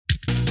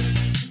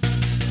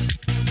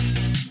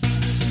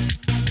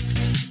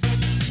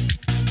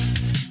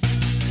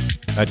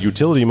At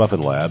Utility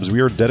Muffin Labs,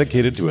 we are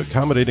dedicated to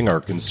accommodating our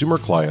consumer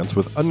clients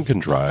with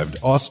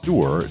uncontrived,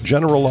 austere,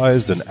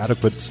 generalized, and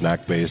adequate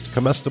snack-based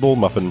comestible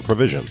muffin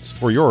provisions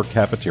for your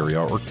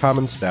cafeteria or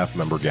common staff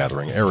member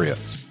gathering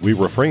areas. We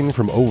refrain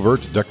from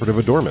overt decorative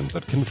adornment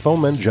that can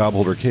foment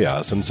jobholder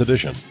chaos and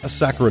sedition. A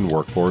saccharine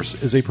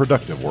workforce is a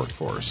productive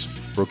workforce.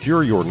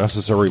 Procure your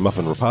necessary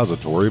muffin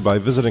repository by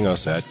visiting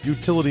us at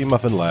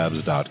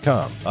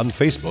utilitymuffinlabs.com, on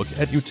Facebook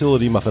at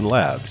Utility Muffin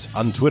Labs,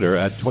 on Twitter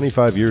at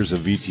 25 Years of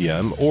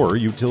VTM or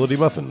Utility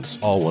Muffins,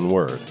 all one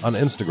word, on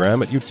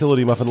Instagram at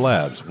Utility Muffin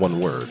Labs,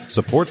 one word.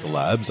 Support the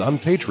labs on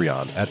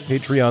Patreon at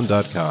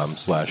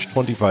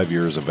patreon.com/25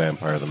 Years of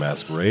Vampire the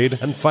Masquerade,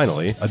 and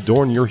finally,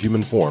 adorn your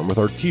human form with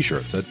our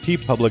t-shirts at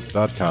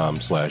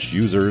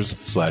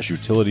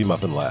tpublic.com/users/Utility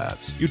Muffin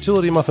Labs.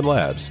 Utility Muffin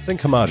Labs,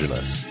 think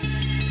homogenous.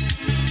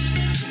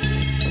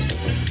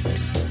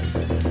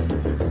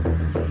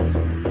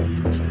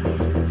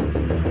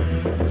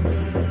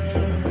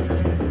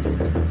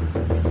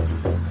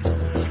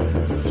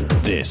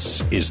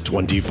 This is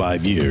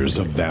 25 Years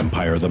of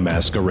Vampire the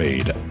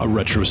Masquerade, a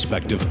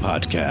retrospective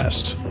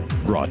podcast,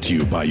 brought to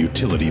you by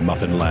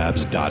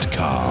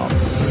UtilityMuffinLabs.com.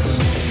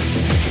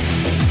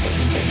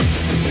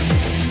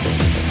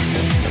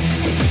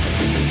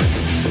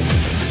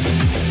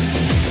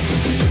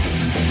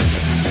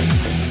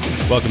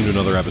 Welcome to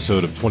another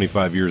episode of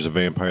 25 Years of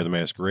Vampire the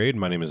Masquerade.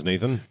 My name is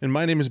Nathan. And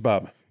my name is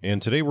Bob.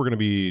 And today we're going to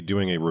be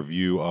doing a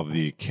review of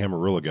the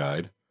Camarilla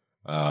Guide.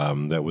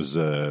 That was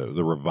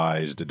the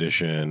revised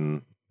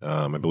edition.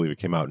 I believe it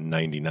came out in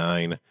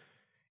 99.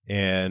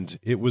 And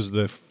it was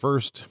the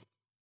first,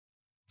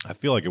 I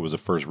feel like it was the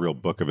first real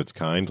book of its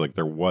kind. Like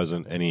there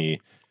wasn't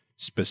any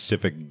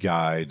specific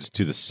guides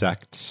to the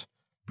sects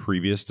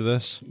previous to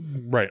this.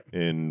 Right.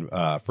 In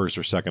first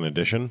or second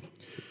edition.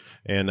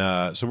 And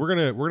so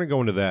we're gonna go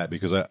into that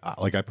because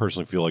I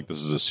personally feel like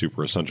this is a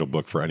super essential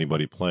book for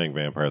anybody playing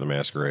Vampire the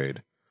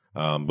Masquerade.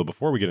 But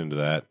before we get into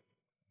that,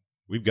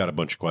 we've got a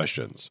bunch of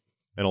questions.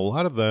 And a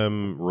lot of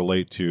them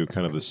relate to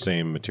kind of the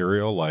same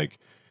material, like,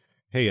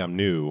 hey, I'm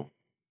new.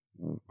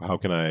 How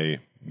can I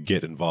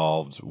get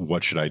involved?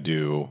 What should I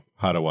do?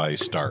 How do I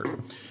start?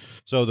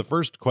 So the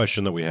first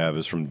question that we have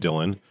is from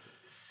Dylan.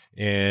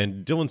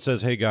 And Dylan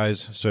says, hey,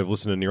 guys, so I've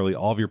listened to nearly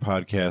all of your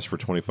podcasts for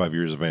 25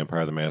 years of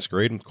Vampire the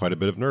Masquerade and quite a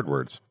bit of nerd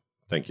words.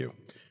 Thank you.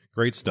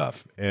 Great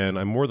stuff. And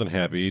I'm more than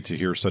happy to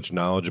hear such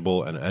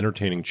knowledgeable and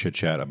entertaining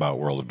chit-chat about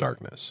World of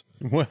Darkness.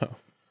 Wow.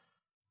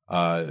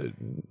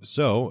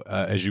 So,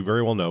 as you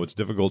very well know, it's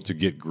difficult to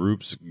get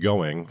groups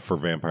going for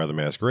Vampire the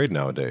Masquerade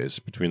nowadays.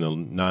 Between the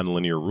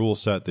non-linear rule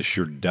set, the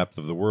sheer depth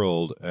of the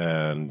world,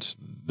 and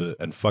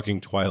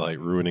fucking Twilight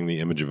ruining the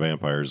image of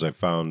vampires, I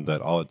found that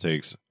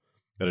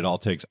it all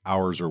takes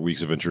hours or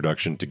weeks of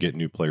introduction to get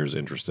new players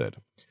interested.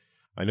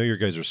 I know you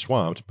guys are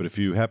swamped, but if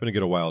you happen to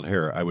get a wild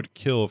hair, I would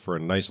kill for a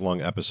nice long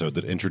episode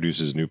that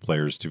introduces new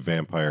players to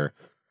Vampire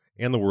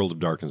and the World of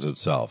Darkness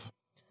itself.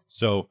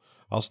 So,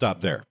 I'll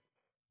stop there.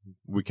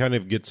 We kind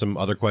of get some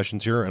other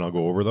questions here, and I'll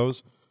go over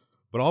those.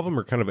 But all of them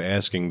are kind of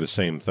asking the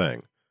same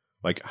thing.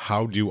 Like,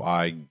 how do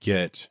I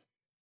get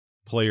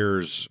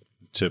players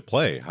to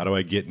play? How do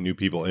I get new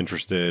people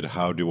interested?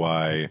 How do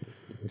I,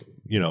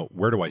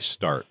 where do I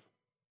start?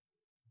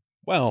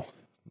 Well,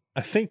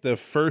 I think the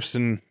first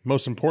and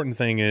most important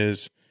thing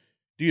is,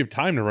 do you have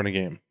time to run a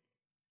game?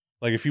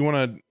 Like, if you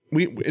want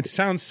to, it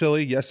sounds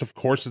silly. Yes, of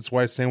course, it's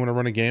why I say I want to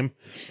run a game.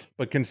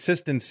 But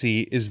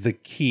consistency is the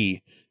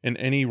key in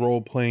any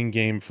role-playing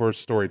game for a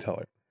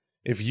storyteller.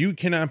 If you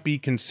cannot be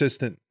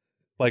consistent,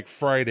 like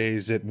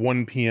Fridays at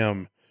 1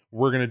 p.m.,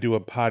 we're going to do a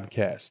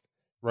podcast,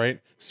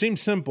 right? Seems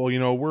simple.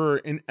 We're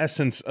in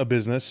essence a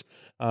business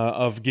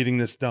of getting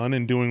this done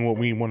and doing what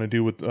we want to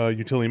do with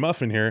Utility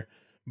Muffin here,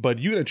 but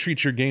you got to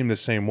treat your game the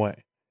same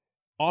way.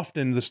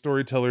 Often the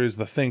storyteller is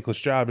the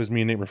thankless job, as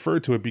me and Nate refer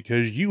to it,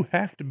 because you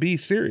have to be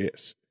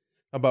serious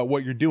about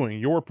what you're doing.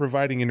 You're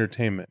providing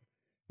entertainment.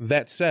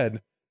 That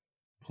said,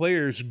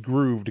 players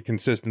groove to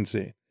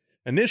consistency.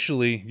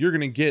 Initially, you're going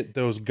to get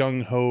those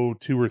gung-ho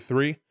 2 or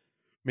 3,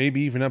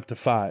 maybe even up to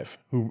 5,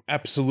 who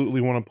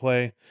absolutely want to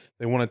play.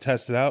 They want to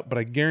test it out, but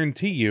I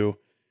guarantee you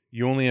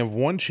only have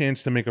one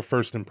chance to make a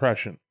first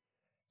impression.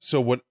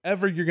 So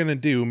whatever you're going to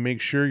do,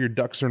 make sure your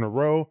ducks are in a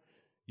row.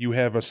 You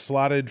have a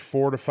slotted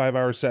 4 to 5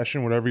 hour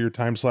session, whatever your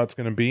time slot's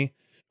going to be,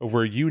 of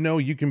where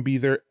you can be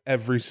there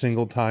every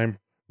single time,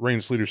 rain,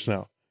 sleet, or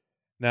snow.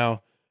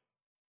 Now,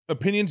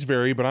 opinions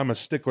vary, but I'm a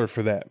stickler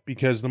for that,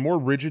 because the more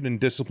rigid and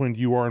disciplined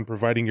you are in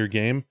providing your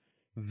game,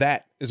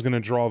 that is going to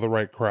draw the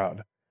right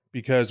crowd.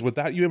 Because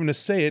without you having to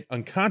say it,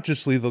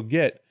 unconsciously they'll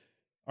get,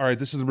 all right,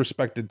 this is the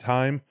respected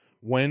time.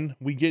 When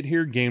we get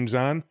here, game's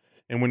on.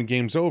 And when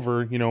game's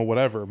over,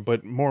 whatever.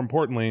 But more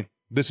importantly,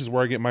 this is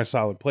where I get my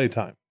solid play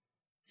time.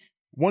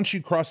 Once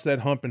you cross that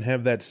hump and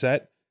have that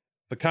set,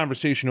 the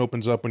conversation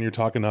opens up when you're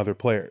talking to other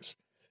players.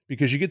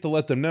 Because you get to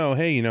let them know,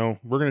 hey,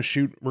 we're going to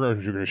shoot. We're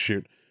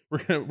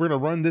going to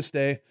run this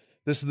day.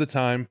 This is the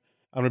time.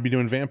 I'm going to be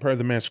doing Vampire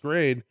the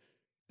Masquerade.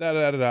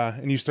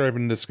 And you start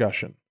having a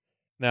discussion.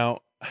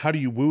 Now, how do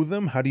you woo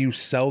them? How do you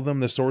sell them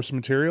the source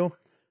material?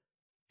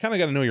 kind of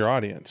got to know your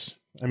audience.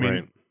 I mean,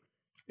 Right.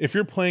 if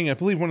you're playing, I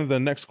believe one of the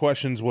next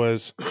questions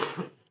was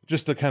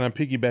just to kind of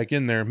piggyback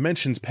in there,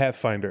 mentions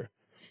Pathfinder.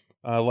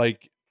 I'll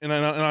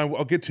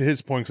get to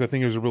his point because I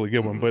think it was a really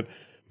good one. But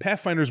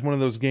Pathfinder is one of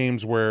those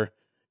games where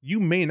you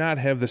may not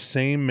have the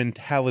same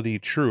mentality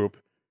troop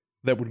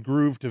that would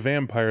groove to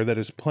Vampire that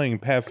is playing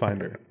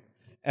Pathfinder.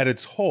 At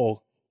its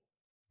whole,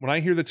 when I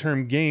hear the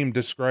term game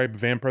describe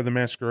Vampire the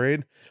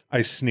Masquerade,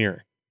 I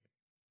sneer.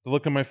 The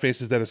look on my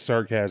face is that of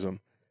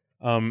sarcasm.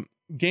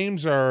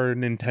 Games are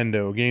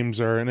Nintendo.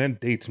 Games are, and that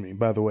dates me,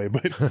 by the way,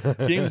 but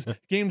games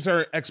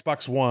are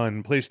Xbox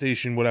One,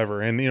 PlayStation,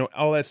 whatever, and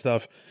all that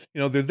stuff.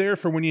 They're there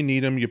for when you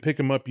need them. You pick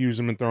them up, use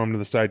them, and throw them to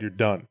the side. You're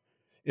done.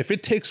 If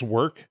it takes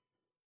work,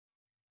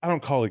 I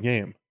don't call it a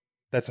game.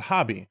 That's a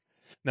hobby.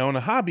 Now, in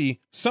a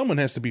hobby, someone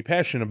has to be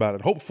passionate about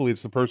it. Hopefully,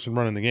 it's the person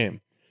running the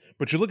game.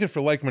 But you're looking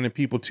for like-minded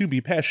people to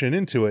be passionate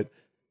into it.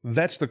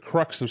 That's the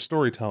crux of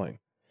storytelling.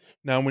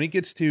 Now, when it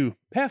gets to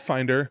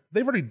Pathfinder,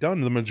 they've already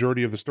done the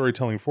majority of the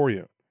storytelling for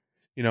you.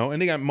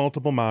 And they got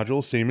multiple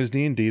modules, same as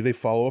D&D. They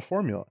follow a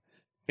formula.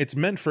 It's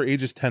meant for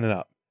ages 10 and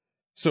up.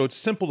 So it's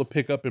simple to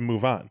pick up and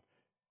move on.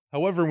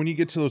 However, when you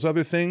get to those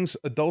other things,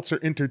 adults are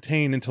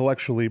entertained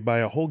intellectually by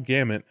a whole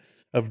gamut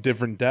of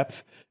different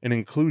depth and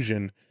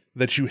inclusion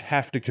that you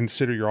have to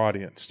consider your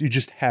audience. You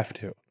just have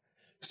to.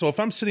 So if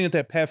I'm sitting at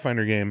that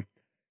Pathfinder game,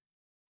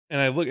 and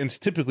I look, and it's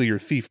typically your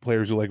thief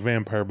players who like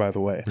Vampire, by the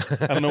way.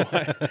 I don't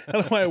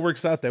know why it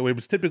works out that way, but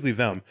it's typically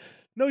them.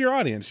 Know your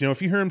audience.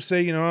 If you hear them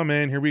say, oh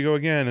man, here we go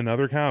again,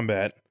 another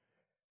combat.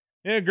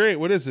 Yeah, great.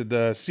 What is it?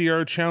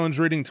 CR challenge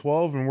rating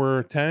 12 and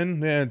we're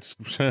 10? Yeah, it's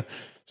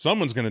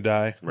someone's going to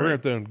die. Right. We're going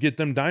to have to get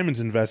them diamonds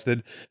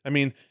invested. I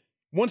mean,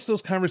 once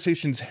those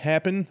conversations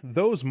happen,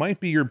 those might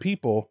be your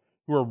people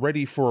who are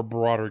ready for a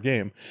broader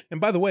game. And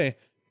by the way,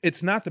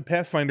 it's not the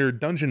Pathfinder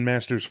Dungeon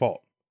Master's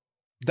fault.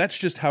 That's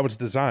just how it's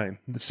designed.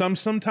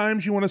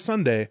 Sometimes you want a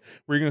Sunday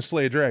where you're going to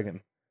slay a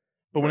dragon.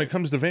 But when it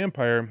comes to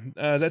Vampire,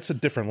 that's a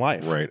different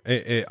life. Right.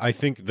 I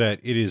think that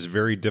it is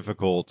very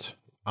difficult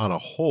on a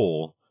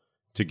whole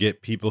to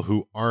get people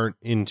who aren't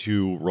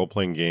into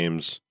role-playing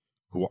games,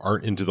 who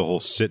aren't into the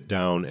whole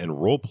sit-down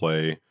and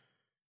role-play.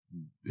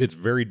 It's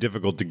very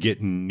difficult to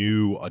get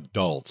new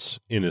adults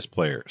in as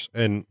players.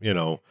 And,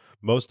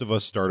 most of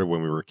us started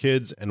when we were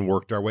kids and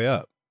worked our way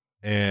up.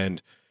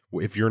 And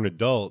if you're an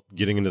adult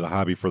getting into the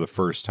hobby for the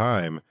first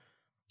time,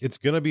 it's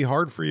going to be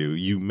hard for you.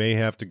 You may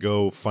have to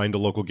go find a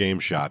local game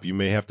shop. You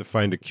may have to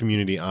find a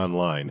community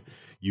online.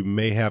 You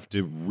may have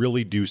to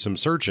really do some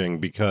searching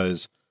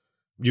because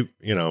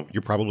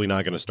you're probably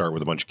not going to start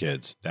with a bunch of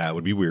kids. That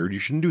would be weird. You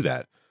shouldn't do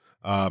that.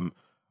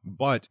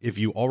 But if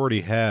you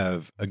already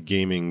have a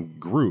gaming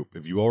group,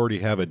 if you already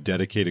have a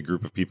dedicated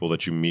group of people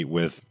that you meet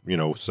with,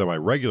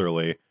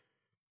 semi-regularly,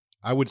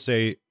 I would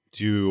say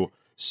to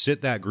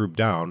sit that group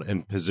down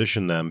and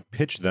position them,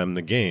 pitch them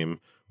the game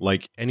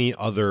like any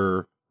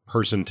other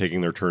person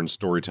taking their turn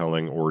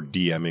storytelling or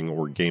DMing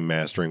or game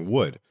mastering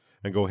would,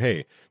 and go,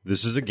 hey,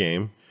 this is a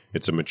game,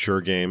 it's a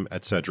mature game,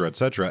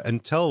 etc.,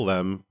 and tell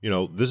them,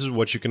 this is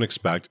what you can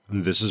expect,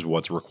 and this is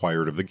what's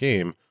required of the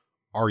game.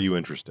 Are you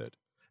interested?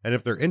 And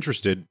if they're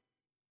interested,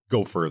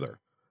 go further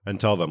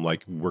and tell them,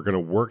 we're going to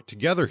work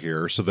together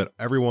here so that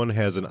everyone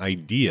has an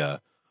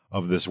idea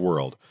of this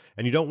world.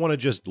 And you don't want to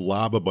just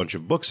lob a bunch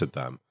of books at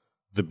them.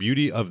 The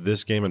beauty of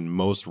this game and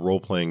most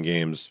role-playing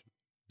games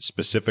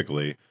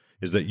specifically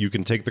is that you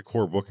can take the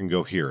core book and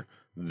go, here,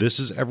 this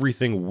is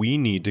everything we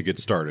need to get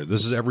started.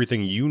 This is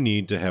everything you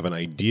need to have an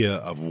idea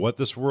of what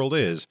this world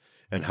is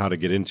and how to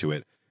get into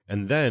it.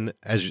 And then,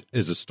 as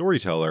a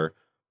storyteller,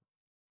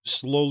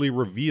 slowly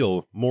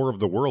reveal more of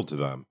the world to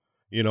them.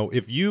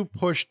 If you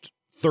pushed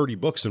 30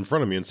 books in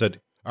front of me and said,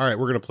 all right,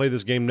 we're going to play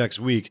this game next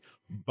week,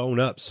 bone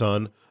up,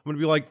 son, I'm going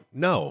to be like,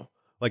 no.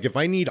 If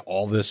I need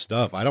all this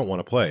stuff, I don't want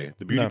to play.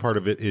 The beauty part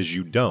of it is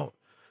you don't.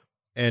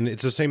 And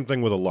it's the same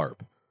thing with a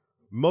LARP.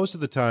 Most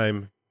of the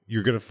time,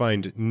 you're going to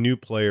find new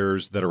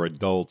players that are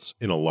adults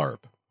in a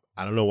LARP.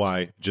 I don't know why,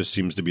 it just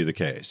seems to be the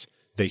case.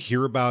 They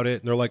hear about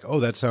it, and they're like, oh,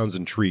 that sounds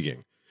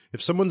intriguing.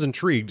 If someone's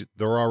intrigued,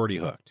 they're already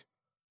hooked.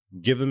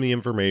 Give them the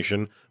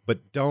information,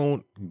 but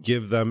don't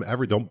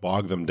don't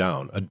bog them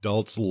down.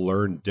 Adults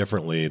learn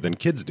differently than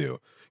kids do.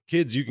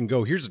 Kids, you can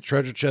go, here's a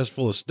treasure chest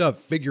full of stuff,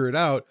 figure it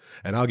out,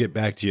 and I'll get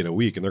back to you in a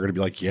week. And they're going to be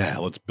like, yeah,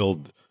 let's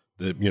build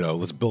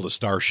a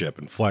starship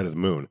and fly to the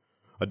moon.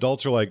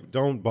 Adults are like,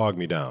 don't bog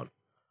me down.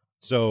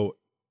 So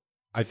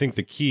I think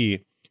the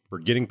key for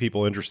getting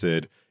people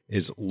interested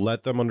is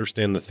let them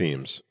understand the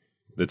themes.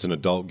 It's an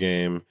adult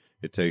game.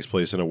 It takes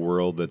place in a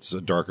world that's a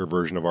darker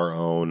version of our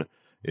own.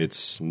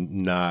 It's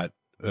not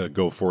a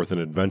go forth and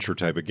adventure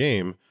type of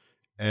game,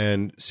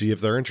 and see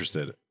if they're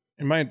interested.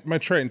 And my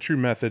tried and true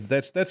method,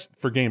 that's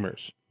for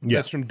gamers. Yeah.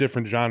 That's from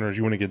different genres.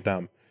 You want to get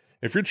them.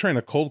 If you're trying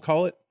to cold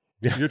call it,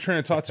 you're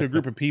trying to talk to a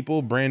group of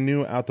people, brand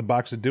new, out the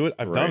box to do it.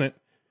 I've done it.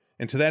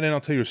 And to that end,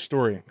 I'll tell you a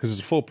story because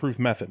it's a foolproof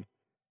method.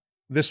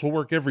 This will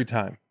work every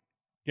time.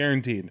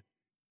 Guaranteed.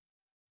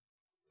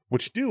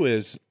 What you do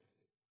is,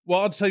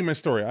 I'll tell you my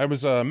story. I'm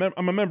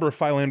a member of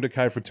Phi Lambda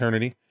Chi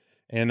fraternity,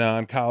 And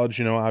in college,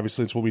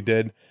 obviously it's what we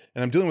did.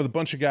 And I'm dealing with a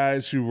bunch of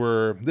guys who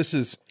were, this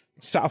is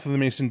south of the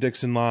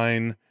Mason-Dixon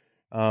line,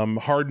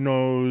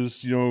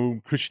 hard-nosed,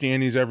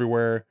 Christianity's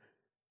everywhere.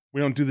 We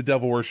don't do the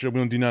devil worship.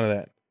 We don't do none of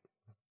that.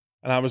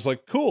 And I was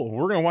like, cool,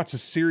 we're going to watch a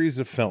series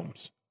of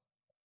films.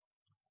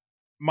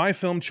 My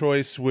film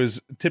choice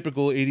was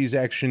typical 80s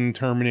action,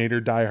 Terminator,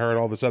 Die Hard,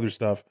 all this other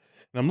stuff.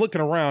 And I'm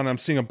looking around, I'm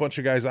seeing a bunch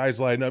of guys' eyes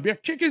lighting up. Yeah,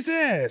 kick his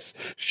ass.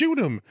 Shoot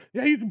him.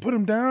 Yeah, you can put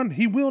him down.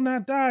 He will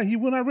not die. He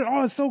will not.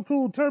 Oh, it's so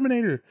cool.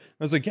 Terminator.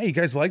 I was like, yeah, you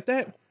guys like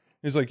that?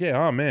 He's like,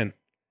 yeah, oh, man.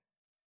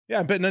 Yeah,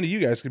 I bet none of you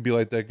guys could be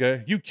like that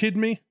guy. You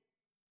kidding me?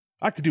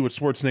 I could do what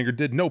Schwarzenegger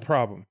did, no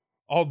problem.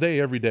 All day,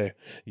 every day.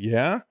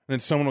 Yeah? And then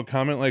someone will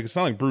comment, like, it's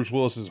not like Bruce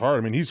Willis is hard.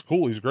 I mean, he's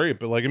cool. He's great.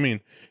 But, like, I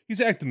mean,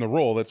 he's acting the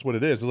role. That's what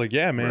it is. It's like,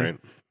 yeah, man. Right.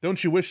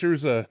 Don't you wish there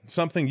was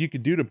something you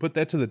could do to put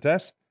that to the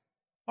test?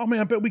 Oh,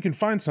 man, I bet we can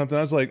find something.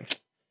 I was like,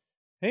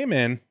 hey,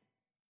 man,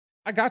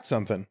 I got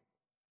something.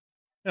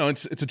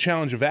 It's a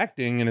challenge of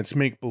acting, and it's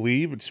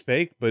make-believe. It's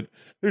fake, but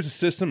there's a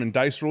system and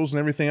dice rules and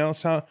everything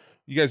else. How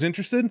you guys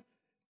interested?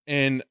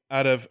 And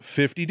out of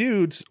 50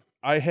 dudes,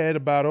 I had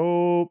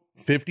about,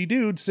 50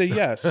 dudes say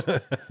yes.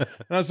 And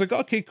I was like,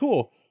 okay,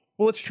 cool.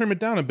 Well, let's trim it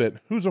down a bit.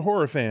 Who's a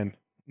horror fan?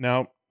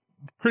 Now,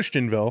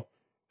 Christianville,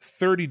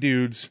 30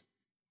 dudes,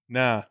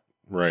 nah.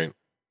 Right.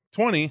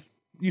 20,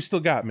 you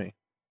still got me.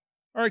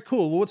 All right,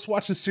 cool. Well, let's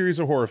watch this series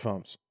of horror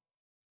films.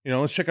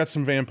 Let's check out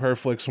some vampire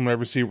flicks and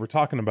whatever, see what we're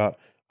talking about.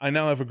 I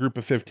now have a group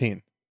of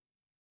 15.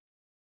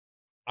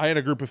 I had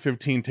a group of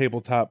 15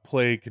 tabletop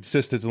play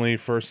consistently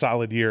for a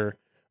solid year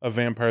of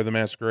Vampire the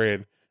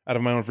Masquerade out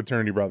of my own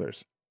fraternity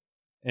brothers.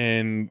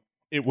 And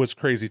it was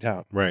crazy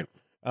town. Right.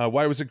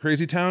 Why was it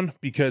crazy town?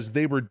 Because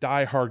they were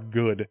diehard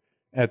good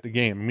at the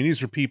game. I mean,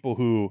 these are people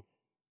who,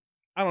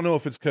 I don't know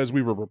if it's because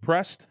we were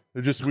repressed.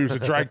 We was a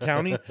dry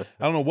county.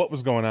 I don't know what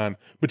was going on.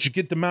 But you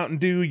get the Mountain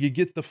Dew, you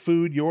get the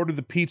food, you order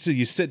the pizza,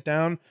 you sit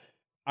down.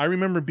 I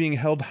remember being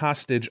held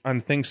hostage on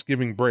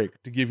Thanksgiving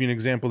break, to give you an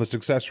example of the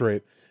success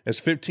rate, as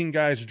 15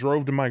 guys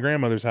drove to my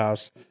grandmother's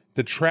house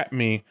to trap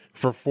me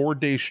for 4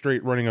 days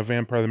straight running a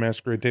Vampire the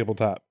Masquerade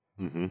tabletop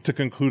to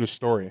conclude a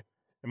story.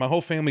 And my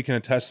whole family can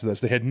attest to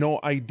this. They had no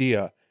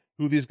idea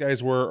who these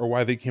guys were or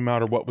why they came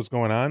out or what was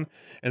going on,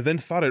 and then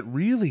thought it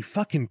really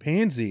fucking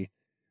pansy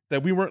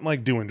that we weren't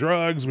like doing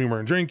drugs, we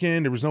weren't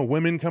drinking, there was no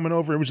women coming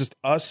over. It was just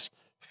us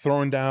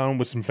throwing down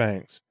with some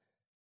fangs.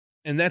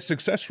 And that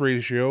success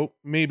ratio,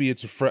 maybe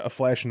it's a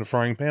flash in the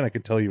frying pan. I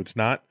could tell you it's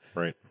not.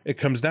 Right. It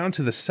comes down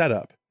to the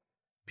setup.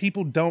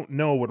 People don't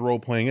know what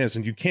role-playing is,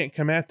 and you can't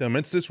come at them.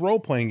 It's this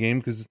role-playing game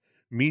because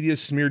media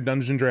smeared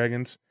Dungeons and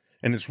Dragons,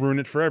 and it's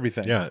ruined it for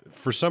everything. Yeah,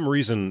 for some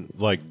reason,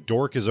 like,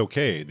 dork is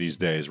okay these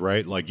days,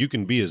 right? Like, you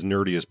can be as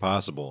nerdy as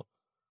possible.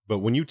 But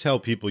when you tell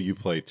people you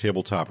play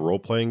tabletop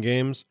role-playing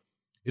games,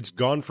 it's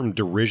gone from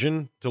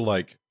derision to,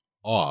 like,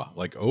 awe.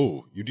 Like,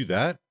 oh, you do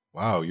that?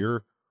 Wow,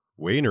 you're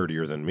way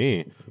nerdier than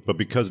me. But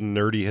because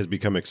nerdy has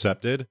become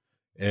accepted,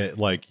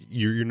 like,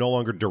 you're no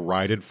longer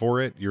derided for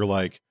it. You're,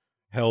 like,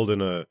 held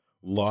in a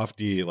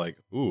lofty, like,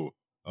 ooh,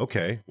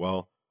 okay,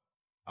 well,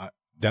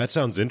 that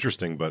sounds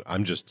interesting, but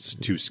I'm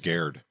just too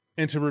scared.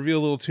 And to reveal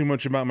a little too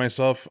much about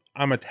myself,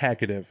 I'm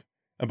attacative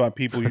about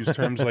people use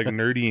terms like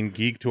nerdy and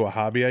geek to a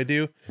hobby I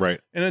do. Right.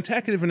 And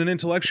attacative in an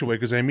intellectual way,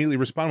 because I immediately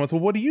respond with,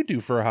 well, what do you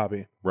do for a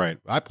hobby? Right.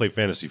 I play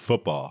fantasy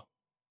football.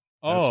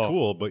 That's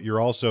cool, but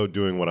you're also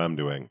doing what I'm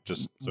doing.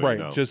 Just so right.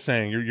 You know. Just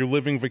saying, you're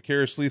living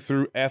vicariously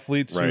through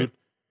athletes, right.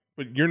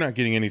 But you're not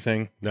getting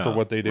anything for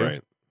what they do.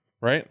 Right.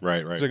 Right.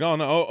 Right. Right. It's like, oh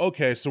no,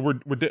 okay, so we're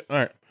all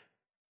right.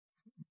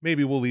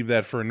 Maybe we'll leave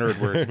that for nerd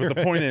words. But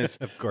the point is,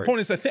 of course.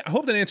 Point is, I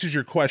hope that answers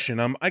your question.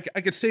 I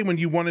could say when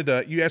you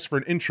asked for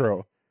an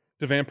intro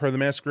to Vampire the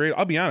Masquerade.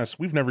 I'll be honest,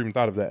 we've never even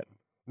thought of that.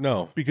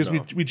 No, because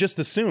we just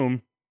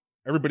assume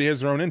everybody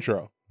has their own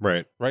intro.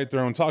 Right.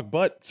 Their own talk.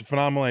 But it's a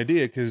phenomenal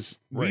idea because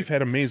we've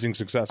had amazing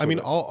success. I mean,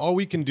 it. all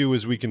we can do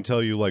is we can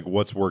tell you like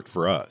what's worked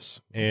for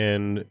us.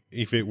 And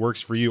if it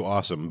works for you,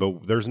 awesome.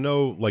 But there's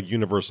no like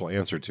universal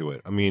answer to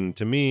it. I mean,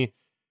 to me,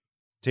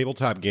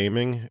 tabletop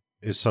gaming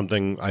is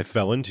something I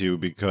fell into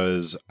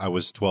because I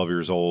was 12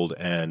 years old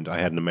and I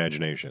had an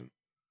imagination.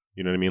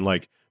 You know what I mean?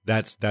 Like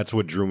that's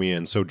what drew me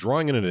in. So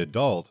drawing in an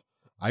adult,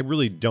 I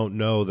really don't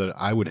know that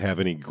I would have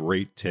any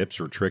great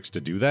tips or tricks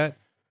to do that.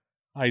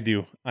 I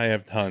do. I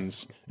have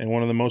tons. And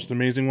one of the most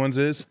amazing ones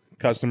is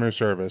customer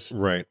service.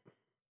 Right.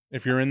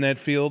 If you're in that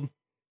field,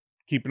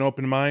 keep an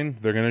open mind.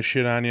 They're going to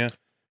shit on you.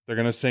 They're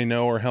going to say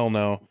no or hell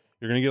no.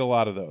 You're going to get a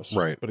lot of those.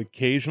 Right. But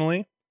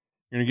occasionally,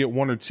 you're going to get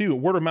one or two.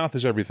 Word of mouth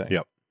is everything.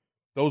 Yep.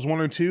 Those one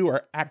or two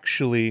are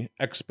actually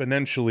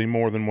exponentially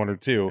more than one or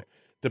two,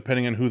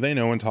 depending on who they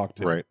know and talk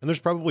to. Right. And there's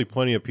probably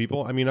plenty of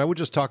people. I mean, I would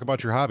just talk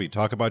about your hobby.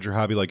 Talk about your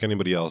hobby like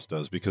anybody else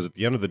does, because at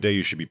the end of the day,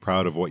 you should be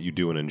proud of what you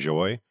do and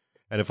enjoy.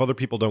 And if other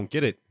people don't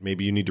get it,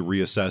 maybe you need to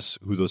reassess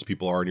who those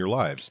people are in your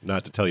lives.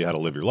 Not to tell you how to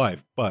live your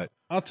life, but...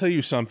 I'll tell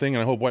you something,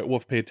 and I hope White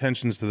Wolf pay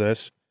attention to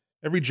this.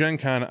 Every Gen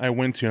Con I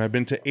went to, and I've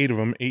been to 8 of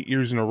them, 8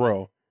 years in a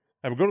row,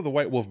 I would go to the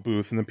White Wolf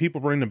booth, and the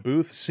people running the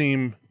booth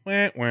seem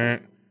wah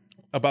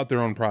about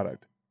their own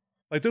product.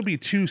 Like there'll be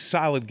two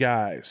solid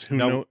guys who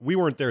Now, know. we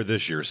weren't there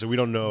this year, so we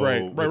don't know.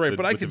 Right.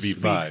 But I with could the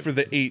speak V5. for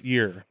the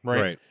 8-year,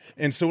 right? Right.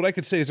 And so what I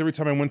could say is every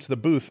time I went to the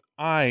booth,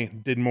 I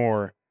did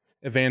more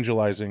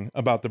evangelizing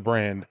about the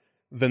brand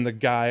than the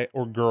guy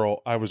or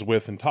girl I was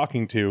with and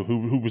talking to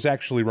who was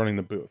actually running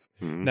the booth.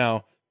 Mhm.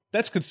 Now,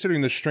 that's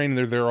considering the strain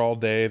they're there all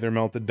day, they're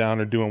melted down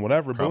or doing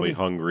whatever. Probably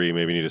hungry,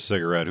 maybe need a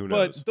cigarette. Who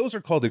knows? But those are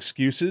called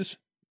excuses.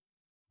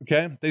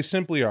 Okay? They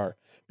simply are.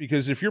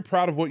 Because if you're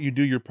proud of what you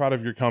do, you're proud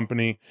of your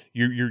company,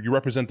 you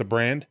represent the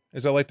brand,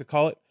 as I like to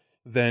call it,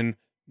 then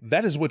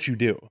that is what you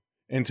do.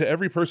 And to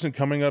every person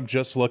coming up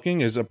just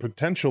looking is a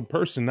potential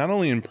person, not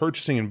only in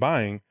purchasing and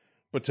buying,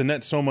 but to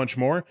net so much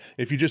more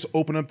if you just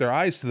open up their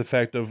eyes to the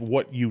fact of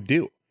what you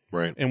do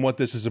Right. and what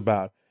this is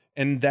about.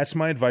 And that's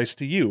my advice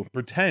to you.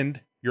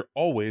 Pretend you're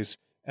always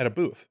at a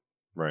booth.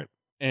 Right.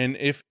 And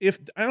if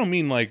I don't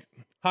mean like,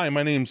 hi,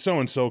 my name's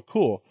so-and-so,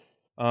 cool.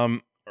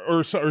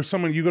 Or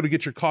someone, you go to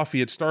get your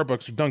coffee at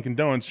Starbucks or Dunkin'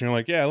 Donuts, and you're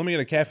like, yeah, let me get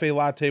a cafe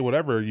latte,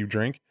 whatever you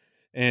drink.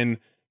 And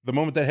the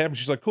moment that happens,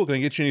 she's like, cool, can I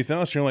get you anything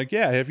else? And you're like,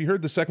 yeah, have you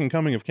heard the second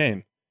coming of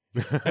Cain?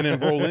 And then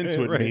roll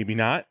into it, Right. maybe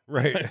not.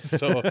 Right.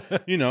 So,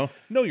 know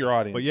your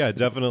audience. But yeah,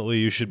 definitely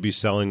you should be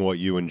selling what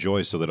you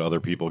enjoy so that other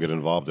people get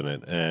involved in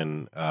it.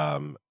 And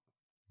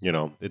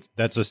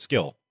that's a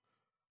skill.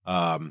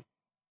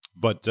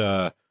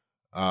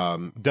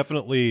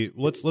 Definitely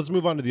let's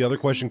move on to the other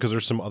question, because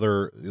there's some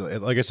other,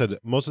 like I said,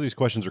 most of these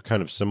questions are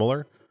kind of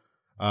similar.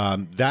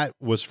 That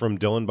was from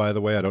Dylan, by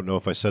the way. I don't know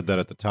if I said that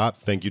at the top.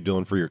 Thank you,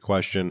 Dylan, for your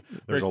question.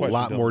 There's Great a question,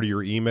 lot Dylan. more to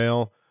your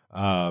email.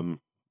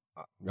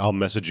 I'll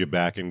message you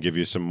back and give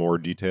you some more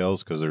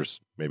details, because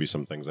there's maybe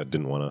some things I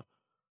didn't want to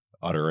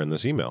utter in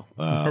this email.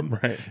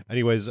 Right.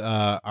 Anyways,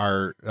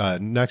 our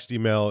next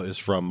email is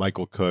from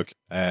Michael Cook,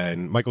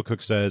 and Michael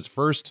Cook says,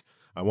 first,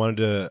 I wanted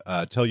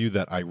to tell you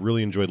that I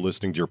really enjoyed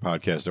listening to your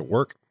podcast at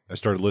work. I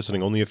started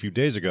listening only a few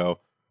days ago,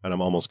 and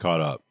I'm almost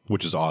caught up,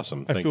 which is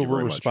awesome. I Thank feel you we're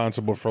very much.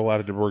 responsible for a lot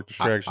of work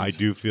distractions. I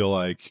do feel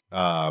like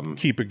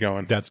Keep it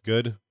going. that's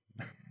good.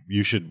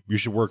 You should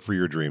work for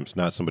your dreams,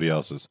 not somebody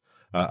else's.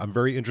 I'm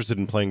very interested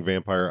in playing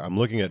Vampire. I'm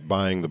looking at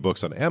buying the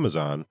books on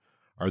Amazon.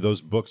 Are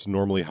those books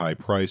normally high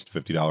priced,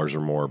 $50 or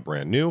more,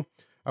 brand new?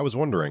 I was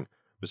wondering,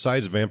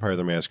 besides Vampire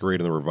the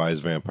Masquerade and the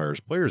Revised Vampires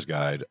Player's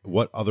Guide,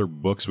 what other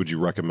books would you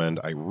recommend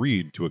I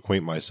read to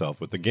acquaint myself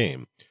with the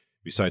game?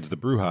 Besides the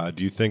Bruja,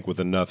 do you think with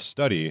enough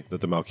study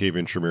that the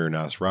Malkavian Tremere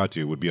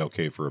Nosferatu would be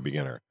okay for a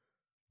beginner?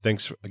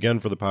 Thanks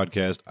again for the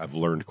podcast. I've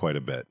learned quite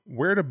a bit.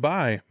 Where to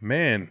buy?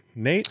 Man,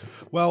 Nate?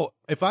 Well,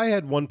 if I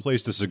had one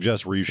place to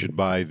suggest where you should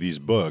buy these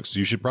books,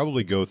 you should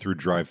probably go through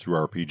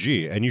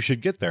DriveThruRPG, and you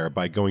should get there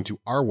by going to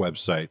our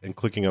website and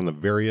clicking on the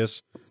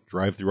various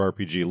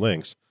DriveThruRPG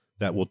links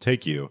that will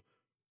take you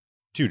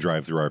to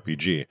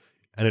DriveThruRPG,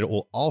 and it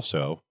will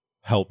also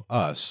help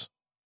us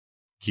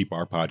keep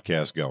our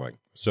podcast going.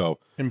 So,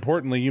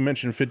 Importantly, you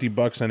mentioned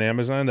 $50 on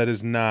Amazon. That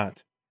is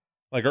not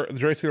like our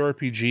Drive-Thru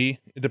RPG.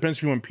 It depends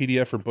if you want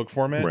PDF or book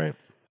format. right,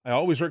 I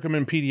always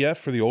recommend PDF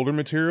for the older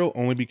material,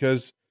 only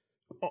because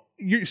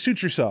you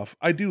suit yourself.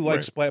 I do like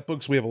Right. splat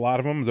books. We have a lot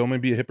of them. Don't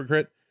make me be a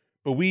hypocrite.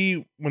 But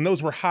when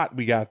those were hot,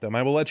 we got them.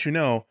 I will let you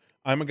know,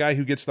 I'm a guy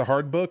who gets the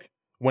hard book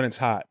when it's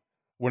hot.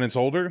 When it's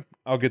older,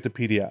 I'll get the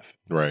PDF.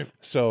 right.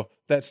 So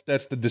that's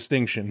the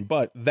distinction.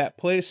 But that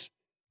place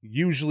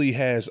usually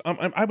has,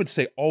 I would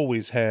say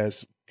always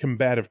has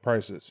combative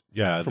prices.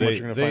 Yeah, From what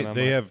you're gonna find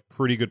they online. have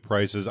pretty good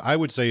prices. I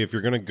would say if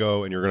you're going to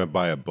go and you're going to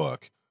buy a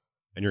book,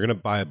 and you're going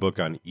to buy a book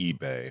on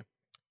eBay,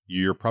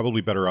 you're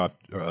probably better off,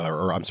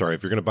 or I'm sorry,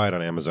 if you're going to buy it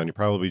on Amazon, you're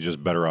probably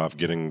just better off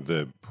getting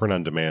the print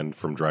on demand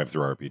from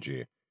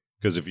DriveThruRPG.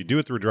 Because if you do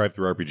it through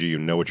DriveThruRPG, you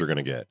know what you're going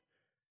to get.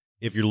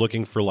 If you're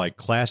looking for like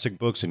classic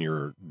books and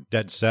you're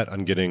dead set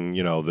on getting,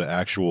 the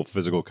actual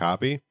physical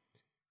copy,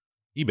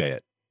 eBay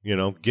it.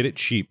 Get it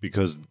cheap,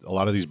 because a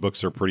lot of these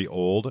books are pretty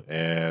old,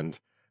 and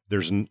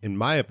in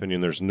my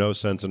opinion, there's no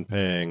sense in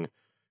paying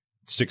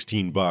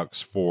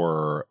 $16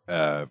 for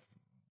a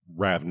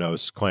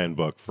Ravnos clan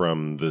book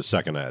from the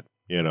second ed.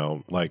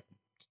 Like,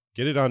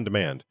 get it on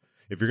demand.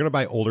 If you're going to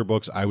buy older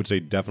books, I would say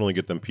definitely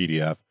get them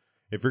PDF.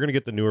 If you're going to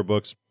get the newer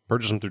books,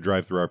 purchase them through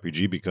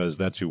DriveThruRPG, because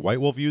that's who White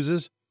Wolf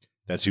uses.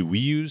 That's who we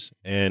use,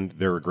 and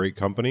they're a great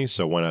company,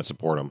 so why not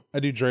support them? I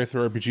do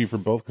Drive-Thru RPG for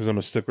both because I'm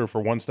a stickler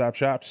for one-stop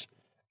shops.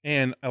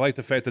 And I like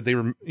the fact that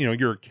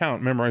your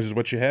account memorizes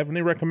what you have, and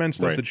they recommend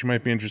stuff Right. that you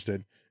might be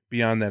interested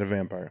beyond that of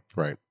Vampire.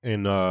 Right.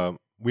 And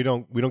we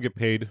don't get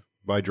paid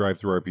by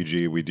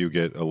DriveThruRPG. We do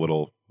get a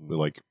little,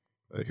 like,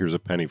 here's a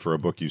penny for a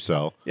book you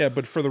sell. Yeah,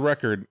 but for the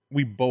record,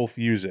 we both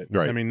use it.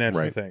 Right. I mean, that's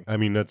right. the thing. I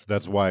mean,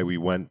 that's why we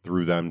went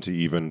through them to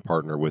even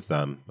partner with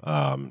them,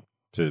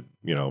 to,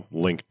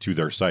 link to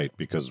their site,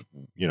 because,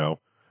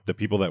 the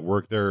people that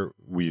work there,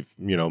 we've,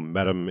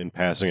 met them in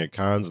passing at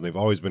cons, and they've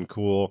always been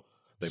cool.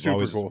 They've Super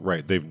always, cool.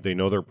 right. They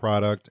know their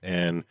product,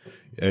 and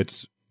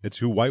it's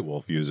who White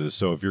Wolf uses.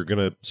 So if you're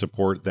going to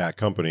support that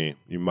company,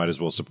 you might as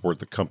well support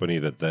the company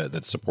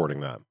that's supporting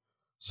them.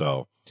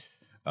 So,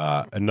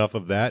 enough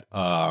of that.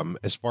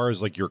 As far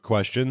as like your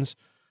questions,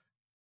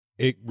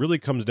 it really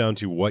comes down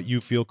to what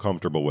you feel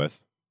comfortable with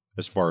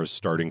as far as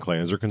starting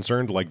clans are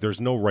concerned. Like, there's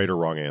no right or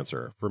wrong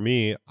answer. For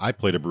me, I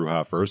played a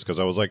Brujah first because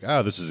I was like,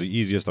 this is the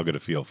easiest. I'll get a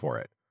feel for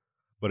it.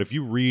 But if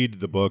you read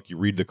the book, you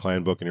read the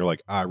clan book, and you're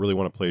like, I really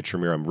want to play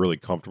Tremere, I'm really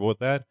comfortable with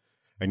that,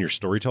 and your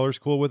storyteller's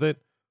cool with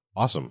it,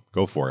 awesome,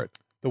 go for it.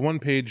 The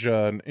one-page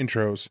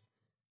intros,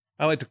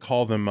 I like to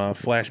call them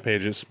flash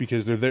pages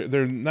because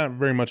they're not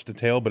very much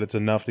detail, but it's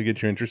enough to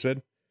get you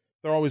interested.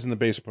 They're always in the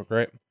base book,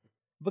 right?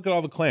 Look at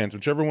all the clans.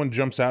 Whichever one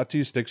jumps out to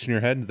you, sticks in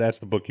your head, that's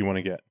the book you want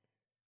to get.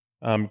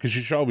 Because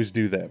you should always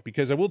do that.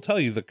 Because I will tell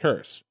you the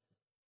curse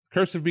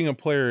of being a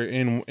player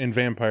in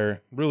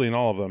Vampire, really in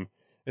all of them,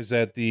 is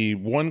that the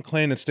one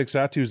clan that sticks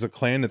out to you is the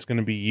clan that's going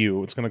to be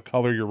you. It's going to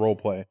color your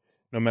roleplay,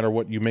 no matter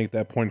what you make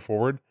that point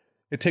forward.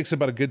 It takes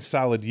about a good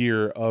solid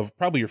year of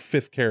probably your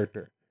fifth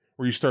character,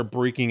 where you start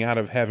breaking out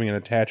of having an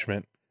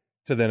attachment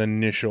to that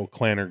initial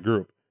clan or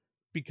group.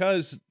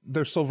 Because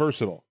they're so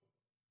versatile.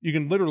 You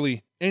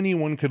can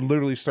anyone could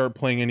literally start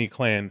playing any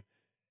clan,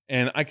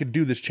 and I could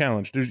do this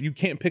challenge. You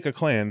can't pick a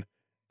clan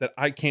that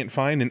I can't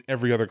find in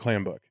every other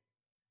clan book.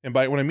 And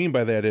what I mean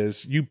by that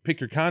is, you pick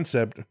your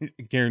concept,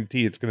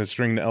 guarantee it's going to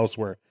string to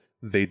elsewhere.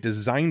 They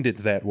designed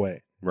it that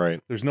way.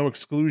 Right. There's no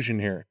exclusion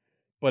here,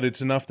 but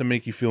it's enough to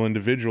make you feel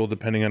individual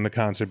depending on the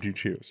concept you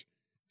choose.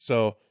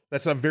 So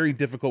that's a very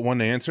difficult one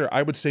to answer.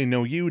 I would say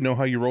know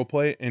how you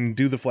roleplay, and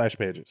do the flash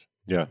pages.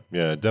 Yeah,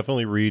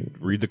 definitely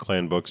read the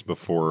clan books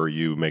before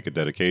you make a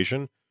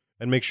dedication,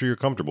 and make sure you're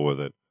comfortable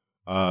with it.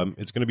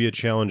 It's going to be a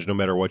challenge no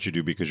matter what you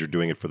do because you're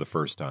doing it for the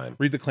first time.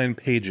 Read the clan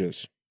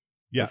pages.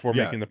 Before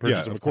making the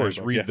purchase of course,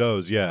 book. read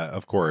those. Yeah,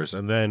 of course.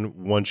 And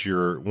then once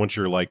you're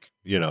like,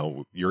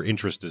 your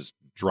interest is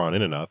drawn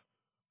in enough,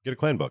 get a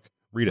clan book,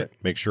 read it,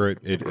 make sure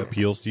it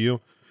appeals to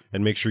you,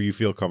 and make sure you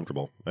feel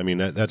comfortable. I mean,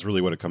 that's really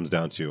what it comes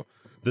down to.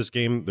 This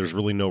game, there's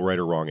really no right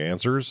or wrong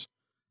answers.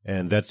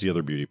 And that's the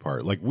other beauty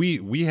part. Like,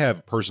 we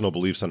have personal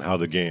beliefs on how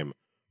the game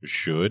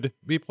should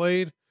be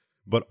played,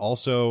 but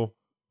also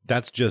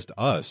that's just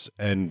us.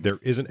 And there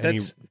isn't any.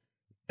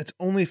 It's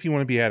only if you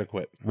want to be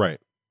adequate. Right.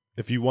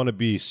 If you want to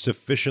be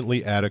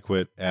sufficiently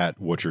adequate at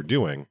what you're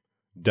doing,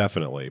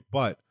 definitely.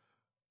 But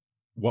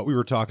what we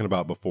were talking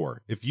about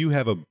before, if you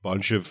have a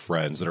bunch of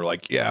friends that are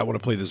like, yeah, I want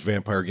to play this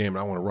vampire game and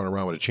I want to run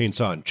around with a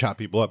chainsaw and chop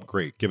people up,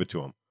 great, give it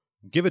to them.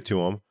 Give it to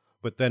them,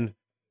 but then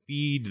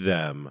feed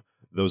them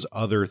those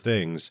other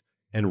things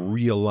and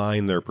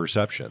realign their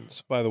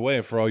perceptions. By the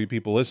way, for all you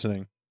people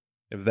listening,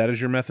 if that is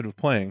your method of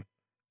playing,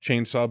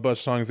 chainsaw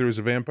bust sawing through as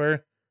a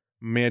vampire,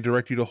 may I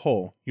direct you to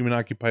Hull, Human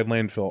Occupied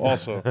Landfill,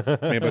 also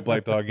made by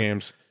Black Dog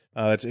Games.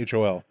 That's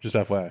HOL, just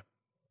FYI.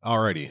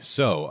 Alrighty,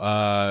 so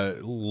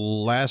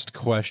last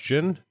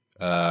question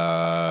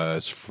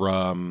is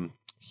from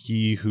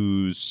He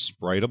Who's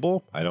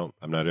Spriteable.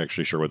 I'm not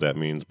actually sure what that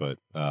means, but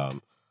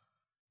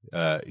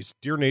it's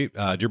dear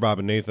Bob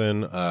and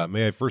Nathan.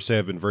 May I first say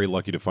I've been very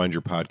lucky to find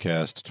your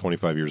podcast,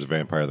 25 Years of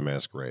Vampire the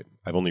Masquerade.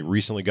 I've only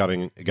recently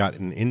gotten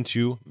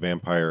into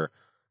Vampire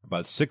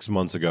about 6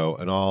 months ago,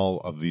 and all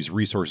of these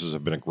resources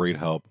have been a great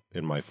help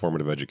in my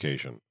formative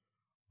education.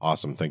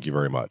 Awesome, thank you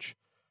very much.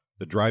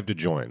 The drive to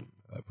join.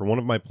 For one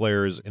of my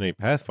players in a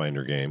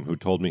Pathfinder game who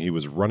told me he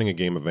was running a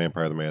game of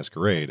Vampire the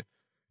Masquerade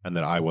and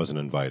that I wasn't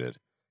invited.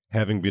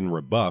 Having been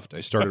rebuffed,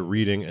 I started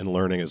reading and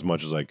learning as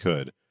much as I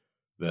could.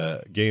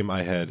 The game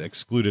I had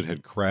excluded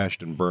had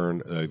crashed and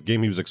burned. The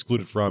game he was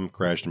excluded from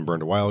crashed and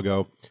burned a while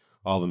ago.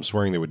 All of them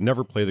swearing they would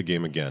never play the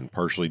game again,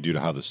 partially due to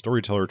how the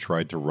storyteller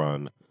tried to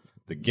run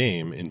the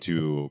game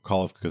into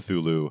Call of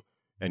Cthulhu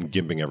and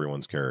gimping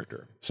everyone's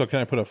character. So can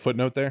I put a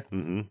footnote there?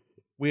 Mm-hmm.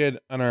 We had,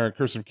 on our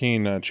Curse of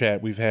Cain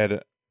chat, we've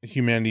had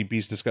Humanity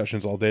Beast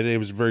discussions all day today. It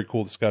was a very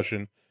cool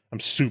discussion.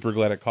 I'm super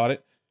glad I caught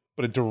it,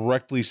 but it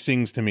directly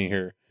sings to me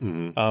here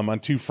on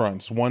two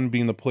fronts. One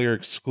being the player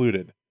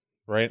excluded,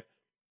 right?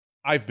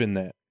 I've been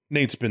that.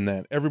 Nate's been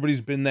that.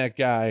 Everybody's been that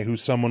guy who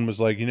someone was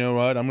like, you know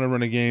what, I'm going to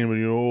run a game, but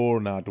you're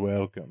not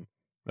welcome.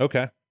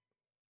 Okay.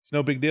 It's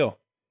no big deal.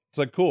 It's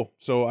like, cool.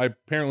 So I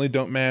apparently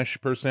don't mash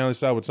personality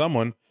style with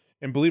someone,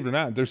 and believe it or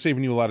not, they're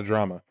saving you a lot of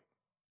drama.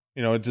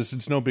 You know,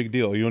 it's no big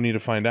deal. You don't need to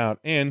find out.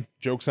 And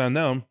joke's on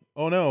them.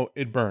 Oh no,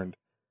 it burned.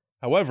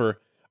 However,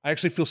 I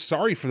actually feel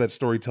sorry for that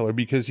storyteller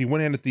because he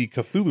went in at the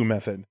Cthulhu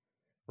method,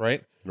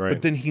 right?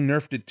 But then he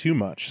nerfed it too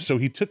much. So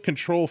he took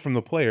control from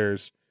the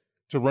players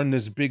to run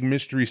this big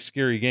mystery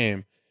scary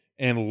game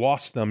and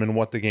lost them in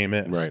what the game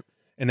is. Right.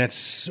 And that's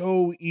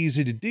so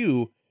easy to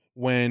do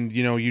when,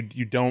 you know, you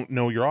don't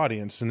know your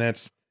audience, and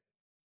that's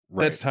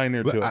tying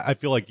there to it. I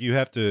feel like you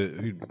have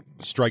to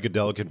strike a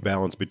delicate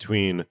balance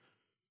between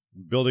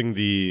building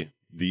the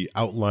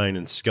outline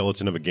and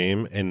skeleton of a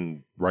game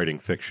and writing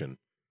fiction.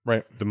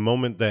 Right. The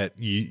moment that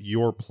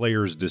your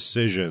players'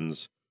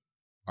 decisions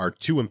are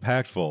too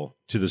impactful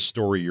to the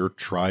story you're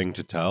trying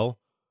to tell,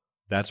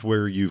 that's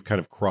where you've kind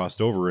of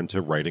crossed over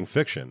into writing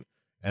fiction.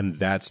 And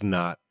that's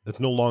no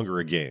longer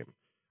a game.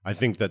 I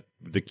think that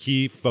the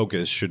key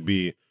focus should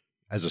be,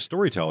 as a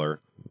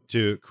storyteller,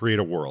 to create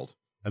a world.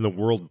 And the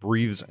world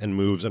breathes and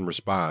moves and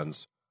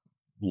responds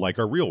like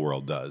our real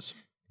world does.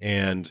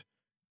 And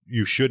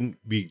you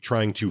shouldn't be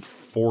trying to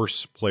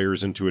force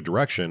players into a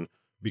direction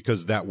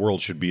because that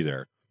world should be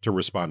there to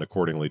respond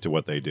accordingly to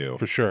what they do,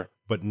 For sure.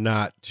 but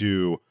not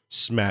to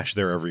smash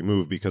their every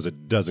move because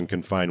it doesn't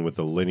confine with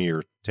the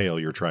linear tale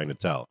you're trying to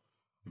tell.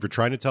 If you're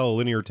trying to tell a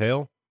linear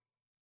tale,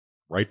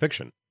 write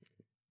fiction.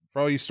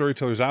 For all you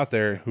storytellers out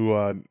there who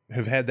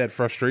have had that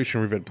frustration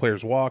where you've had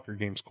players walk or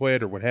games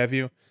quit or what have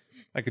you,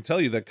 I could tell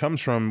you that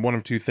comes from one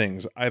of two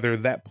things. Either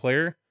that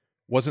player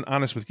wasn't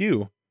honest with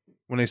you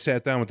when they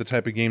sat down with the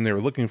type of game they were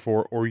looking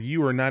for, or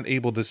you are not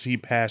able to see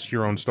past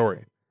your own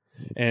story.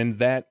 And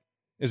that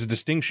is a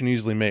distinction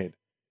easily made.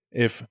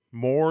 If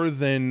more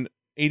than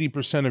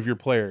 80% of your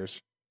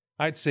players,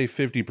 I'd say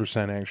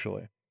 50%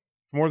 actually, if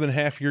more than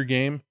half your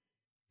game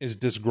is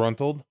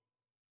disgruntled,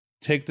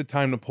 take the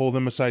time to pull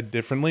them aside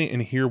differently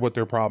and hear what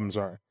their problems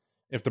are.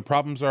 If the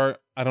problems are,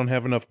 I don't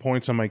have enough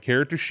points on my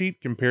character sheet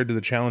compared to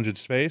the challenge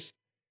it's faced,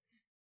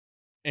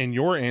 and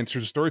your answer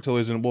to storyteller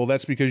isn't, well,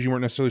 that's because you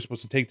weren't necessarily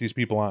supposed to take these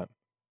people on.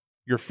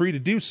 You're free to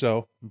do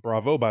so.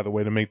 Bravo, by the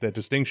way, to make that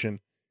distinction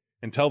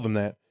and tell them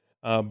that.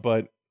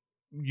 But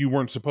you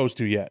weren't supposed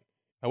to yet.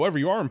 However,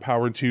 you are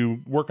empowered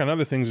to work on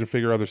other things and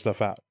figure other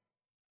stuff out.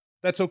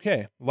 That's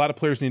okay. A lot of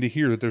players need to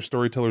hear that their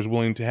storyteller is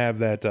willing to have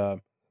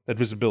that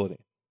visibility.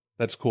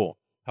 That's cool.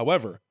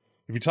 However,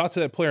 if you talk to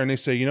that player and they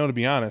say, to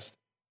be honest,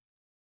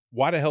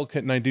 why the hell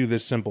couldn't I do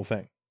this simple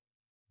thing?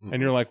 Mm-hmm.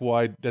 And you're like,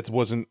 well, that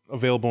wasn't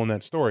available in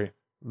that story.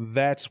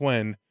 That's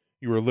when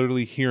you are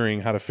literally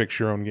hearing how to fix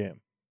your own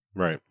game.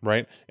 Right.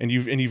 And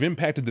you've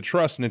impacted the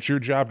trust, and it's your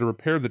job to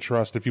repair the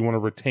trust if you want to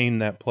retain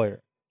that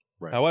player.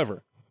 Right.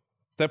 However,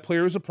 if that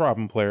player is a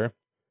problem player,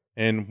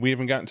 and we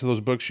haven't gotten to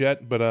those books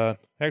yet, but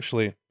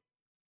actually,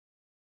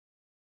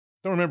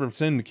 don't remember if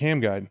it's in the CAM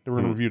guide that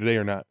we're going to review today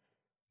or not.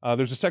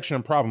 There's a section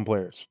on problem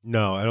players.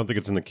 No, I don't think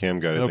it's in the CAM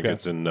guide. I think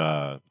it's in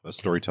a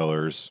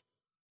storyteller's.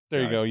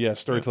 There you go. Yeah,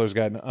 storyteller's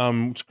guide.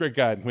 It's a great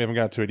guide. We haven't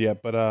got to it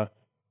yet, but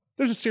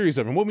there's a series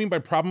of them. What we mean by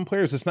problem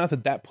players, it's not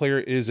that player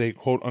is a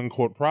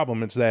quote-unquote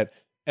problem. It's that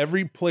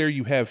every player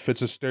you have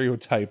fits a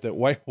stereotype that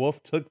White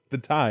Wolf took the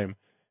time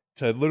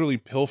to literally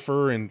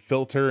pilfer and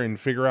filter and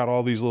figure out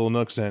all these little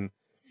nooks in.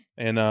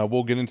 And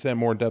we'll get into that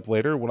more in depth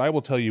later. What I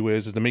will tell you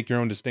is to make your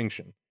own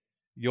distinction.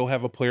 You'll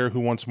have a player who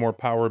wants more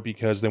power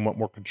because they want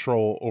more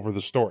control over the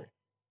story.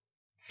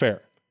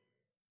 Fair.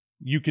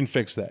 You can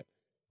fix that.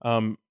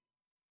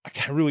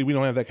 We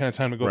don't have that kind of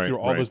time to go through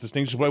all those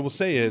distinctions. What I will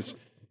say is,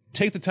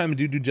 take the time to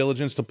do due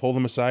diligence to pull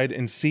them aside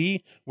and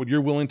see what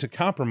you're willing to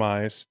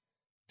compromise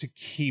to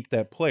keep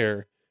that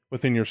player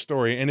within your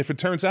story. And if it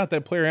turns out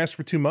that player asks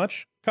for too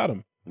much, cut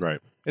him. Right.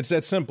 It's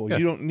that simple. Yeah.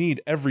 You don't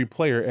need every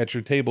player at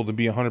your table to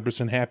be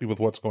 100% happy with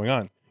what's going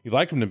on. You'd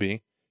like them to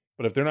be,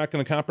 but if they're not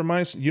going to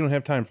compromise, you don't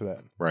have time for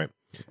that. Right.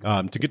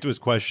 To get to his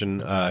question,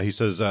 he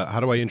says,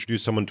 how do I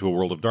introduce someone to a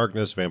world of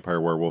darkness,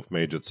 vampire, werewolf,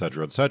 mage,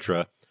 etc.,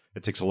 etc.?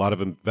 It takes a lot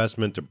of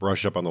investment to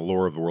brush up on the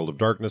lore of the world of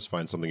darkness,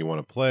 find something you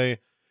want to play,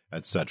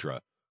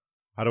 etc.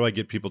 How do I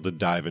get people to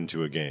dive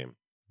into a game?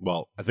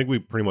 Well, I think we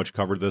pretty much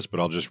covered this, but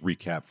I'll just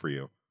recap for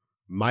you.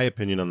 My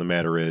opinion on the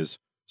matter is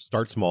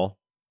start small,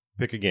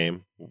 pick a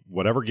game,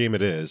 whatever game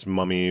it is,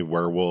 mummy,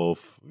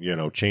 werewolf,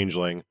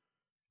 changeling,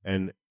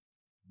 and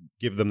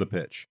give them the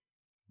pitch.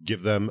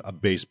 Give them a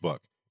base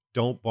book.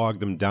 Don't bog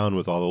them down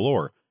with all the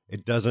lore.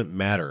 It doesn't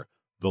matter.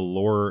 The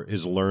lore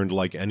is learned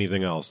like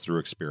anything else through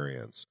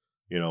experience.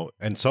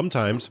 And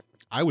sometimes,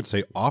 I would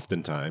say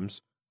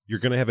oftentimes, you're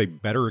going to have a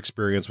better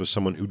experience with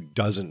someone who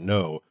doesn't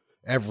know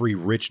every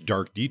rich,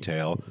 dark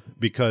detail,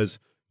 because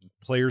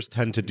players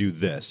tend to do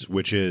this,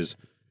 which is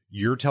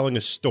you're telling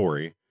a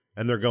story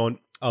and they're going,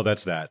 oh,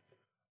 that's that.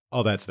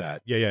 Oh, that's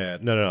that. Yeah.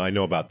 No, I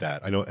know about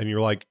that. I know. And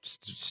you're like,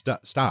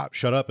 stop,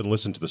 shut up and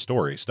listen to the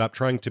story. Stop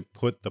trying to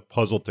put the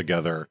puzzle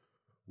together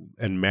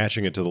and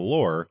matching it to the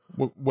lore.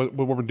 What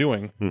we're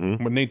doing,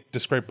 what Nate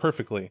described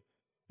perfectly,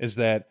 is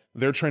that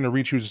they're trying to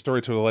reach you as a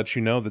storyteller to let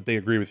you know that they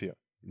agree with you.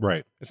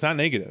 Right. It's not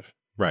negative.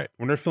 Right.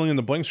 When they're filling in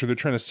the blanks, or they're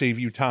trying to save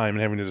you time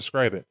and having to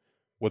describe it.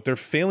 What they're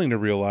failing to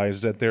realize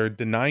is that they're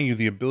denying you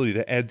the ability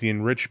to add the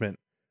enrichment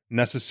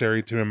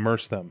necessary to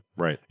immerse them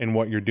in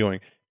what you're doing.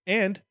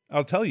 And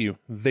I'll tell you,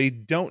 they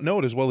don't know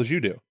it as well as you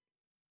do.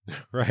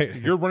 Right.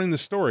 You're running the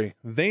story.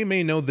 They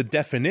may know the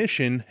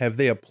definition. Have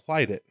they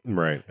applied it?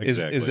 Right.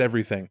 Exactly. Is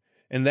everything.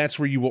 And that's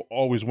where you will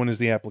always win, is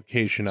the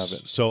application of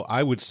it. So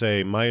I would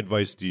say my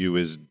advice to you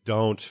is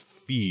don't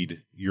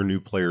feed your new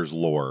players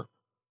lore.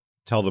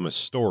 Tell them a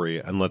story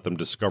and let them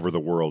discover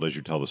the world as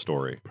you tell the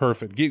story.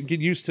 Perfect.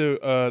 Get used to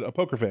a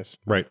poker face.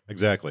 Right.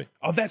 Exactly.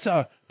 Oh,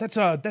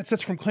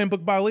 that's from Clan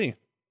Book Bali.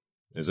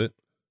 Is it?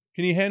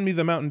 Can you hand me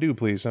the Mountain Dew,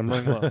 please? I'm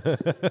running low.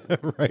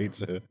 Right.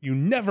 You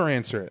never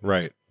answer it.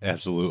 Right.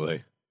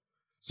 Absolutely.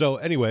 So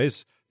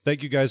anyways,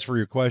 thank you guys for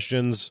your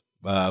questions.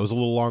 It was a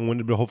little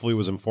long-winded, but hopefully it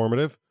was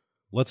informative.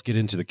 Let's get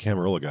into the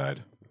Camarilla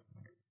Guide.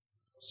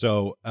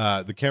 So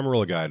the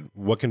Camarilla Guide,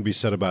 what can be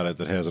said about it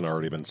that hasn't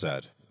already been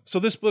said? So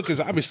this book is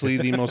obviously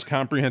the most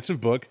comprehensive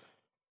book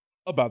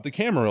about the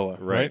Camarilla,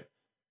 right?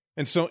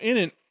 And so in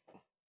it,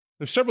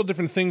 there's several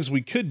different things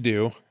we could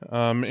do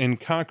in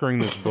conquering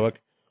this book.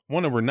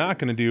 One that we're not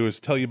going to do is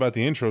tell you about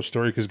the intro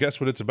story, because guess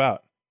what it's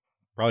about?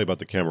 Probably about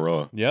the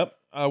Camarilla. Yep.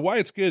 why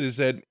it's good is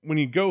that when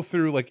you go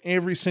through like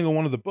every single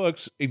one of the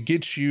books, it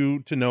gets you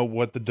to know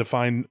what the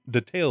defined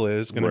detail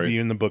is going to be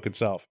in the book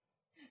itself.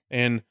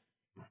 And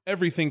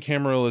everything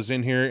Camarilla is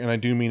in here, and I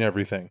do mean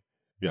everything.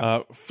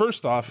 Yeah.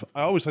 First off,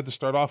 I always like to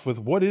start off with,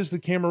 what is the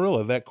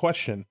Camarilla? That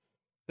question.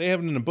 They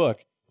have it in a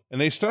book, and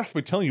they start off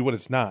by telling you what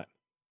it's not,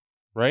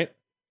 right?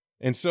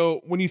 And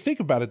so when you think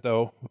about it,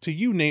 though, to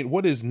you, Nate,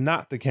 what is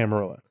not the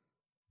Camarilla?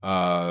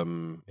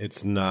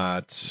 It's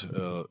not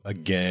a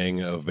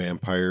gang of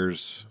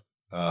vampires.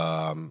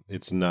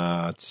 It's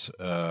not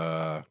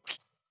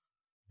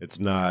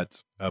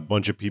a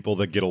bunch of people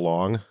that get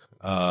along.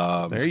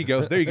 There you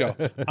go. There you go.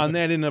 On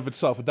that in of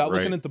itself, without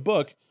looking Right. at the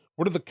book,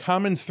 what are the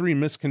common 3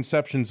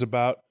 misconceptions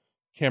about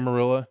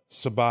Camarilla,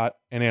 Sabbat,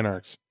 and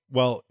Anarchs?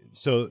 Well,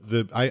 so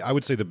I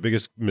would say the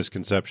biggest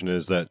misconception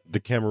is that the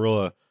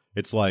Camarilla,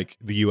 it's like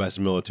the U.S.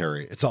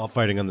 military. It's all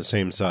fighting on the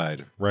same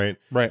side, right?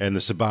 Right. And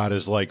the Sabbat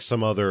is like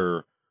some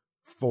other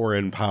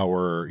foreign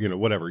power,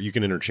 whatever. You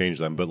can interchange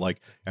them, but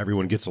like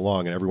everyone gets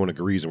along and everyone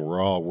agrees and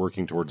we're all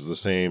working towards the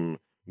same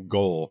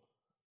goal.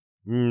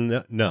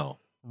 No.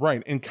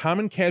 Right. In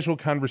common casual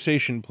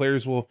conversation,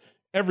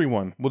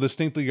 everyone will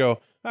distinctly go,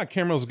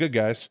 Camarilla's the good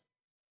guys.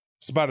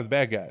 Sabbat are the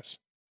bad guys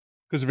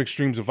because of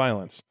extremes of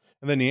violence.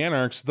 And then the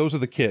Anarchs, those are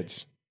the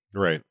kids.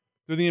 Right.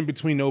 They're the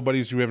in-between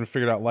nobodies who haven't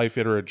figured out life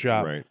yet or a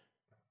job. Right.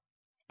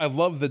 I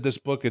love that this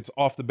book, it's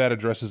off the bat,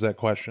 addresses that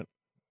question.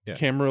 Yeah.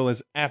 Camarilla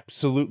is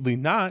absolutely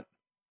not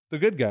the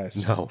good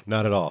guys. No,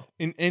 not at all.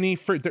 In any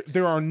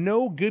there are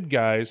no good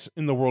guys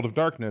in the world of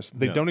darkness.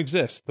 They No. don't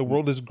exist. The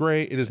world is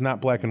gray. It is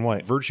not black and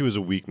white. Virtue is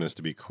a weakness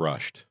to be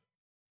crushed.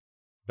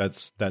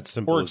 That's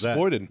simple Or as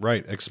exploited. that.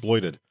 Right,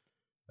 exploited.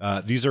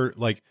 These are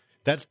like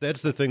that's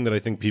the thing that I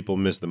think people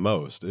miss the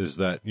most is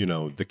that,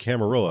 the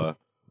Camarilla,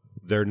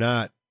 they're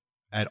not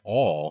at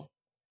all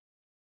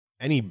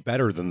any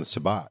better than the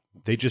Sabbat.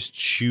 They just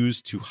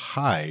choose to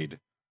hide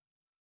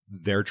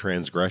their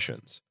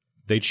transgressions.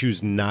 They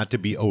choose not to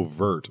be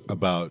overt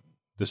about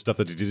the stuff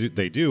that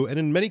they do, and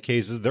in many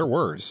cases, they're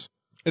worse.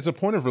 It's a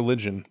point of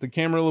religion. The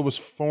Camarilla was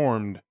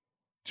formed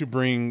to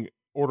bring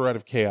order out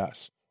of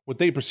chaos, what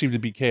they perceive to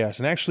be chaos.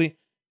 And actually,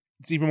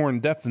 it's even more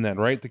in depth than that,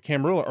 right? The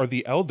Camarilla are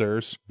the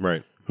elders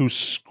Right. who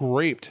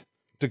scraped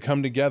to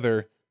come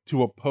together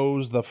to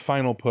oppose the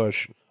final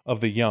push of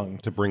the young.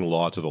 To bring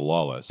law to the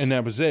lawless. And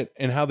that was it.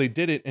 And how they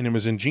did it, and it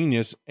was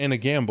ingenious and a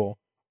gamble.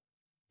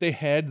 They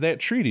had that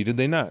treaty, did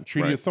they not?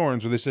 Treaty Right. of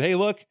Thorns, where they said, hey,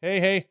 look,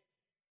 hey,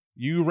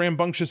 you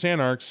rambunctious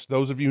Anarchs,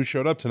 those of you who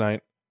showed up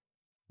tonight,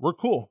 we're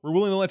cool. We're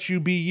willing to let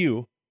you be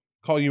you,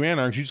 call you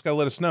Anarchs. You just got to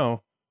let us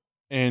know.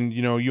 And,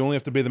 you only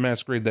have to obey the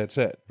masquerade. That's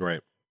it.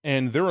 Right.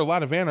 And there were a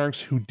lot of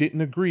Anarchs who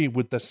didn't agree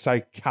with the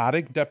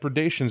psychotic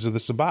depredations of the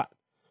Sabbat.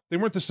 They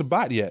weren't the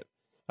Sabbat yet.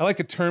 I like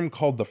a term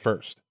called the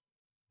first.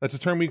 That's a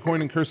term we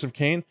coined in Curse of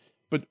Cain,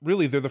 but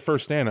really they're the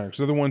first Anarchs.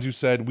 They're the ones who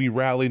said, we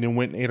rallied and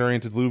went and ate our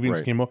antediluvians,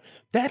 Right. came over.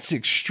 That's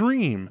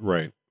extreme.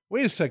 Right.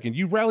 Wait a second.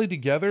 You rallied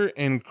together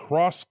and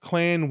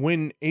cross-clan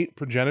win 8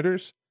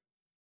 progenitors?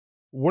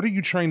 What are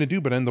you trying to do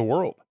but end the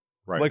world?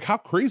 Right. Like, how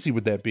crazy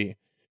would that be?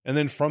 And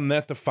then from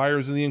that, the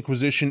fires of the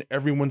Inquisition,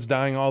 everyone's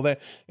dying, all that.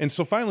 And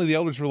so finally the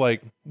elders were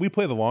like, we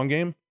play the long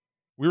game.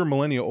 We were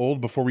millennia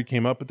old before we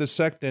came up with this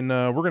sect, and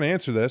we're going to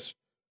answer this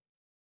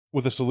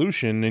with a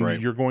solution, and Right.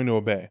 you're going to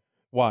obey.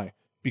 Why?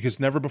 Because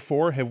never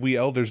before have we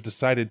elders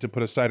decided to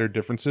put aside our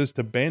differences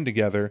to band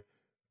together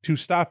to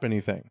stop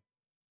anything.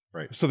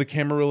 Right. So the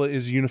Camarilla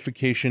is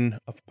unification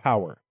of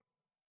power.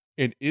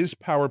 It is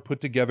power put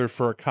together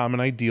for a common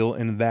ideal,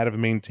 and that of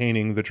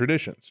maintaining the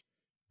traditions.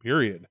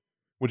 Period.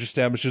 Which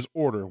establishes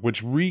order,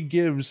 which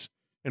re-gives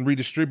and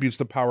redistributes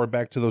the power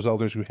back to those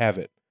elders who have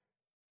it.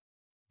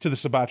 To the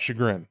Sabbat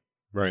chagrin.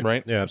 Right.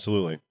 Right? Yeah,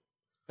 absolutely.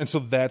 And so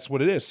that's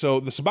what it is. So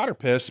the Sabbat are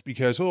pissed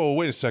because, oh,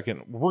 wait a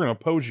second, we're going to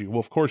oppose you. Well,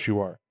 of course you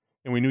are.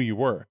 And we knew you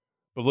were.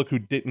 But look who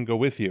didn't go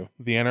with you.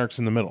 The Anarchs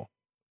in the middle.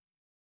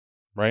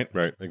 Right?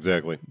 Right.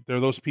 Exactly. They're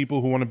those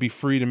people who want to be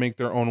free to make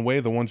their own way,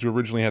 the ones who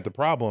originally had the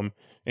problem.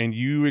 And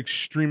you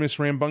extremist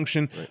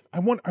rambunction.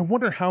 Right. I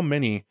wonder how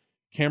many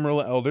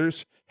Camarilla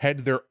elders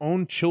had their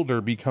own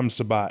children become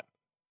Sabbat.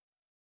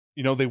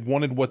 They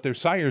wanted what their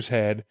sires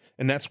had,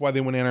 and that's why they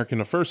went Anarch in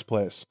the first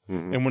place.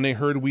 Mhm. And when they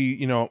heard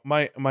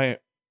my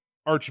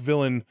arch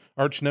villain,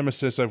 arch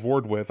nemesis I've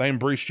warred with, I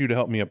embraced you to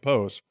help me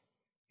oppose.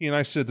 He and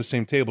I sit at the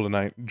same table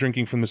tonight,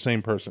 drinking from the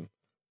same person.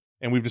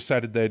 And we've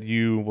decided that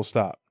you will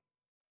stop.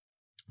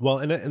 Well,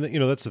 and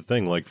that's the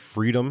thing. Like,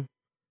 freedom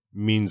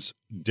means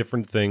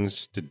different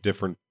things to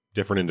different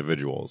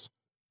individuals,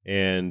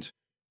 and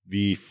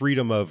the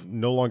freedom of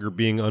no longer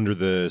being under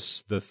the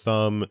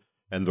thumb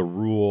and the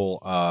rule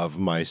of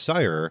my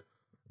sire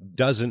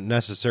doesn't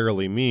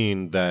necessarily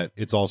mean that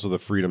it's also the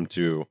freedom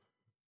to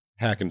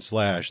hack and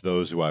slash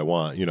those who I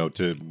want,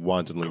 to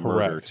wantonly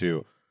murder Correct.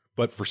 too.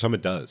 But for some,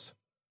 it does,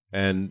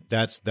 and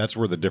that's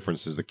where the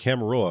difference is. The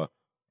Camarilla,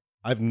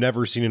 I've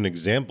never seen an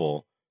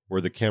example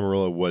where the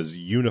Camarilla was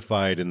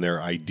unified in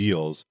their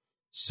ideals,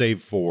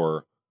 save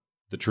for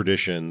the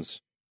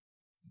traditions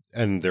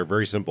and they're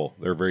very simple.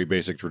 They're very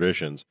basic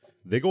traditions.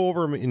 They go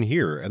over them in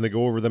here, and they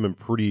go over them in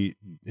pretty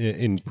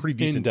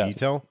decent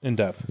detail. In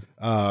depth.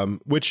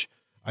 Which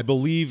I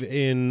believe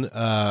in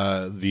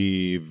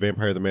the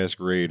Vampire the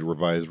Masquerade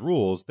revised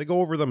rules, they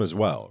go over them as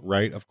well,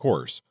 right? Of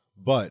course.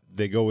 But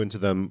they go into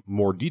them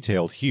more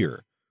detailed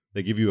here.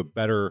 They give you a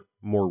better,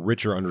 more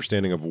richer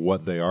understanding of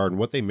what they are and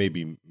what they may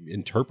be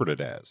interpreted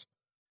as.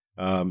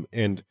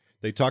 And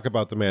they talk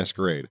about the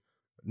Masquerade.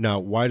 Now,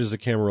 why does the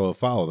Camarilla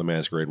follow the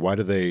Masquerade? Why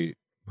do they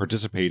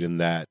participate in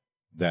that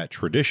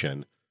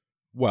tradition?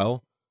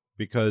 Well,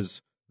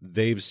 because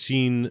they've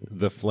seen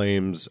the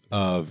flames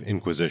of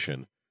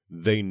Inquisition.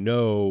 They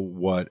know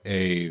what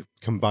a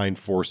combined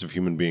force of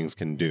human beings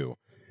can do.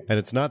 And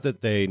it's not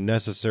that they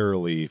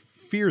necessarily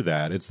fear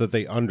that, it's that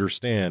they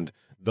understand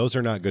those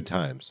are not good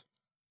times.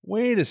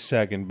 Wait a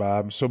second,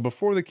 Bob. So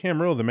before the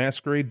Camarilla, the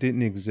Masquerade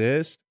didn't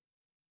exist?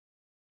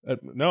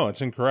 No,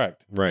 it's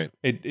incorrect. Right.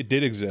 It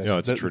did exist. No,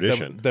 it's a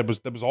tradition. That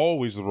was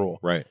always the rule.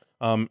 Right.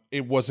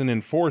 It wasn't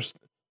enforced.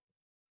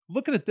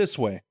 Look at it this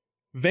way.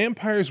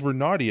 Vampires were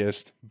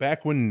naughtiest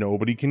back when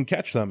nobody can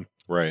catch them.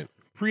 Right.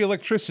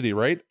 Pre-electricity,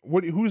 right?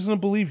 Who's going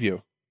to believe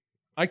you?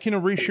 I can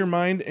erase your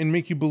mind and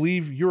make you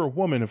believe you're a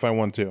woman if I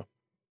want to.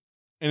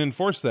 And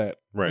enforce that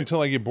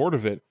until I get bored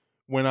of it.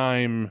 When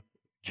I'm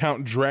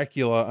Count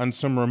Dracula on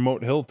some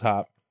remote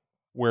hilltop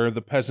where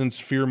the peasants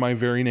fear my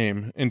very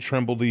name and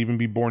tremble to even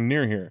be born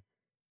near here.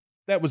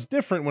 That was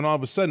different when all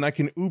of a sudden I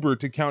can Uber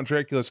to Count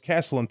Dracula's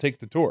castle and take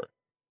the tour.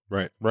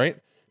 Right. Right?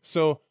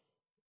 So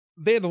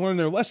they had to learn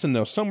their lesson,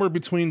 though. Somewhere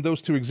between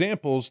those two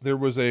examples, there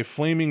was a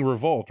flaming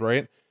revolt,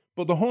 right?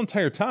 But the whole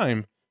entire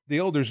time, the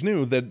elders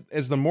knew that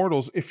as the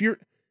mortals, if you're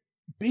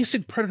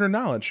basic predator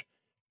knowledge,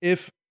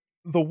 if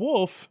the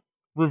wolf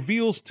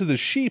reveals to the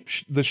sheep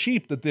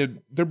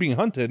that they're being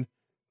hunted,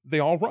 they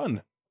all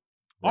run.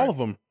 Right. All of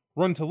them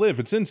run to live.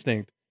 It's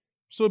instinct.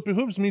 So it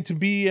behooves me to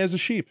be as a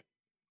sheep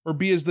or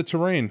be as the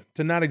terrain.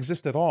 To not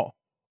exist at all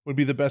would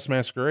be the best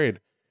masquerade.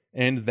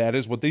 And that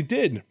is what they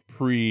did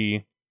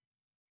pre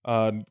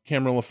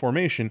Camarilla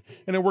formation.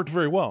 And it worked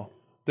very well.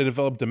 They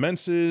developed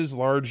demences,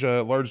 large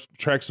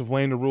tracts of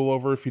land to rule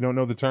over, if you don't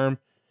know the term.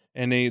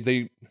 And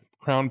they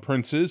crowned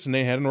princes, and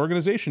they had an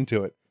organization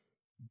to it.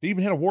 They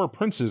even had a war of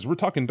princes. We're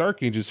talking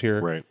Dark Ages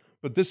here. Right.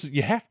 But this,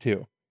 you have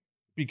to.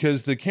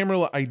 Because the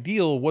Camarilla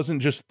ideal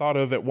wasn't just thought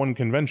of at one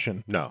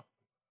convention. No.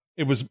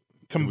 It was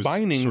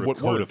combining sort of what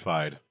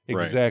codified.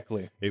 Worked.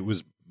 Exactly. Right. It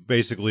was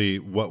basically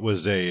what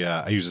was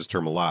I use this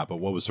term a lot, but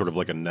what was sort of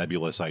like a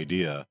nebulous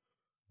idea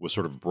was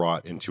sort of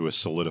brought into a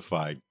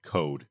solidified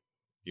code.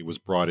 It was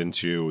brought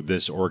into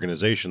this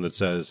organization that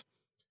says,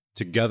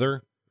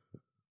 together,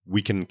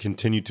 we can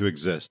continue to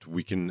exist.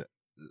 We can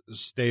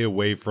stay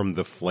away from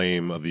the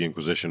flame of the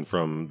Inquisition,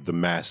 from the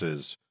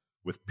masses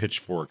with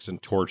pitchforks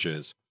and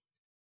torches.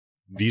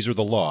 These are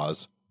the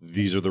laws.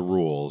 These are the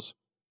rules.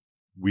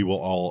 We will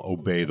all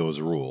obey those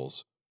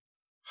rules.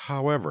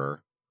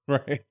 However,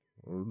 right,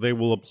 they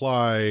will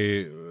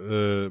apply,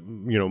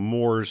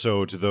 more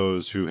so to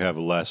those who have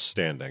less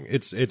standing.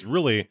 It's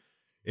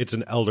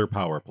an elder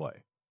power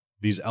play.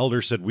 These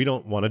elders said, we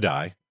don't want to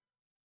die.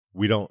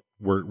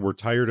 We're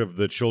tired of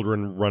the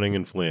children running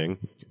and fleeing.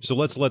 So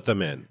let's let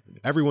them in.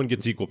 Everyone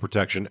gets equal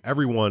protection.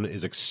 Everyone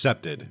is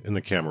accepted in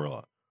the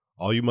Camarilla.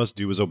 All you must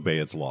do is obey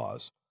its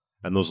laws.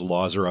 And those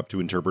laws are up to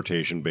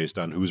interpretation based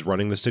on who's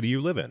running the city you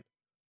live in.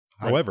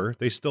 Right. However,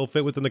 they still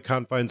fit within the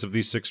confines of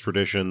these 6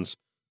 traditions.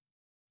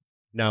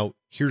 Now,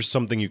 here's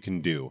something you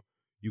can do.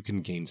 You can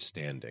gain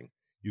standing.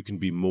 You can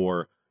be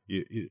more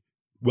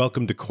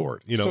welcome to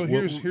court. So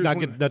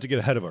not to get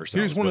ahead of ourselves.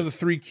 Here's one of the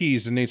 3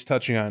 keys that Nate's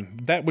touching on.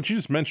 That what you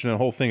just mentioned, the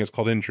whole thing is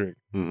called intrigue.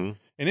 Mm-hmm.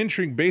 And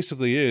intrigue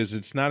basically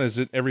it's not as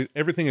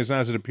everything is not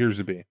as it appears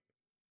to be.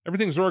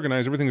 Everything's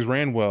organized, everything's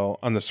ran well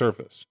on the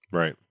surface.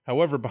 Right.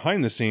 However,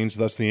 behind the scenes,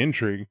 thus the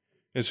intrigue,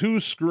 is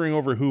who's screwing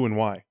over who and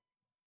why.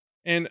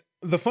 And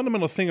the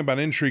fundamental thing about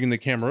intrigue in the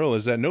Camarilla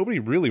is that nobody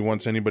really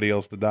wants anybody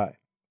else to die.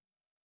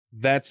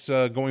 That's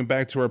going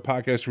back to our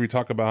podcast where we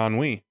talk about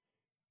ennui,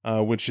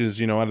 which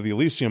is, out of the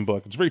Elysium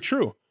book. It's very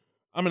true.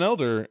 I'm an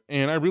elder,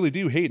 and I really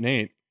do hate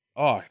Nate.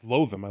 Oh, I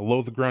loathe him. I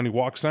loathe the ground he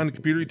walks on, the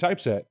computer he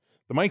types at,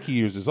 the mic he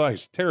uses. Oh,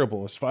 he's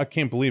terrible. I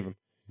can't believe him.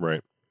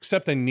 Right.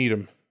 Except I need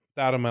him.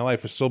 Out of my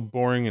life is so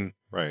boring and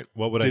right.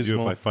 What would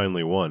dismal. I do if I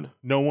finally won?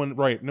 No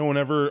one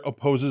ever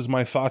opposes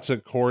my thoughts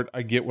at court.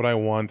 I get what I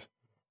want.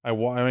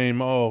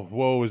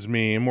 Woe is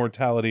me.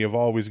 Immortality of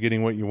always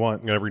getting what you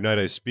want. And every night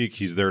I speak,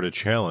 he's there to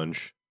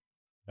challenge.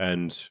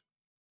 And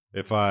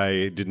if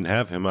I didn't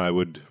have him, I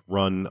would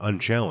run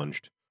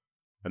unchallenged.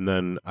 And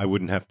then I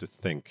wouldn't have to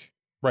think.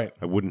 Right.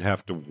 I wouldn't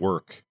have to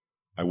work.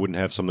 I wouldn't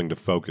have something to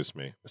focus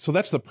me. So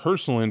that's the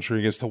personal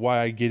intrigue as to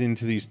why I get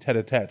into these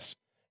tete-a-tetes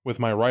with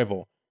my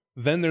rival.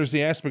 Then there's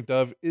the aspect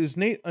of, is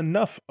Nate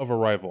enough of a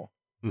rival?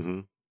 Mm-hmm.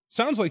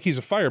 Sounds like he's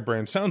a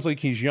firebrand. Sounds like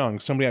he's young.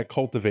 Somebody I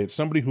cultivate.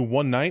 Somebody who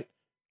one night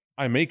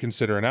I may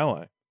consider an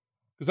ally.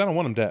 Because I don't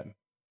want him dead.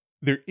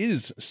 There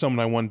is someone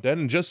I want dead,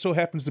 and just so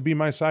happens to be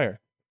my sire.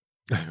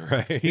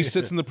 Right. He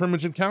sits in the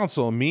Primogen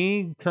Council.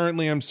 Me,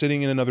 currently, I'm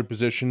sitting in another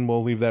position.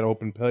 We'll leave that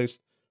open place.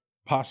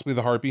 possibly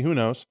the Harpy, who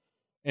knows?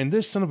 And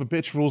this son of a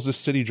bitch rules this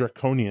city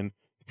draconian.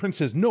 The prince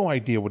has no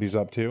idea what he's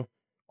up to.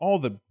 All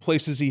the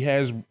places he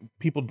has,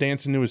 people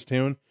dancing to his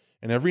tune,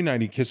 and every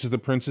night he kisses the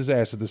prince's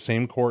ass at the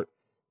same court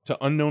to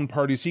unknown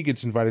parties he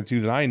gets invited to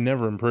that I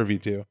never am privy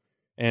to.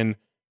 And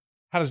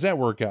how does that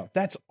work out?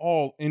 That's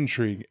all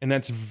intrigue, and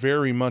that's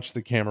very much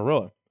the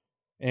Camarilla.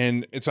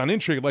 And it's on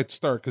intrigue I'd like to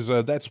start, because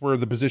that's where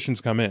the positions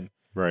come in.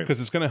 Right.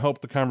 Because it's going to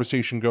help the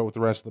conversation go with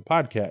the rest of the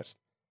podcast.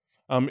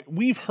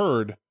 We've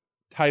heard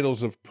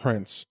titles of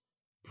Prince,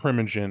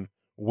 Primogen,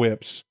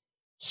 Whips,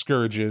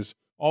 Scourges,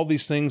 all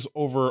these things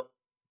over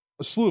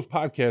a slew of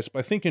podcasts, but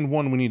I think in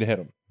one we need to hit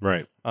them.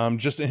 Right.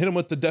 Just to hit them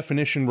with the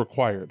definition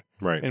required.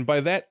 Right. And by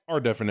that, our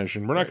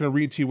definition. We're not going to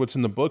read to you what's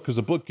in the book, because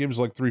the book gives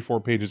like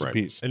 3-4 pages a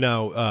piece. And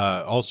now,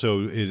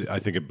 also, I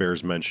think it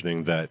bears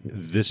mentioning that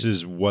this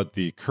is what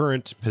the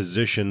current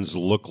positions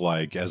look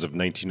like as of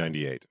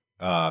 1998.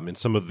 In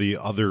some of the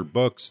other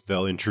books,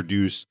 they'll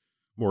introduce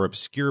more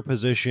obscure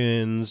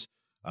positions.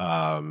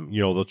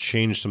 They'll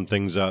change some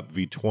things up.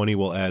 V20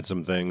 will add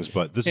some things,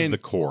 but this is the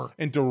core.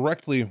 And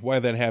directly why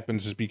that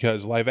happens is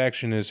because live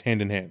action is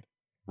hand in hand.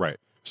 Right.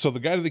 So the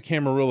Guide to the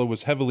Camarilla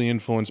was heavily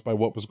influenced by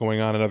what was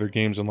going on in other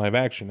games in live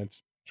action.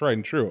 It's tried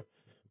and true.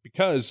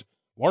 Because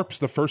LARP's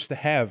the first to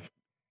have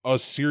a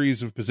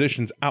series of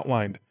positions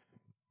outlined.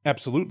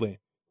 Absolutely.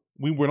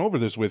 We went over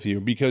this with you,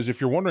 because if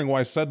you're wondering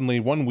why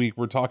suddenly one week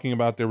we're talking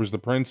about there was the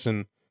prince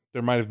and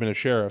there might have been a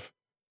sheriff,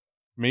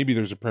 maybe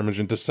there's a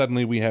primogen, to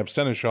suddenly we have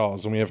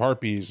seneschals and we have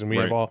harpies and we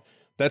have all.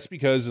 That's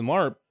because in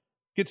LARP,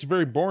 it gets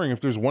very boring if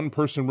there's one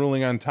person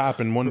ruling on top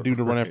and one dude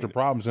to run after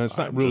problems, and it's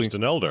not really just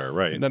an Eldar,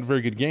 right? Not a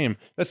very good game.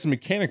 That's the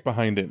mechanic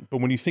behind it.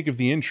 But when you think of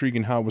the intrigue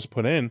and how it was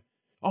put in,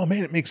 oh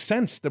man, it makes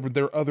sense that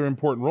there are other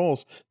important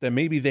roles that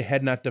maybe they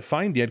had not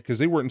defined yet because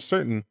they weren't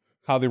certain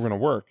how they were going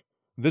to work.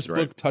 This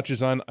book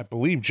touches on, I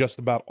believe, just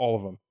about all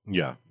of them.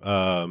 Yeah.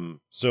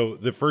 So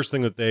the first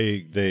thing that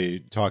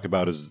they talk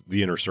about is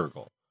the inner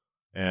circle.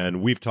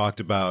 And we've talked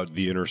about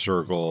the inner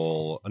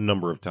circle a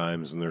number of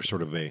times, and they're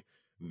sort of a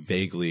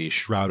vaguely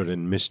shrouded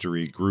in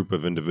mystery group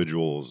of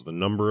individuals, the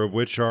number of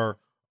which are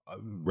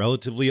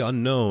relatively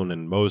unknown,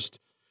 and most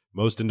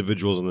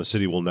individuals in the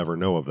city will never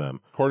know of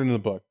them. According to the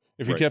book.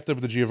 If you kept up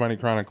with the Giovanni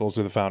Chronicles,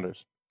 they're the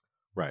founders.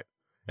 Right.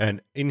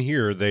 And in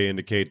here, they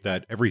indicate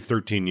that every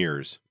 13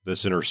 years,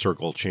 this inner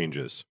circle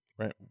changes.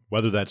 Right.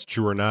 Whether that's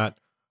true or not,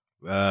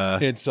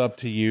 it's up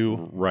to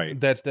you. Right.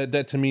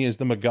 That to me is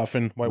the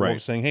MacGuffin. White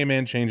Wolf saying, hey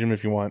man, change him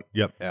if you want.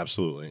 Yep,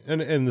 absolutely.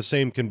 And the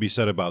same can be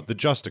said about the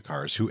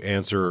Justicars, who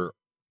answer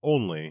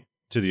only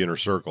to the inner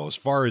circle. As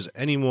far as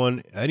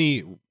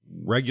any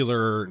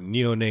regular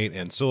neonate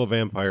ancilla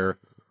vampire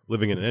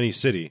living in any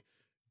city,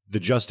 the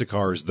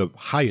Justicar is the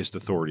highest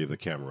authority of the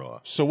Camarilla.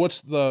 So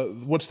what's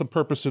the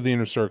purpose of the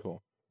inner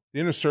circle? The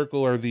inner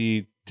circle are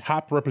the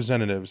top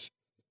representatives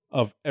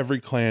of every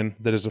clan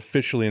that is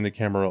officially in the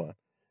Camarilla.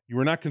 You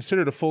are not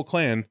considered a full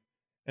clan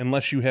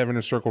unless you have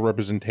inner circle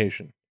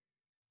representation.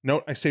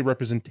 Note, I say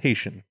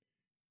representation.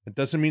 It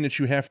doesn't mean that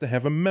you have to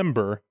have a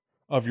member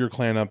of your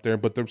clan up there,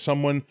 but there's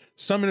some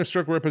inner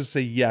circle representatives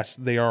say, yes,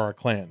 they are a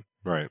clan.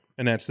 Right.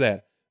 And that's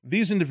that.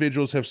 These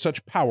individuals have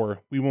such power,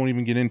 we won't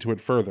even get into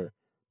it further.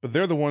 But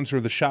they're the ones who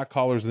are the shot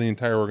callers of the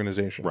entire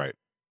organization. Right.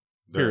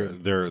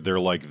 They're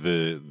like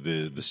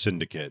the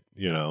syndicate,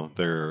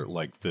 They're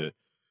like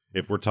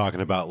if we're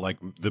talking about like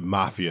the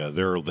mafia,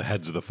 they're the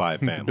heads of the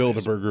five families.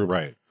 Bilderberg group.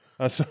 Right.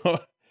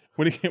 So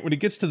when it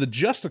gets to the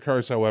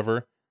Justicars,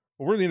 however,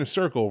 we're the inner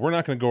circle. We're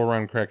not going to go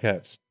around and crack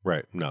heads.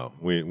 Right. No,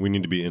 we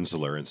need to be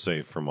insular and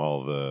safe from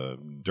all the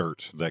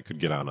dirt that could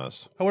get on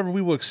us. However,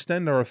 we will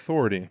extend our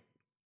authority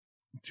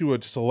to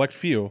a select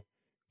few,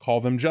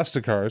 call them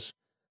Justicars,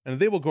 and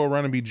they will go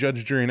around and be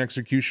judge, jury, and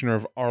executioner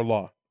of our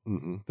law.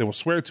 Mm-hmm. They will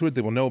swear to it,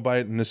 they will know by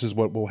it, and this is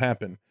what will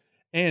happen.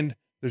 And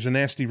there's a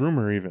nasty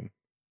rumor even.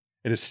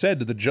 It is said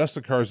that the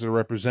Justicars that are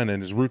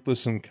represented, as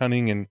ruthless and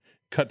cunning and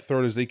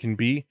cutthroat as they can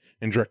be,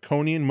 and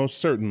draconian most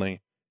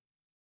certainly,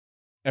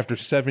 after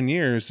 7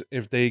 years,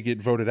 if they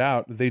get voted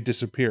out, they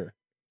disappear.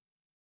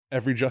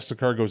 Every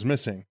Justicar goes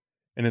missing,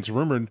 and it's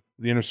rumored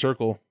the inner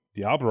circle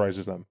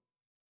diabolizes them.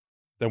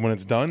 That when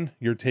it's done,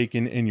 you're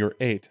taken and you're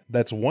ate.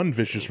 That's one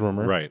vicious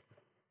rumor. Right.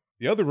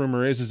 The other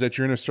rumor is that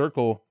your inner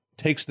circle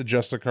takes the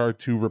Justicar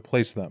to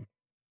replace them.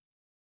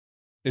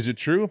 Is it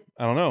true?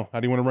 I don't know. How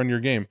do you want to run your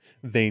game?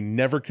 They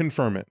never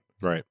confirm it.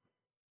 Right.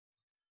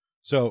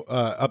 So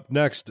up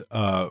next,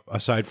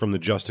 aside from the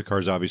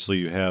Justicars, obviously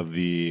you have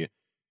the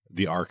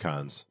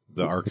Archons.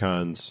 The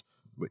Archons,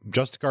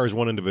 Justicar is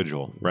one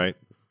individual, right?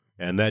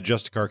 And that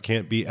Justicar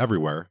can't be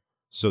everywhere.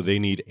 So they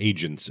need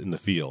agents in the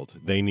field.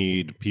 They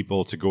need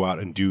people to go out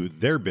and do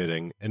their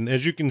bidding. And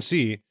as you can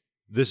see,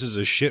 this is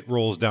a shit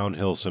rolls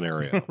downhill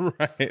scenario.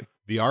 Right.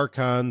 The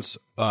Archons,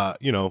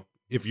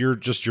 if you're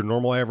just your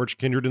normal average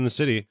kindred in the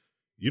city,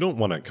 you don't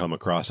want to come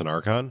across an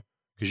Archon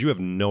because you have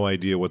no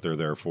idea what they're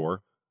there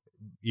for.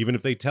 Even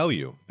if they tell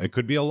you, it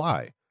could be a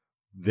lie.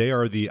 They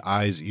are the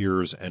eyes,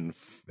 ears, and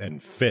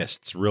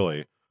fists,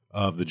 really,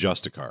 of the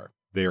Justicar.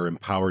 They are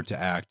empowered to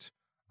act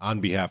on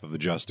behalf of the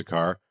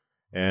Justicar.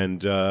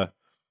 And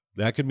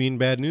that could mean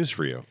bad news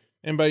for you.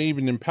 And by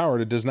even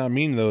empowered, it does not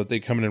mean, though, that they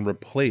come in and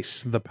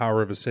replace the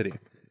power of a city.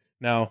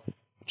 Now,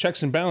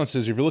 checks and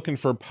balances, if you're looking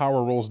for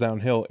power rolls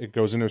downhill, it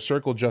goes into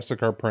Circle,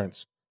 Justicar,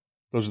 Prince.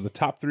 Those are the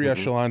top three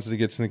echelons that it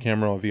gets in the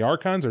camera. The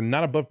Archons are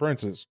not above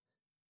princes.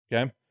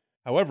 Okay?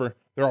 However,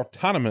 they're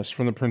autonomous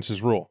from the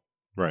prince's rule.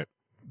 Right.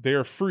 They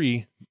are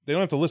free. They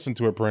don't have to listen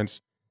to a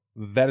prince.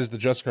 That is the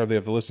Justicar they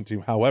have to listen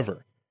to.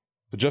 However,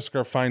 the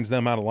Justicar finds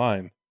them out of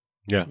line.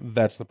 Yeah.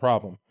 That's the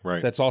problem.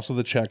 Right. That's also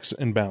the checks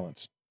and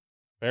balance.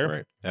 Fair?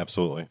 Right.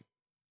 Absolutely.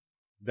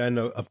 Then,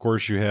 of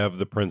course, you have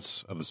the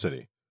prince of the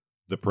city.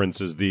 The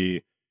prince is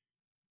the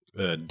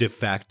de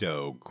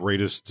facto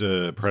greatest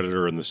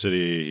predator in the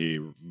city.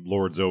 He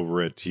lords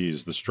over it.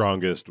 He's the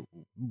strongest,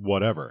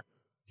 whatever.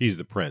 He's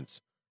the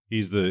prince.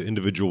 He's the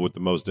individual with the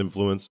most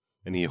influence,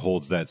 and he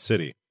holds that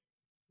city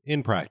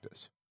in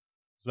practice.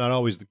 It's not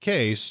always the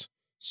case.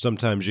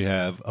 Sometimes you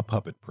have a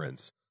puppet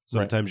prince.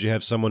 Sometimes you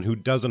have someone who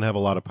doesn't have a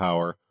lot of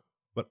power,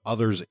 but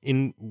others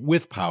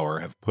with power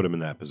have put him in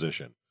that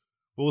position.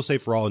 But we'll say,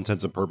 for all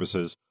intents and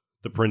purposes,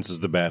 the prince is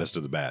the baddest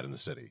of the bad in the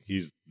city.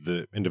 He's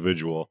the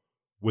individual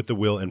with the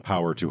will and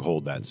power to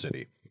hold that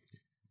city.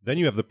 Then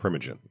you have the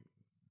Primogen.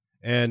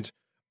 And,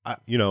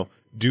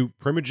 do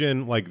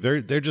Primogen, like,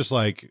 they're just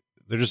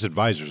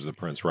advisors of the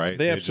prince, right?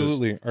 They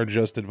absolutely are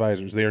just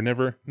advisors. They are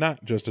never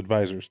not just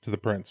advisors to the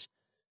prince.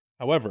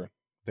 However,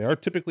 they are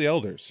typically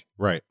elders.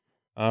 Right.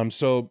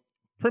 So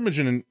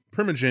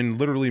Primogen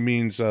literally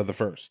means the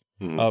first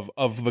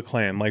of the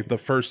clan, like the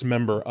first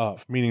member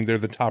of, meaning they're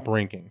the top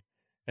ranking.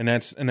 And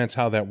that's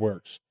how that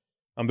works.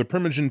 The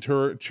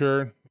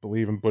primogeniture,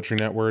 believe I'm butchering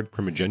that word.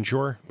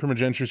 Primogeniture,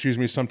 excuse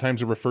me. Sometimes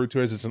they're referred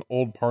to as, it's an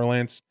old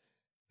parlance.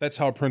 That's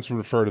how a prince would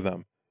refer to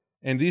them.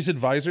 And these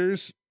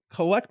advisors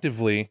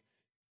collectively,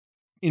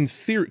 in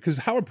theory, because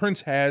how a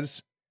prince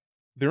has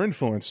their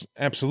influence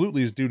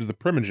absolutely is due to the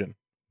Primogen.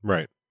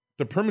 Right.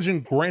 The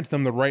Primogen grant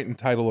them the right and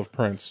title of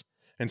prince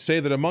and say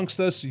that amongst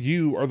us,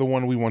 you are the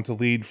one we want to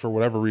lead for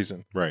whatever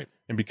reason. Right.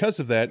 And because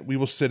of that, we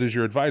will sit as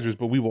your advisors,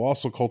 but we will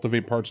also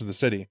cultivate parts of the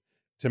city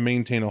to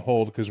maintain a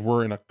hold because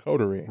we're in a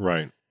coterie.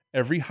 Right.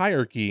 Every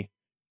hierarchy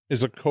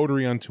is a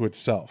coterie unto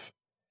itself.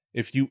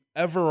 If you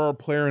ever are a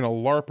player in a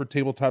LARP or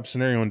tabletop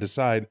scenario and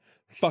decide,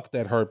 fuck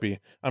that harpy,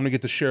 I'm going to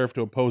get the sheriff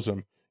to oppose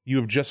him, you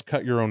have just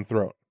cut your own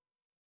throat.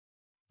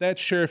 That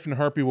sheriff and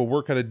harpy will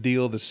work out a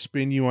deal to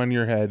spin you on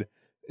your head.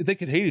 They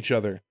could hate each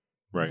other.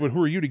 Right. But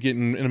who are you to get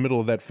in the middle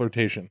of that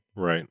flirtation?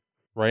 Right.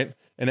 Right?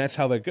 And that's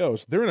how that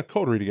goes. They're in a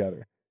coterie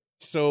together.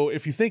 So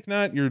if you think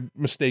not, you're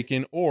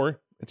mistaken, or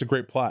it's a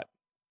great plot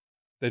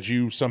that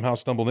you somehow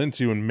stumbled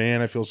into, and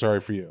man, I feel sorry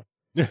for you.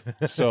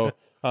 So,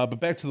 but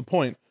back to the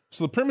point.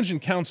 So the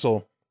Primogen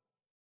Council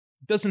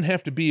doesn't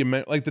have to be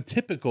like the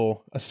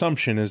typical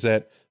assumption is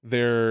that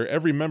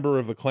every member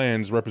of the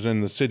clans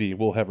representing the city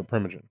will have a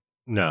Primogen.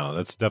 No,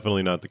 that's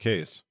definitely not the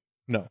case.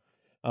 No,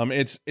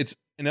 it's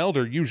an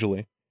elder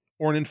usually,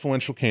 or an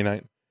influential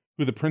Canite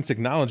who the prince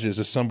acknowledges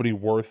as somebody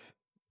worth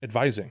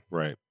advising.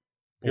 Right.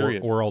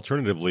 Period. Or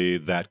alternatively,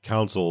 that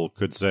council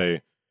could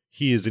say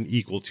he is an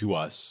equal to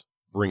us.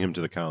 Bring him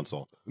to the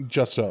council.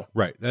 Just so.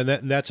 Right.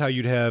 And that's how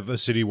you'd have a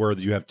city where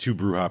you have 2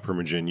 Brujah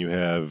Primogen, you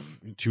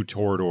have 2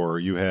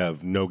 Toreador, you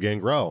have no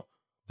Gangrel.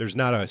 There's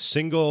not a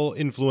single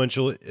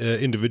influential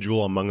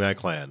individual among that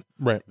clan.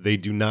 Right. They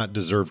do not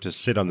deserve to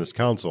sit on this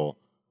council.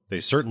 They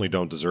certainly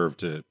don't deserve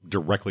to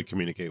directly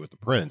communicate with the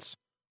prince.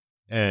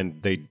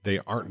 And they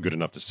aren't good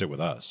enough to sit with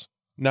us.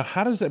 Now,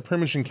 how does that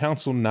Primogen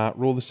Council not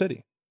rule the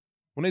city?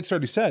 Well, Nate's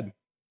already said,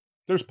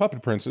 there's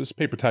puppet princes,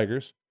 paper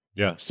tigers.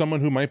 Yeah.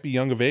 Someone who might be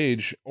young of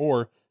age,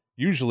 or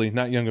usually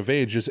not young of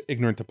age, is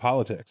ignorant to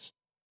politics,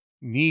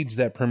 needs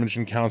that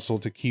Primogen Council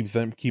to keep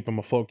them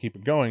afloat, keep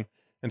it going.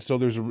 And so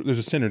there's a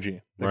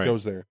synergy that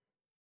goes there.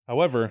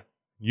 However,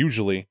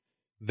 usually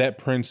that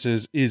prince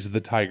is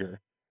the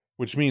tiger,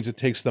 which means it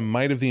takes the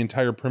might of the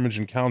entire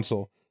Primogen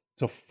Council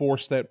to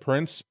force that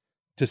prince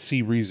to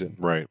see reason.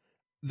 Right.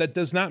 That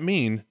does not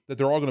mean that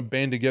they're all going to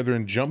band together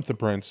and jump the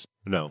prince.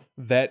 No.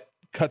 That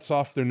cuts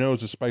off their nose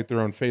to spite their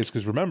own face,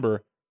 because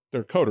remember,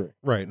 they're coterie.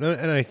 Right.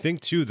 And I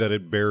think, too, that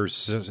it bears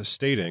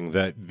stating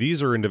that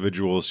these are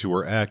individuals who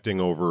are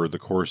acting over the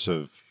course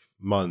of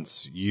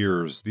months,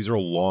 years. These are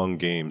long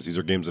games. These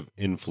are games of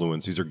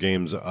influence. These are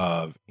games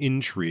of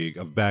intrigue,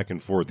 of back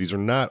and forth. These are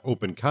not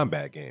open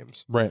combat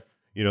games. Right.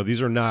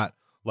 These are not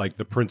like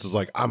the prince is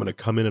like, I'm going to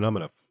come in and I'm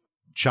going to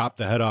chop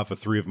the head off of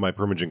 3 of my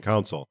Primogen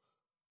Council.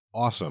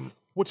 Awesome.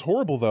 What's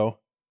horrible, though,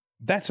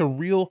 that's a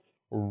real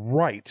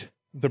right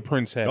the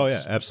prince has. Oh,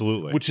 yeah,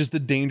 absolutely. Which is the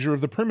danger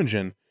of the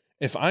Primogen.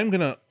 If I'm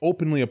going to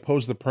openly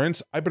oppose the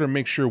prince, I better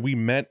make sure we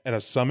met at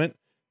a summit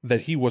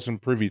that he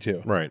wasn't privy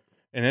to. Right.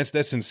 And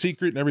that's in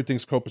secret, and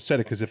everything's copacetic.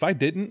 Because if I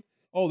didn't,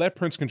 that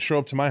prince can show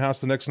up to my house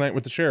the next night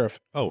with the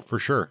sheriff. Oh, for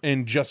sure.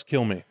 And just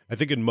kill me. I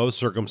think in most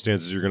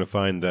circumstances, you're going to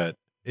find that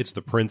it's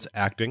the prince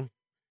acting,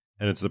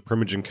 and it's the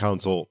Primogen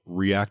Council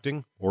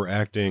reacting or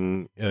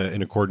acting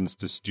in accordance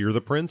to steer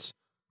the prince.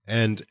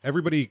 And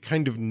everybody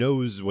kind of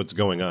knows what's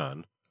going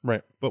on.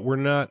 Right. But we're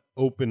not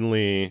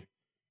openly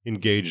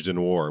engaged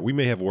in war. We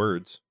may have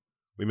words.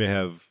 We may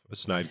have a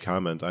snide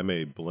comment. I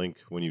may blink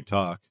when you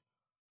talk.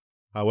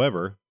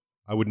 However,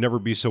 I would never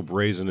be so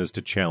brazen as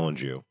to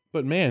challenge you.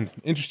 But man,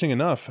 interesting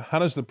enough, how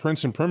does the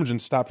prince and primogen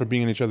stop from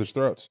being in each other's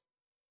throats?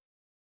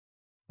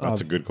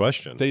 That's a good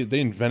question. They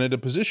invented a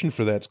position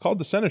for that. It's called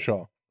the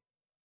seneschal.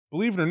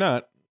 Believe it or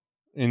not,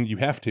 and you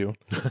have to,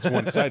 it's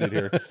one-sided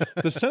here,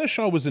 the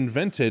seneschal was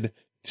invented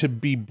to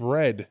be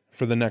bred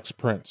for the next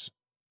prince.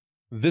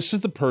 This is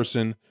the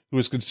person who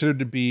is considered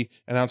to be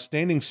an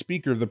outstanding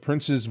speaker of the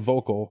prince's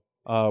vocal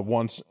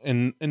once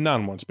and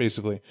non-once,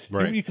 basically.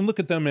 Right. You can look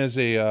at them as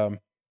a,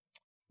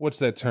 what's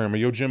that term? A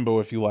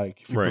yojimbo, if you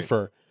like, if you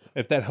prefer,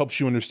 if that helps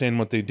you understand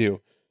what they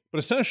do. But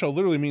a seneschal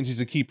literally means he's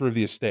a keeper of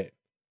the estate.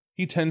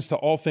 He tends to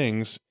all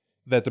things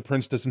that the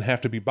prince doesn't have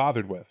to be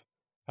bothered with.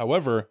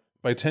 However,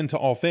 by tend to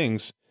all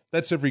things,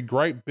 that's every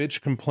gripe,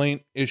 bitch,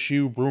 complaint,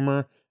 issue,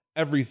 rumor,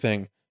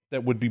 everything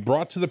that would be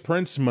brought to the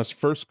prince must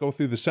first go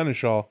through the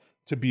seneschal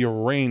to be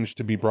arranged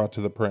to be brought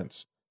to the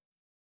prince.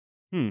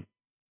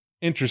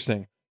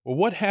 Interesting. Well,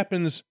 what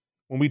happens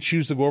when we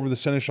choose to go over the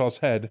seneschal's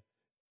head,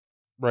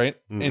 right?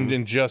 Mm-hmm. And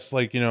then just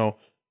like,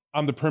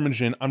 I'm the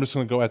primogen, I'm just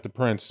going to go at the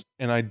prince,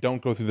 and I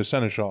don't go through the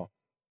seneschal.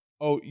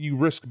 Oh, you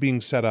risk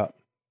being set up.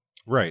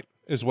 Right.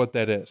 Is what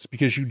that is.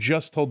 Because you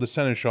just told the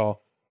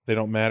seneschal they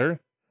don't matter,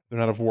 they're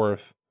not of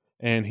worth,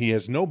 and he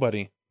has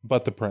nobody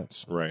but the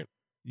prince. Right.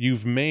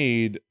 You've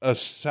made a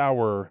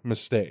sour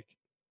mistake.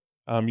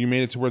 You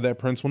made it to where that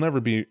prince will never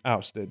be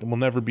ousted and will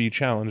never be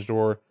challenged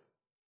or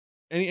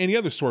any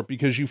other sort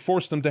because you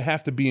forced them to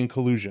have to be in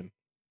collusion.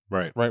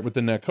 Right. Right,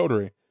 within that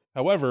coterie.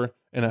 However,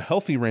 in a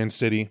healthy ran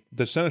city,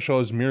 the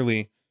seneschal is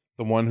merely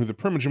the one who the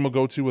primogen will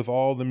go to with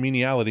all the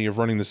meniality of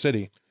running the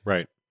city.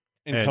 Right.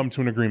 And come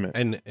to an agreement.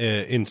 And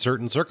in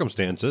certain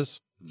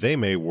circumstances, they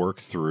may work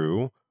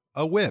through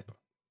a whip.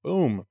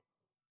 Boom.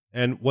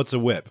 And what's a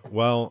whip?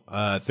 Well,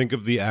 think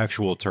of the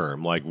actual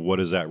term. Like, what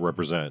does that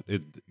represent?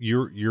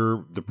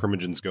 You're the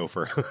primogen's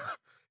gopher.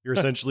 You're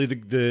essentially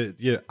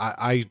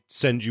I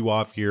send you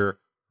off here.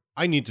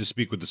 I need to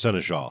speak with the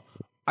seneschal.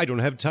 I don't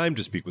have time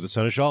to speak with the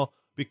seneschal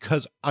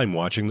because I'm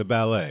watching the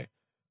ballet.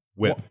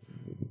 Whip.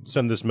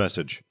 Send this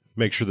message.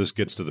 Make sure this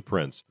gets to the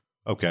prince.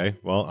 Okay,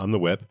 well, I'm the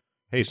whip.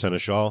 Hey,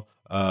 seneschal,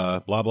 blah,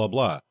 blah,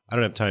 blah. I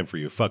don't have time for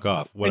you. Fuck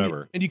off.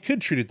 Whatever. And you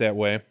could treat it that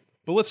way,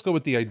 but let's go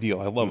with the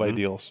ideal. I love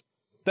ideals.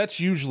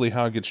 That's usually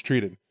how it gets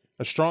treated.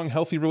 A strong,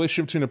 healthy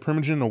relationship between a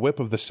primogen and a whip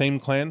of the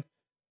same clan,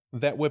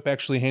 that whip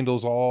actually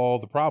handles all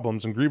the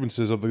problems and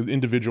grievances of the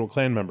individual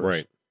clan members.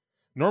 Right.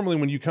 Normally,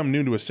 when you come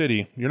new to a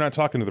city, you're not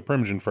talking to the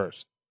primogen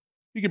first.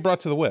 You get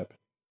brought to the whip.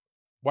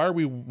 Why are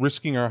we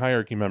risking our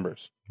hierarchy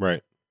members?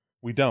 Right.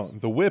 We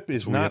don't. The whip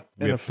is not...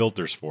 We have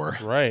filters for.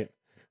 Right.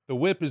 The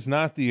whip is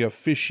not the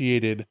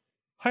officiated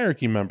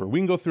hierarchy member. We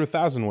can go through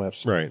 1,000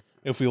 whips. Right.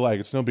 If we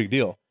like. It's no big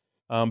deal.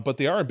 But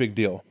they are a big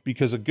deal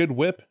because a good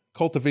whip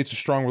cultivates a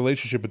strong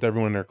relationship with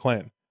everyone in their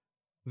clan.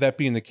 That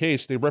being the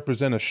case, they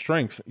represent a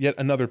strength, yet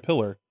another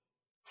pillar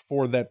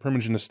for that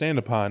primogen to stand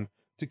upon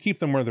to keep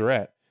them where they're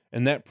at.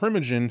 And that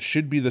primogen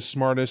should be the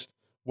smartest,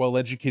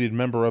 well-educated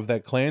member of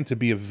that clan to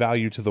be of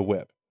value to the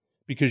whip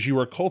because you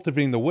are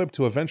cultivating the whip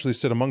to eventually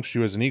sit amongst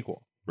you as an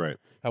equal. Right.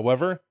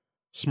 However,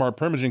 smart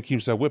primogen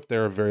keeps that whip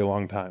there a very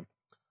long time.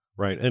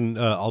 Right. And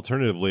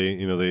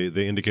alternatively,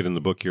 they indicate in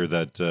the book here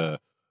that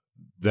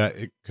that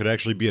it could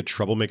actually be a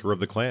troublemaker of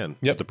the clan.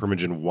 Yep. The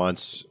primogen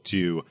wants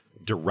to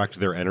direct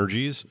their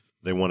energies.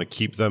 They want to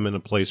keep them in a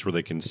place where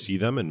they can see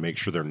them and make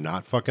sure they're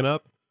not fucking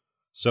up.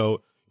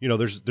 So,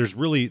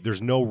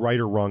 there's no right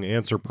or wrong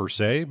answer per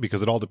se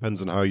because it all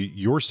depends on how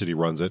your city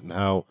runs it and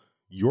how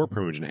your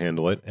primogen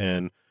handle it.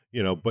 And,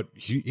 but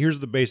here's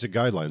the basic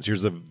guidelines.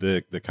 Here's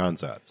the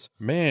concepts.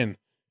 Man,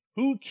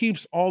 who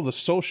keeps all the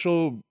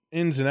social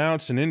ins and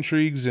outs and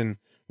intrigues and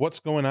what's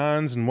going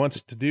on and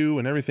what's to do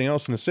and everything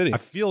else in the city? I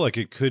feel like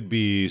it could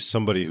be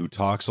somebody who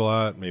talks a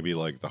lot, maybe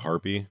like the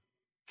Harpy.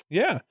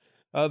 Yeah.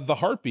 The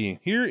Harpy.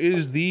 Here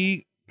is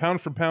the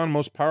pound for pound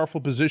most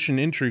powerful position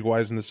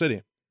intrigue-wise in the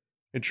city.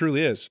 It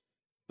truly is.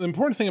 The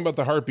important thing about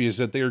the Harpy is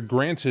that they are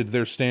granted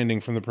their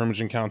standing from the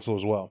Primogen Council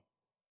as well.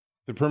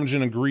 The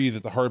Primogen agree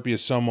that the Harpy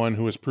is someone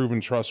who has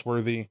proven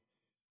trustworthy,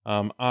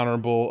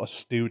 honorable,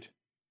 astute.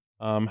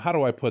 How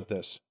do I put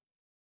this?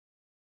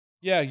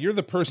 Yeah, you're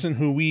the person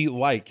who we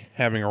like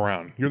having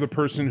around. You're the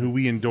person who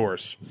we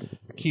endorse,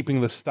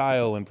 keeping the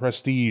style and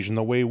prestige and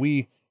the way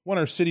we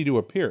want our city to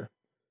appear.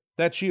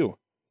 That's you.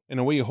 And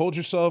the way you hold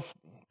yourself,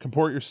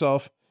 comport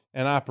yourself,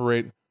 and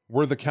operate,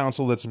 we're the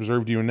council that's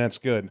observed you, and that's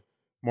good.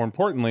 More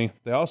importantly,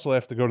 they also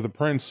have to go to the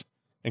prince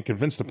and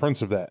convince the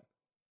prince of that.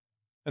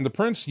 And the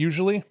prince,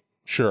 usually,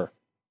 sure.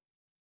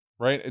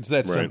 Right? It's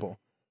that simple.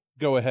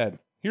 Go ahead.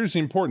 Here's the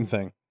important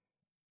thing.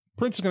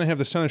 Prince is going to have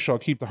the seneschal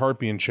keep the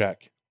Harpy in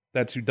check.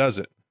 That's who does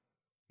it.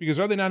 Because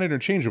are they not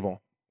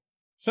interchangeable?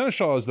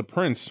 Seneschal is the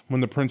prince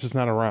when the prince is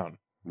not around.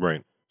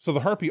 Right. So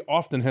the Harpy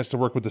often has to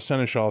work with the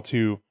seneschal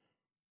to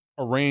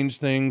arrange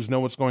things,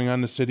 know what's going on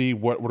in the city,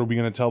 what are we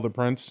going to tell the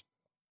prince,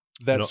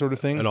 that sort of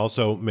thing. And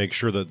also make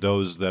sure that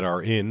those that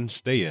are in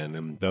stay in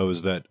and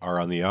those that are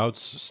on the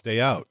outs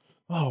stay out.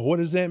 Oh, what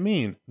does that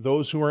mean?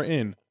 Those who are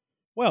in.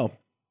 Well,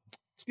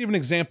 Let's give an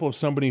example of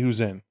somebody who's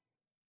in.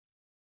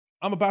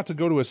 I'm about to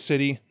go to a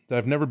city that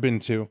I've never been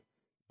to,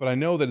 but I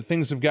know that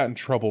things have gotten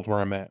troubled where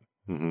I'm at.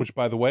 Mhm. Which,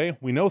 by the way,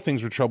 we know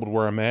things were troubled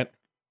where I'm at,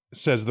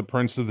 says the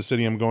prince of the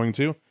city I'm going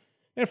to.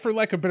 And for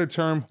lack of a better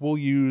term, we'll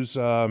use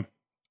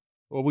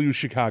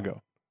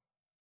Chicago.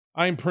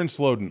 I'm Prince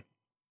Loden.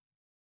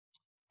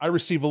 I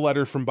receive a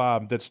letter from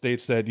Bob that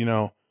states that,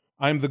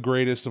 I'm the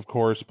greatest, of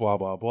course, blah,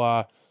 blah,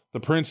 blah. The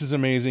prince is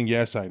amazing.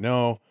 Yes, I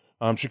know.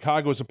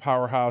 Chicago is a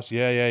powerhouse.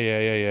 Yeah.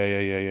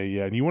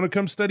 And you want to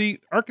come study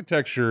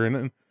architecture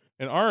and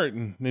art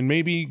and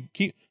maybe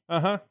keep...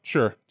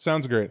 Sure.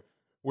 Sounds great.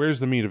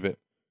 Where's the meat of it?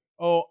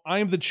 Oh,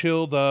 I'm the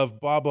child of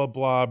blah, blah,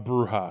 blah,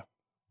 Bruja.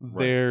 Right.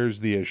 There's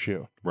the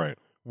issue. Right.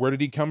 Where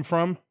did he come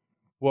from?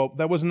 Well,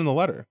 that wasn't in the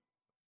letter.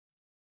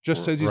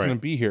 Just says he's Right. going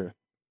to be here.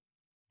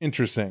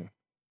 Interesting.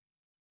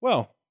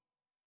 Well,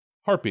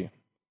 Harpy.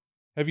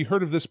 Have you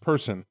heard of this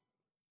person?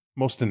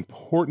 Most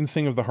important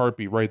thing of the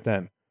Harpy right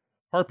then.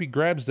 Harpy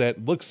grabs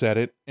that, looks at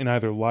it, and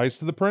either lies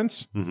to the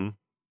prince Mm-hmm.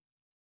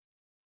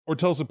 or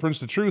tells the prince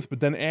the truth,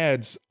 but then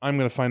adds, I'm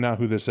going to find out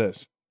who this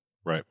is.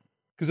 Right.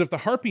 Because if the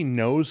Harpy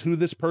knows who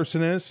this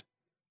person is,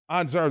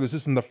 odds are this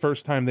isn't the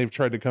first time they've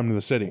tried to come to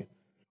the city,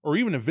 or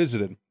even have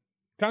visited.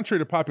 Contrary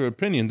to popular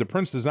opinion, the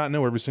prince does not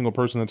know every single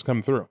person that's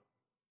come through.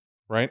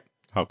 Right?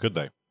 How could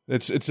they?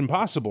 It's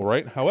impossible,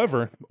 right?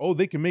 However,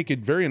 they can make it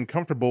very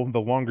uncomfortable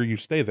the longer you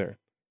stay there.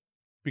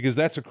 Because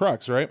that's a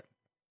crux, right?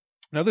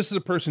 Now, this is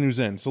a person who's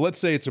in. So let's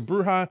say it's a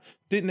Bruja,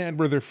 didn't add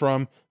where they're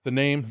from, the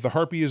name, the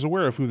Harpy is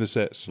aware of who this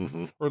is.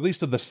 Mm-hmm. Or at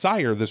least of the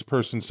sire, this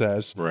person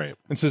says. Right.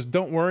 And says,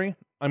 don't worry,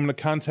 I'm going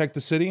to contact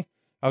the city.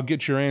 I'll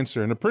get your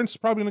answer. And the prince is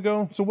probably going to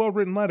go, it's a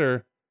well-written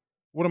letter.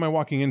 What am I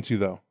walking into,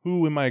 though?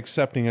 Who am I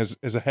accepting as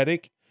a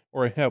headache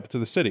or a help to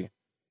the city?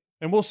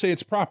 And we'll say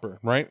it's proper,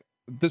 right?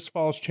 This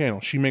follows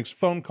channel. She makes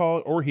phone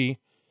call, or he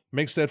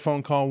makes that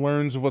phone call,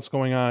 learns of what's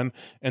going on,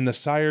 and the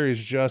sire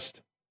is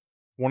just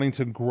wanting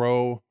to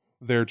grow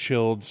their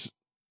child's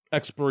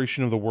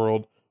exploration of the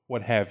world,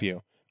 what have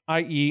you.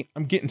 I.e.,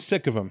 I'm getting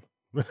sick of him.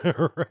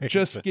 Right.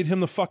 Just get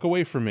him the fuck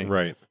away from me.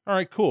 Right. All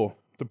right, cool.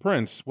 The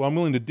prince, well, I'm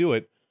willing to do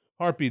it.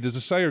 Harpy, does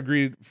the sire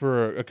agree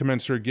for a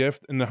commensurate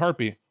gift? And the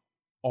Harpy,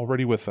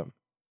 already with them.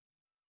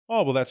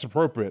 Oh, well, that's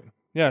appropriate.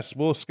 Yes,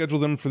 we'll schedule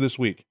them for this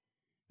week.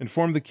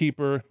 Inform the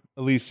keeper,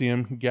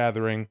 Elysium,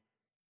 gathering,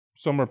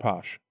 somewhere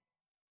posh.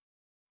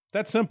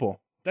 That's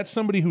simple. That's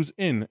somebody who's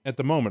in at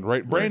the moment,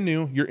 right? Brand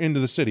new, you're into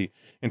the city.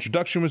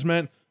 Introduction was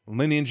met,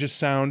 lineage is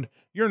sound.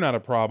 You're not a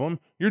problem.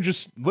 You're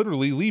just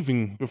literally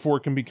leaving before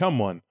it can become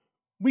one.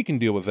 We can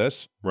deal with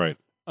this. Right.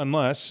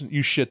 Unless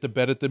you shit the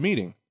bed at the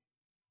meeting,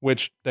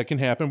 which that can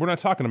happen. We're not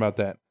talking about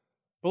that.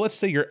 But let's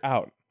say you're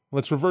out.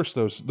 Let's reverse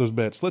those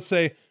bits. Let's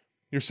say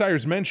your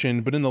sire's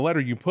mentioned, but in the letter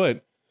you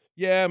put,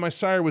 yeah, my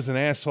sire was an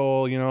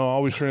asshole,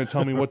 always trying to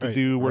tell me what to Right,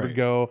 do, where to right.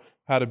 go,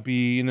 how to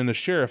be. And then the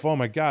sheriff, oh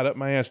my God, up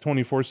my ass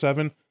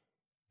 24/7.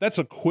 That's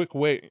a quick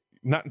way,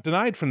 not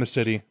denied from the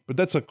city, but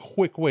that's a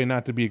quick way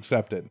not to be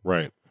accepted,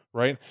 Right.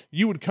 right?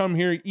 You would come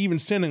here, even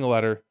sending a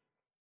letter.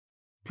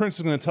 Prince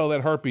is going to tell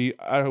that Harpy,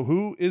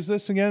 who is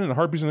this again? And the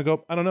Harpy's going to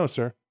go, I don't know,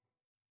 sir.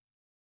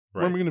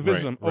 Right. When are we going to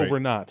visit right. him? Right. Oh, we're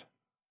not.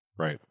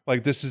 Right.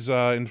 Like, this is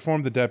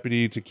inform the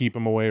deputy to keep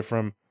him away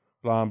from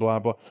blah, blah,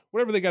 blah.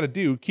 Whatever they got to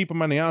do, keep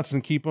him on the outs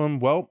and keep him,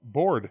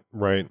 bored.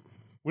 Right.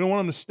 We don't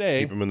want him to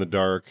stay. Keep them in the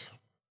dark.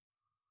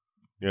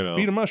 Feed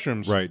him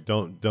mushrooms. Right.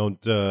 Don't.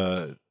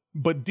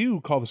 But do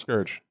call the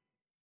Scourge.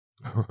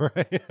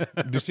 Right.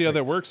 Do you see how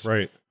that works?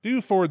 Right. Do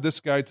forward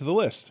this guy to the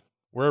list,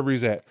 wherever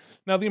he's at.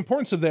 Now, the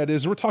importance of that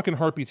is we're talking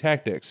Harpy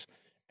tactics.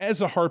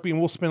 As a Harpy, and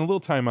we'll spend a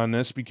little time on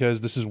this because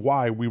this is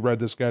why we read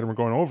this guide and we're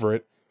going over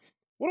it.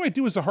 What do I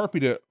do as a Harpy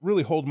to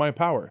really hold my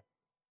power?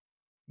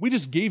 We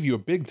just gave you a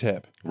big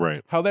tip.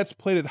 Right. How that's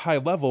played at high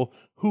level.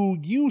 Who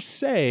you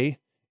say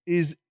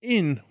is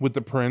in with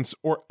the prince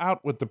or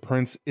out with the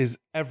prince is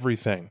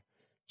everything.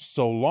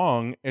 So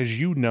long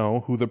as you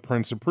know who the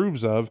prince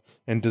approves of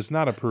and does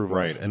not approve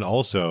Right. of. And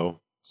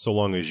also, so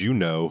long as you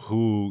know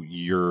who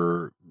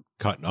you're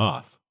cutting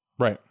off,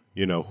 Right.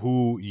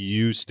 who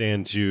you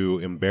stand to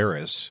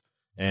embarrass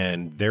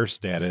and their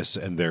status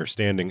and their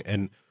standing,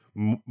 and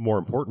more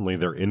importantly,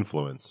 their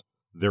influence,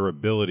 their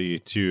ability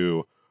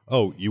to,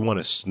 oh, you want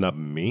to snub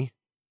me?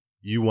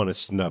 You want to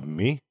snub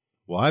me?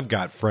 Well, I've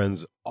got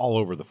friends all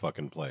over the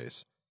fucking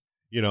place,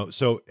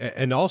 so,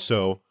 and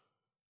also,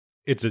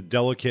 it's a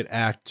delicate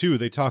act too.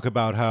 They talk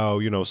about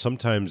how,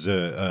 sometimes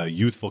a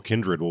youthful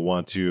kindred will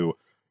want to,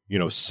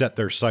 set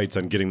their sights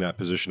on getting that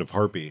position of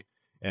Harpy,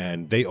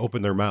 and they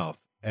open their mouth,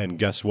 and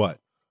guess what?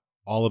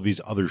 All of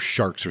these other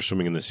sharks are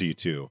swimming in the sea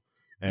too,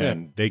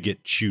 and they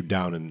get chewed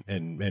down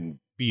and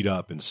beat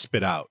up and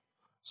spit out.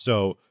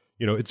 So,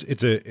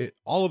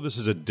 all of this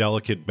is a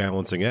delicate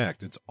balancing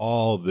act. It's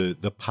all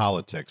the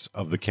politics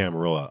of the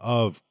Camarilla,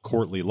 of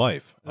courtly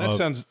life. That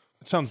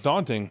sounds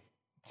daunting.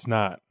 It's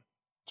not.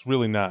 It's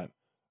really not.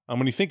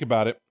 When you think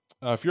about it,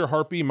 if you're a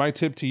Harpy, my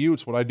tip to you,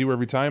 it's what I do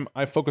every time.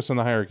 I focus on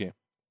the hierarchy.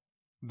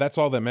 That's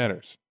all that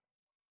matters.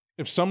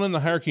 If someone in the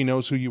hierarchy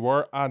knows who you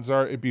are, odds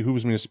are it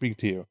behooves me to speak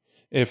to you.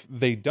 If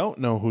they don't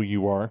know who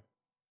you are,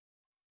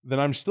 then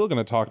I'm still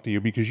going to talk to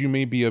you because you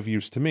may be of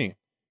use to me.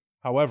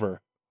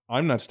 However,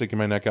 I'm not sticking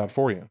my neck out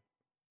for you.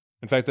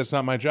 In fact, that's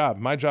not my job.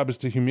 My job is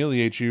to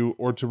humiliate you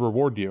or to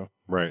reward you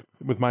Right.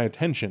 with my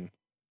attention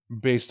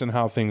based on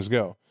how things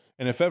go.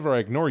 And if ever I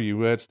ignore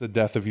you, that's the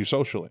death of you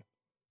socially,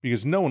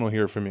 because no one will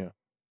hear from you.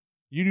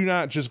 You do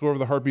not just go over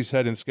the Harpy's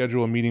head and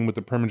schedule a meeting with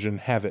the Primogen and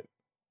have it.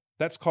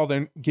 That's called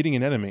getting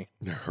an enemy.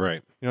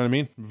 Right. You know what I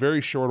mean?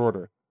 Very short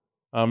order.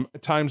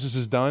 At times this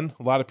is done.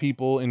 A lot of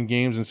people in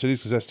games and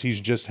cities, because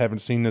STs just haven't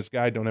seen this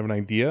guy, don't have an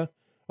idea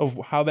of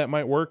how that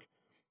might work.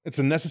 It's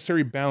a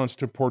necessary balance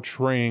to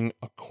portraying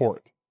a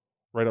court,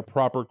 right? A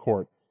proper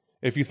court.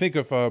 If you think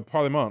of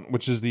Parlement,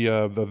 which is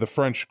the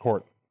French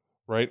court,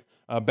 right?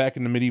 Back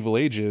in the medieval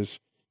ages,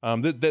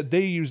 that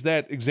they use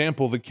that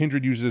example that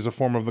Kindred uses as a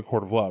form of the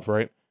court of love,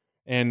 right?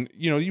 And,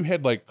 you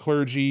had like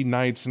clergy,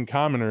 knights, and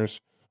commoners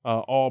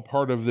all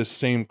part of this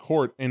same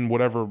court in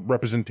whatever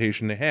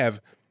representation they have.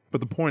 But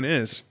the point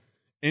is,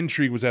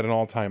 intrigue was at an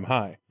all-time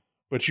high.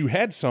 But you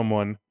had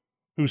someone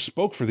who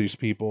spoke for these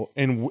people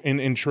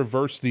and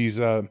traversed these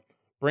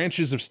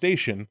branches of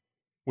station,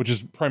 which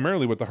is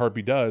primarily what the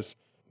Harpy does,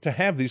 to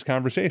have these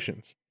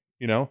conversations.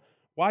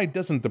 Why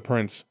doesn't the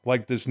prince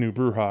like this new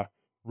Brujah?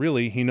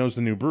 Really, he knows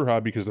the new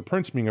Brujah because the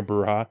prince being a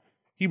Brujah,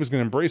 he was going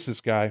to embrace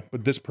this guy,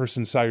 but this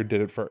person's sire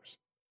did it first.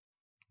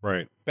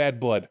 Right. Bad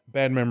blood,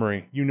 bad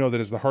memory. You know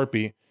that as the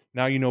Harpy.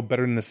 Now you know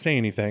better than to say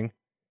anything,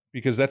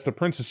 because that's the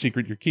prince's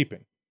secret you're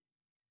keeping.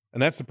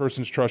 And that's the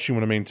person's trust you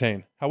want to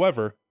maintain.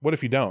 However, what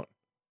if you don't?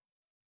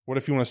 What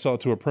if you want to sell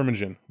it to a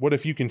Primogen? What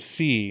if you can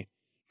see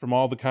from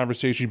all the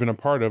conversations you've been a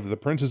part of, the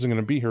prince isn't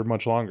going to be here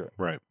much longer?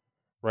 Right.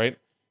 Right?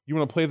 You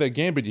want to play that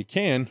game, but you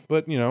can,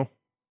 but,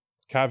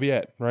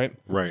 caveat, right?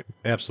 Right.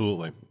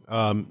 Absolutely.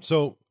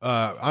 So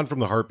on from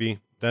the Harpy,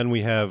 then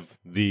we have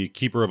the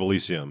Keeper of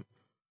Elysium.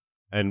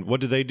 And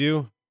what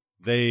do?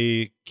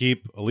 They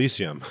keep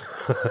Elysium.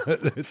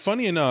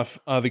 Funny enough,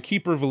 the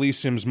Keeper of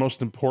Elysium's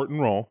most important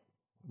role,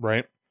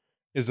 right,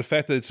 is the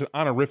fact that it's an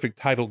honorific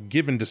title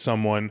given to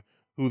someone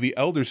who the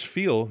elders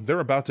feel they're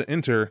about to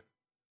enter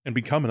and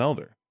become an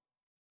elder.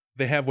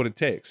 They have what it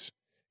takes.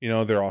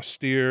 They're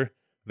austere,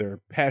 they're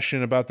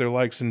passionate about their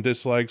likes and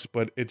dislikes,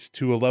 but it's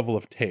to a level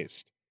of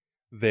taste.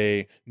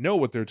 They know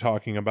what they're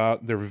talking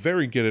about. They're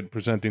very good at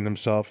presenting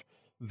themselves.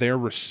 They're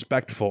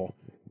respectful.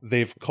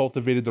 They've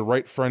cultivated the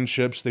right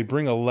friendships. They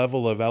bring a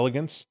level of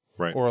elegance,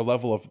 right, or a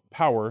level of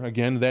power,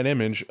 again, that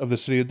image of the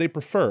city that they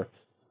prefer.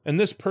 And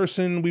this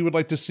person we would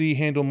like to see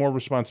handle more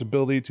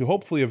responsibility to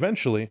hopefully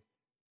eventually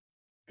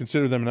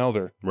consider them an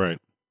elder. Right.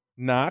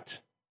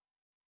 Not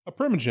a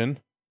Primogen.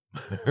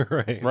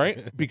 Right.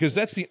 Right? Because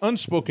that's the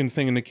unspoken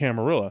thing in the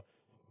Camarilla.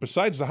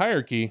 Besides the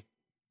hierarchy,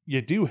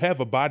 you do have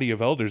a body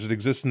of elders that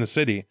exists in the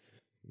city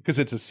because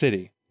it's a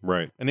city.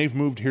 Right. And they've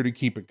moved here to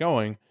keep it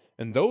going.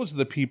 And those are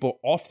the people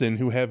often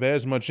who have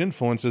as much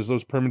influence as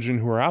those Primogen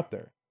who are out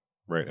there.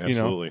 Right,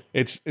 absolutely.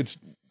 It's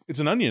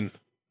an onion.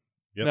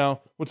 Yep.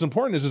 Now, what's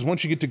important is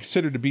once you get to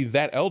consider to be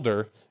that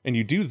elder and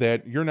you do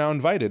that, you're now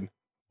invited.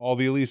 All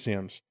the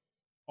Elysiums,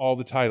 all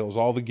the titles,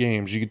 all the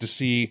games. You get to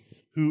see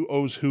who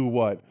owes who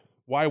what.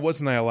 Why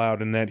wasn't I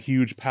allowed in that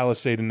huge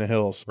palisade in the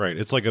hills? Right.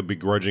 It's like a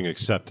begrudging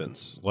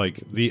acceptance.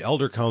 Like the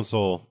Elder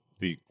Council,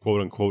 the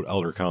quote-unquote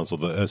Elder Council,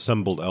 the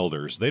assembled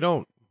elders, they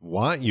don't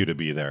want you to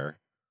be there,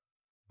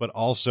 but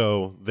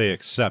also they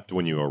accept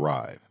when you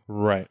arrive.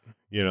 Right.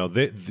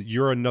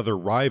 You're another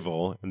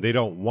rival, and they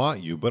don't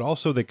want you, but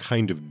also they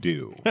kind of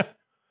do.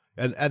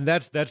 and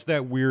that's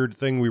that weird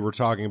thing we were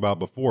talking about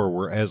before,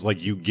 where as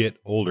like you get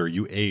older,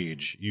 you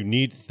age, you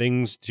need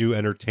things to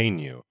entertain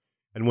you.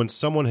 And when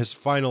someone has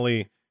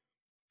finally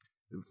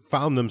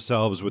found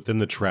themselves within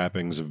the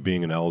trappings of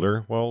being an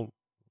elder, well,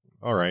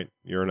 all right,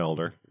 you're an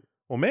elder.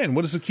 Well, man,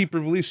 what does the Keeper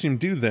of Elysium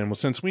do then? Well,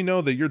 since we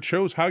know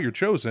that how you're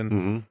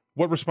chosen,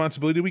 what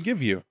responsibility do we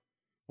give you?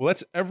 Well,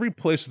 that's every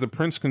place the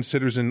prince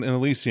considers in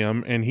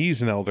Elysium, and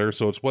he's an elder,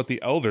 so it's what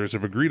the elders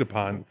have agreed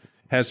upon,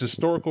 has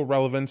historical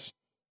relevance,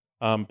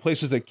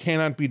 places that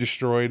cannot be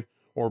destroyed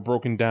or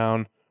broken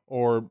down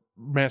or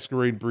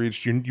masquerade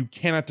breached. You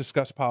cannot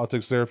discuss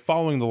politics there,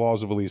 following the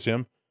laws of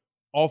Elysium.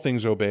 All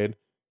things obeyed.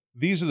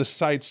 These are the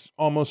sites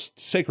almost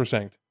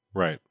sacrosanct,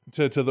 right,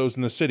 to those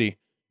in the city.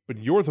 But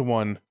you're the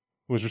one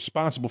who is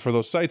responsible for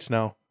those sites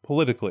now,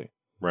 politically.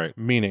 Right.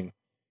 Meaning,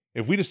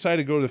 if we decide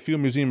to go to the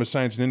Field Museum of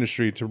Science and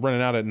Industry to rent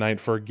it out at night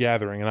for a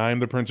gathering, and I am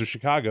the Prince of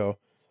Chicago,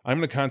 I'm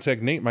going to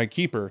contact Nate, my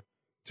keeper,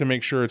 to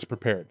make sure it's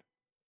prepared.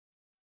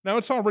 Now,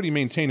 it's already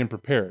maintained and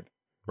prepared.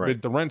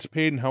 Right. The rent's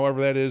paid, and however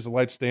that is, the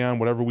lights stay on,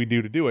 whatever we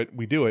do to do it,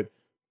 we do it.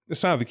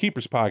 It's not out of the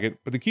keeper's pocket,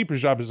 but the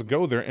keeper's job is to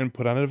go there and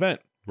put on an event.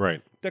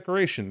 Right.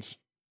 Decorations.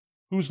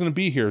 Who's going to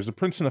be here? Is the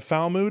prince in a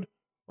foul mood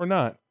or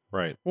not?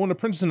 Right. Well, when the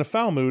prince is in a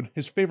foul mood,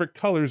 his favorite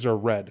colors are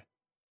red.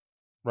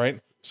 Right?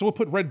 So we'll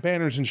put red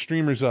banners and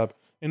streamers up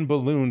and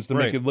balloons to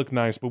make it look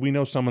nice, but we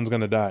know someone's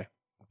going to die.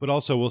 But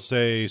also, we'll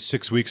say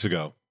 6 weeks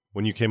ago,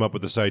 when you came up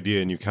with this idea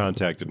and you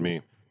contacted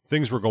me,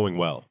 things were going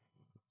well.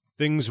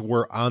 Things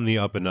were on the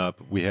up and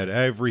up. We had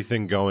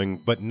everything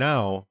going, but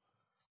now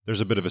there's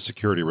a bit of a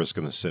security risk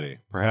in the city.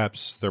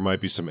 Perhaps there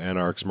might be some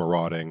anarchs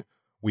marauding,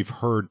 we've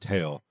heard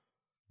tale.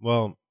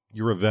 Well,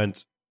 your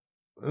event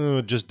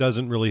just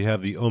doesn't really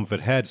have the oomph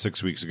it had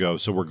 6 weeks ago,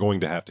 so we're going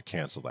to have to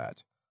cancel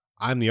that.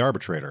 I'm the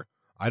arbitrator.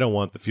 I don't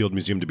want the Field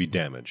Museum to be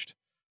damaged.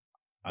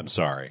 I'm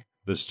sorry.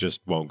 This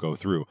just won't go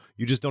through.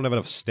 You just don't have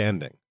enough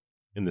standing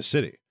in the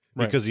city.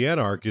 Right. Because the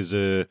Anarch is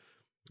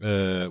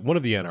one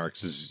of the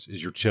Anarchs is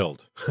your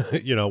chilled.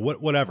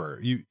 Whatever.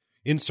 You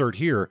insert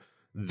here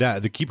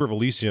that the Keeper of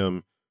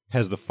Elysium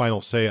has the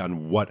final say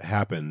on what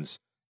happens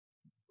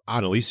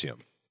on Elysium.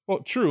 Well,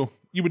 true.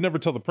 You would never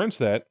tell the prince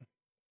that.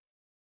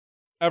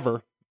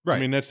 Ever. Right. I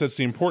mean, that's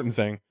the important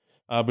thing.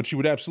 But you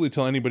would absolutely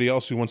tell anybody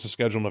else who wants to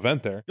schedule an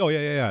event there. Oh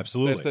yeah,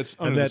 absolutely. That's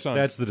under the sun.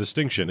 That's the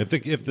distinction. If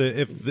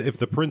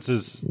the prince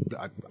is,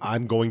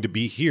 I'm going to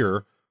be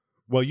here,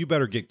 well, you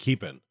better get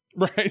keeping.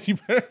 Right, you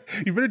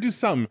better do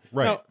something.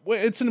 Right. Now,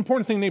 it's an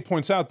important thing Nate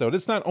points out, though.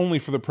 It's not only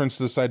for the prince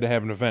to decide to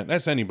have an event.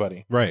 That's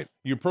anybody. Right.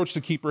 You approach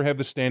the keeper, have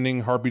the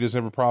standing. Harpy doesn't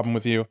have a problem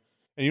with you,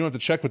 and you don't have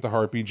to check with the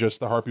Harpy. Just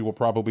the Harpy will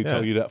probably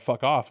tell you to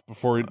fuck off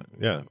before.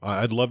 Yeah,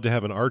 I'd love to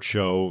have an art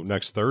show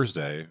next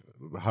Thursday.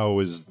 How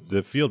is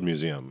the Field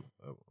Museum?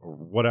 Or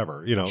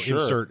whatever,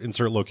 Sure.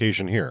 insert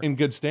location here. In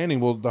good standing,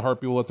 the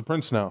Harpy will let the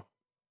prince know.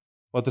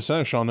 Let the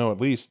seneschal know at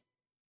least.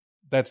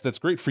 That's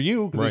great for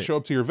you because Right. they show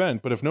up to your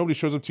event. But if nobody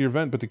shows up to your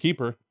event but the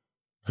keeper,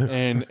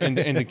 and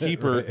the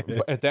keeper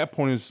Right. at that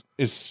point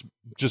is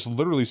just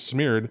literally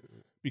smeared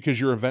because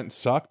your event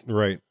sucked.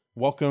 Right.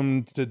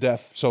 Welcome to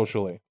death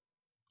socially.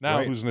 Now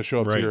Right. who's going to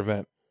show up to Right. your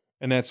event?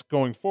 And that's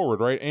going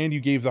forward, right? And you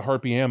gave the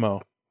Harpy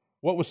ammo.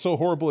 What was so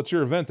horrible at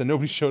your event that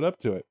nobody showed up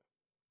to it?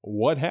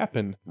 What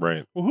happened?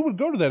 Right. Well, who would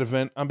go to that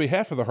event on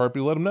behalf of the Harpy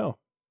to let them know?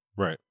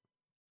 Right.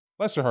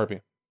 Lesser Harpy.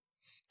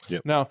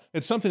 Yep. Now,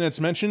 it's something that's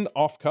mentioned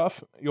off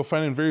cuff. You'll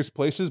find it in various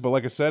places, but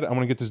like I said, I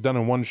want to get this done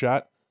in one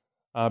shot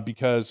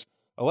because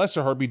a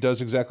Lesser Harpy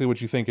does exactly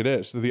what you think it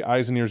is. They're the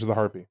eyes and ears of the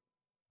Harpy.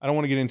 I don't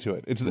want to get into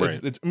it.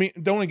 Right.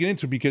 Don't want to get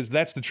into it because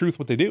that's the truth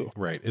what they do.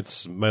 Right.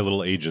 It's my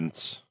little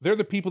agents. They're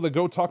the people that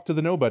go talk to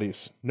the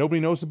nobodies.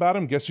 Nobody knows about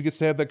them. Guess who gets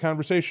to have that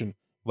conversation?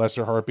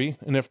 Lesser Harpy.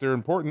 And if they're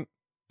important,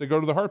 they go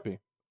to the Harpy.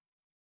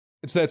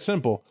 It's that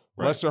simple.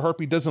 Right. Lesser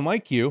Harpy doesn't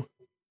like you.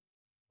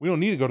 We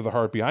don't need to go to the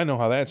Harpy. I know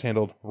how that's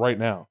handled right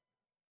now.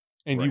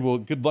 And you Right. will,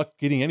 good luck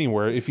getting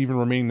anywhere if even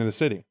remaining in the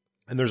city.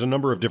 And there's a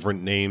number of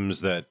different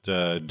names that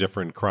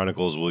different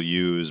chronicles will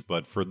use,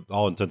 but for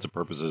all intents and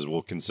purposes,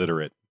 we'll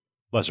consider it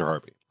Lesser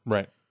Harpy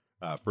Right.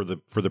 for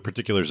the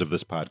particulars of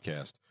this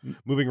podcast.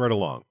 Moving right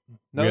along.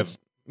 Now We let's,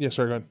 yeah,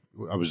 sorry, go ahead.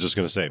 I was just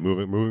going to say,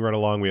 moving right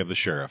along, we have the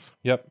sheriff.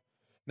 Yep.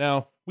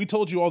 Now, we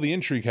told you all the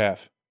intrigue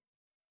half.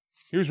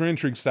 Here's where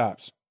intrigue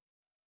stops.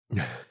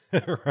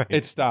 Right.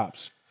 It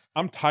stops.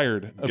 I'm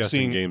tired of Guessing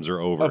seeing games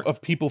are over.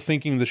 of people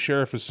thinking the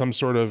sheriff is some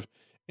sort of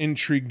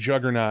intrigue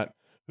juggernaut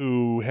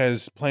who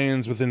has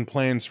plans within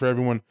plans for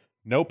everyone.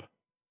 Nope.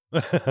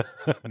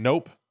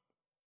 Nope.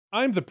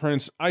 I'm the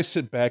prince. I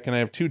sit back and I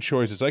have two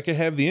choices. I could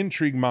have the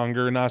intrigue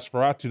monger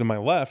Nosferatu to my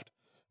left,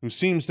 who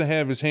seems to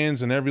have his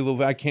hands in every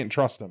little. I can't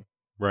trust him,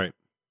 Right.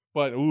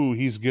 but ooh,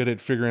 he's good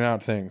at figuring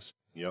out things.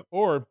 Yep.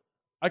 Or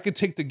I could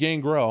take the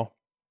gangrel,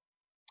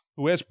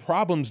 who has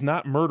problems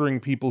not murdering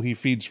people he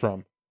feeds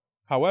from.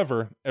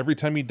 However, every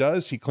time he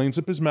does, he cleans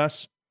up his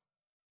mess.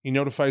 He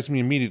notifies me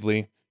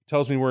immediately,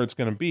 tells me where it's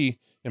going to be,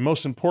 and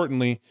most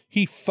importantly,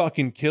 he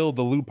fucking killed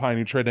the lupine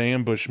who tried to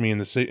ambush me in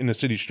the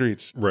city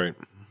streets. Right.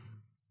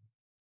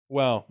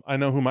 Well, I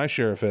know who my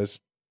sheriff is.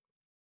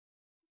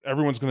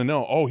 Everyone's going to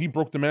know, oh, he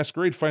broke the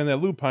masquerade fighting that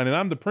lupine, and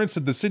I'm the prince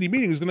at the city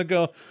meeting who's going to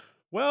go,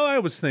 well, I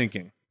was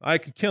thinking. I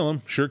could kill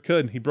him. Sure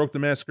could. He broke the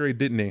masquerade,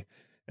 didn't he?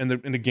 And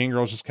the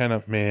gangrel's just kind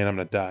of, man, I'm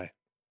going to die.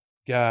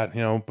 God,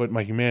 but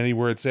my humanity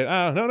where it said,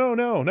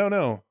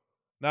 no,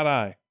 not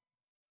I.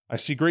 I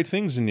see great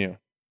things in you.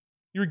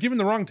 You were given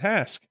the wrong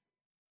task.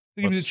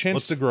 They give you the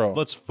chance to grow.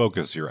 Let's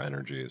focus your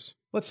energies.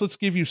 Let's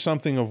give you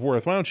something of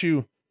worth. Why don't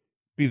you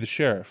be the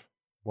sheriff?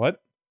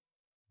 What?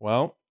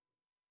 Well,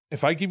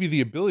 if I give you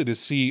the ability to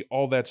see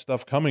all that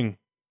stuff coming,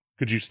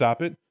 could you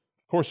stop it?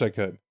 Of course I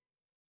could.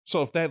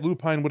 So if that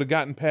lupine would have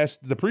gotten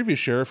past the previous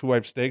sheriff, who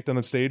I've staked on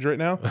the stage right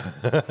now,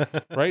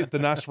 right? The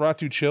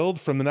Nosferatu chilled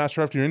from the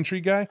Nosferatu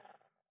intrigue guy.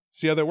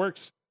 See how that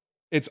works?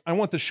 I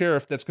want the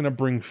sheriff that's going to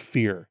bring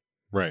fear.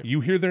 Right. You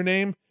hear their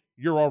name,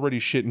 you're already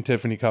shitting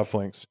Tiffany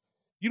cufflinks.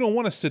 You don't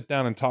want to sit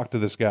down and talk to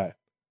this guy.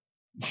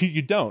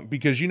 You don't,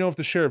 because if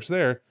the sheriff's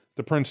there,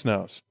 the prince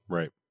knows.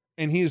 Right.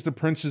 And he is the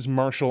prince's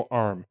martial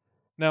arm.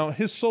 Now,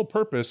 his sole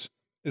purpose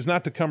is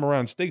not to come around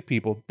and stake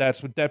people.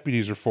 That's what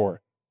deputies are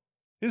for.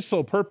 His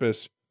sole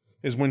purpose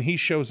is when he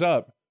shows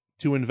up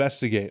to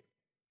investigate,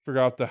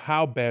 figure out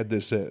how bad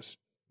this is.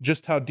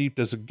 Just how deep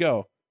does it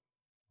go?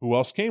 Who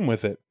else came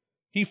with it?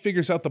 He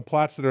figures out the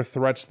plots that are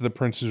threats to the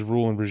prince's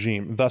rule and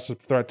regime, thus a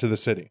threat to the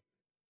city.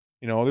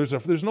 There's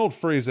an old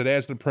phrase that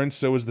as the prince,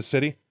 so is the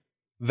city.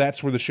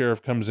 That's where the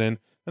sheriff comes in,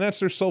 and that's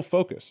their sole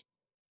focus.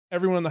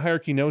 Everyone in the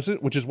hierarchy knows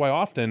it, which is why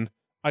often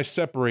I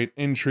separate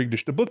intrigue.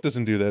 The book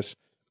doesn't do this.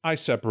 I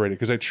separate it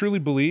because I truly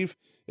believe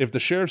if the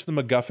sheriff's the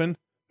MacGuffin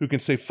who can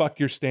say, fuck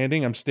your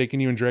standing, I'm staking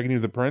you and dragging you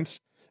to the prince,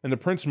 and the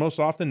prince most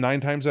often,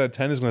 9 times out of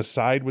 10, is going to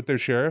side with their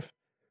sheriff,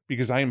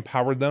 because I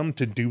empowered them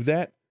to do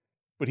that,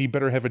 but he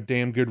better have a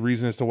damn good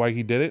reason as to why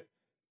he did it.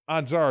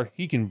 Odds are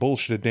he can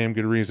bullshit a damn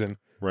good reason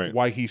Right.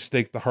 why he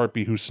staked the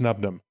harpy who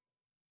snubbed him.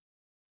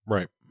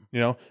 Right.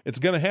 You know, it's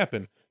going to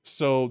happen.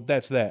 So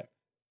that's that.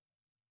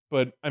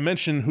 But I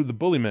mentioned who the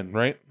bullymen,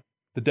 right?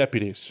 The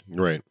deputies.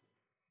 Right.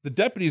 The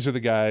deputies are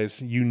the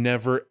guys you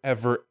never,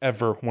 ever,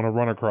 ever want to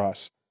run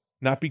across.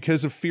 Not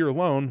because of fear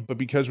alone, but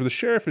because where the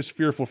sheriff is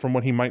fearful from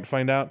what he might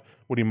find out,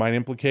 what he might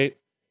implicate,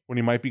 what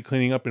he might be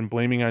cleaning up and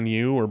blaming on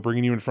you or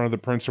bringing you in front of the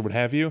prince or what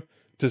have you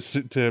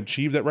to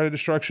achieve that right of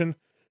destruction.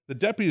 The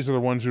deputies are the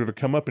ones who are to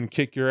come up and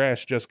kick your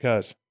ass just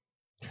cuz.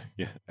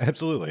 Yeah,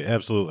 absolutely.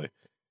 Absolutely.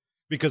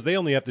 Because they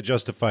only have to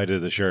justify to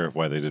the sheriff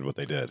why they did what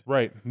they did.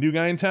 Right. New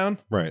guy in town?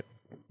 Right.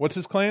 What's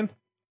his clan?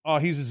 Oh,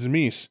 he's a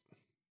Zemise.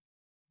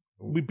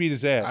 We beat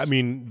his ass. I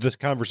mean, this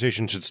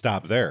conversation should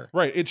stop there.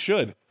 Right, it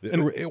should.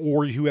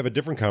 Or you have a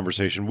different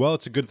conversation. Well,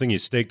 it's a good thing you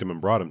staked him and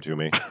brought him to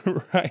me.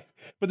 Right.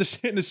 But the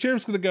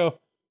sheriff's going to go,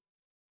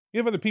 you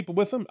have other people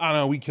with him? Oh,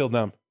 no, we killed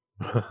them.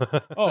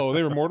 Oh,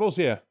 they were mortals?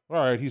 Yeah. All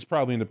right, he's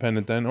probably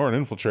independent then, or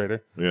an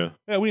infiltrator. Yeah.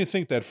 Yeah, we didn't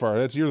think that far.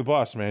 You're the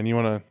boss, man. You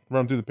want to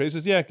run through the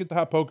paces? Yeah, get the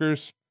hot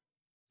pokers.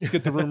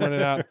 Get the room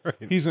running out. Right.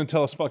 He's going to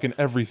tell us fucking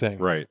everything.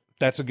 Right.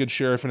 That's a good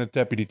sheriff and a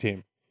deputy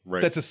team.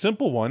 Right. That's a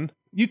simple one.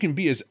 You can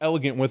be as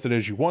elegant with it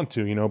as you want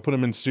to, put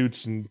them in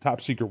suits and top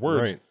secret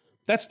words. Right.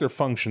 That's their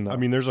function, though. I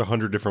mean, there's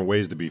 100 different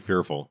ways to be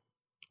fearful.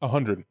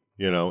 100.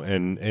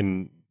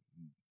 And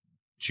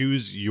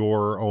choose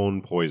your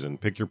own poison.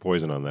 Pick your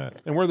poison on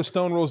that. And where the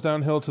stone rolls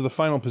downhill to the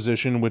final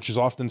position, which is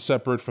often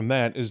separate from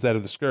that, is that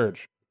of the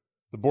Scourge,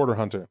 the border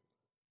hunter.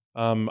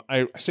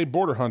 I say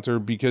border hunter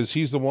because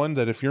he's the one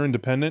that if you're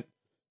independent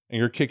and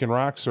you're kicking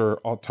rocks,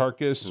 or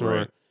Autarchus, or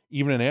Right.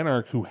 even an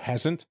anarch who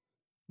hasn't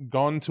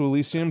gone to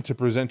Elysium to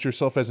present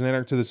yourself as an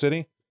anarch to the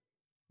city,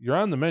 you're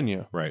on the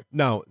menu. Right.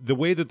 Now, the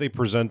way that they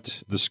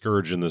present the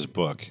Scourge in this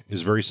book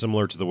is very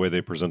similar to the way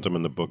they present them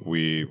in the book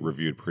we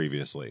reviewed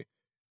previously.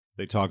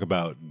 They talk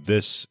about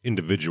this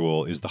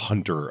individual is the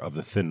hunter of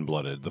the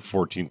thin-blooded, the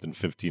 14th and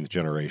 15th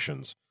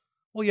generations.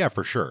 Well, yeah,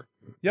 for sure.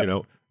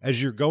 Yep.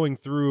 As you're going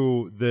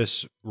through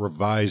this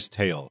revised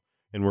tale,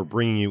 and we're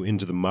bringing you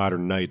into the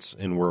modern nights,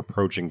 and we're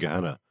approaching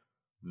Gehenna,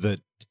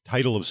 the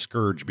title of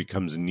Scourge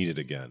becomes needed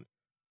again.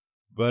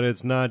 But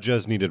it's not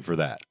just needed for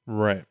that.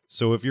 Right.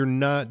 So if you're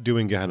not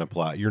doing Gehenna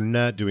plot, you're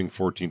not doing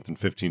 14th and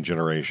 15th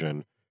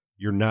generation,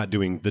 you're not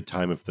doing the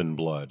time of thin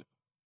blood,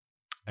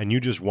 and you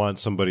just want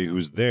somebody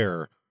who's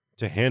there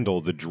to handle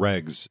the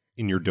dregs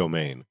in your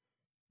domain,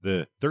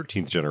 the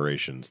 13th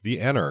generations, the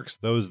anarchs,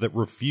 those that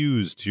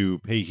refuse to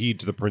pay heed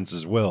to the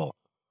prince's will,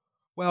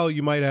 well,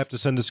 you might have to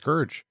send a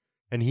Scourge,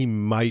 and he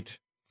might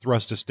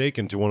thrust a stake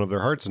into one of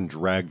their hearts and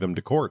drag them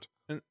to court.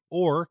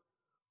 Or,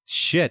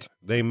 shit,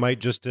 they might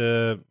just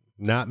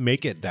not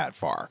make it that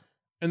far.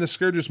 And the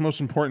Scourge's most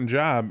important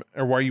job,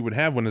 or why you would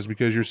have one, is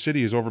because your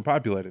city is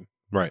overpopulated.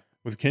 Right.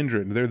 With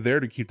kindred. They're there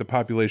to keep the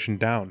population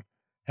down.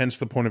 Hence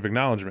the point of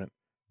acknowledgement.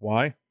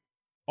 Why?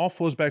 All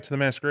flows back to the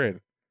masquerade.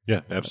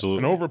 Yeah,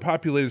 absolutely. An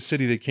overpopulated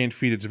city that can't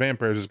feed its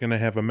vampires is going to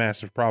have a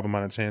massive problem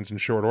on its hands in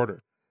short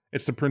order.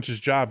 It's the prince's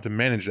job to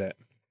manage that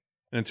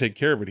and take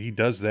care of it. He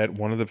does that.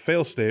 One of the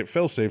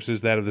fail-safes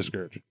is that of the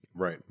Scourge.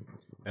 Right.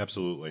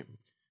 Absolutely.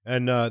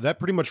 And that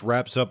pretty much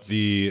wraps up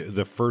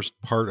the first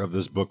part of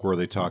this book where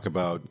they talk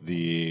about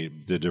the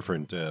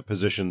different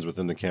positions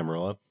within the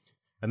Camarilla.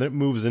 And then it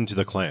moves into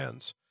the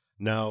clans.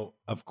 Now,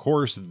 of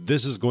course,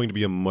 this is going to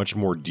be a much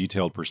more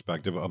detailed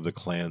perspective of the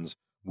clans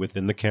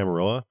within the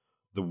Camarilla.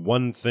 The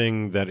one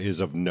thing that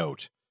is of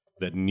note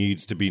that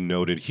needs to be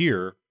noted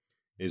here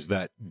is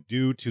that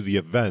due to the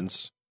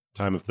events,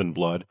 Time of Thin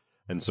Blood,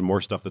 and some more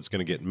stuff that's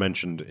going to get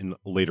mentioned in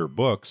later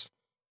books,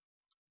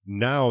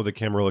 now the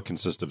Camarilla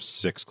consists of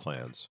 6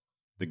 clans.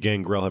 The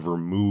Gangrel have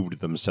removed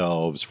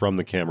themselves from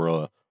the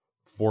Camarilla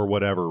for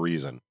whatever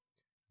reason.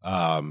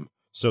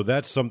 So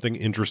that's something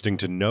interesting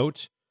to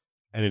note,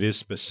 and it is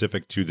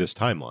specific to this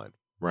timeline,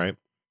 right?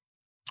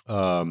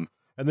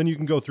 And then you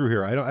can go through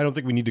here. I don't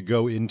think we need to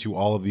go into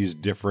all of these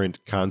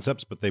different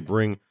concepts, but they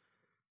bring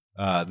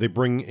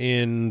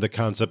in the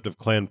concept of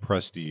clan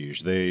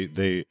prestige.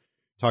 They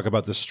talk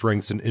about the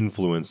strengths and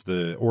influence,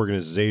 the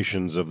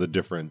organizations of the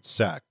different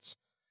sects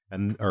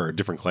or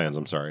different clans.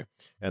 I'm sorry,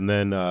 and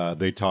then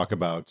they talk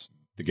about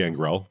the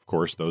Gangrel, of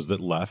course, those that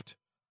left,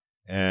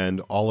 and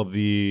all of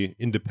the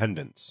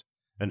independents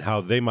and how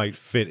they might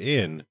fit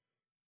in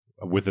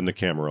within the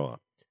Camarilla.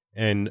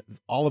 And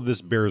all of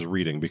this bears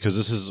reading because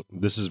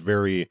this is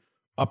very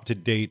up to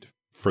date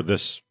for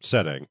this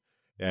setting,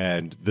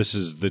 and this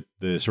is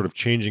the sort of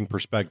changing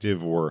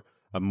perspective or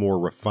a more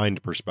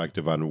refined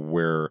perspective on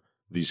where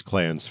these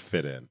clans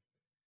fit in.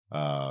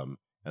 And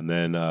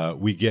then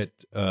we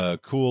get a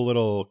cool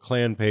little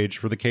clan page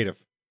for the Caitiff,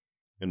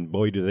 and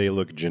boy, do they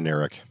look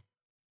generic.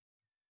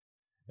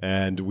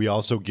 And we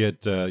also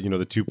get the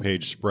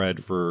 2-page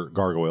spread for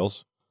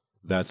Gargoyles.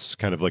 That's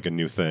kind of like a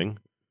new thing.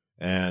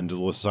 And the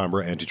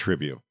Lasombra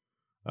Antitribu,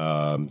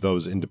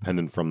 those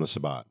independent from the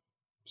Sabbat.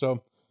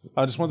 So,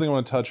 just one thing I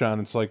want to touch on.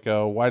 It's like,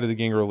 why did the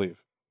Gangrel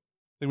leave?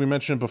 think we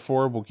mentioned it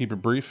before. We'll keep it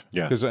brief.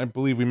 Yeah. Because I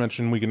believe we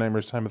mentioned Week of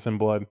Nightmares, Time of Thin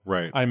Blood.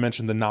 Right. I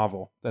mentioned the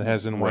novel that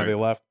has in Why Right. They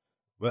Left.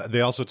 Well,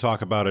 they also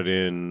talk about it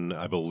in,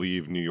 I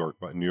believe, New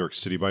York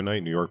City by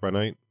Night, New York by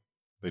Night.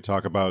 They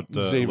talk about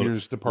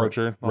Xavier's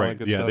departure. All Right. That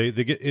good Yeah. stuff.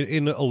 They get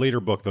in a later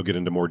book. They'll get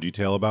into more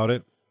detail about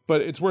it.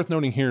 But it's worth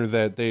noting here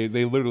that they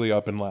literally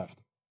up and left.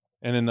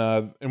 And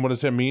what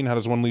does that mean? How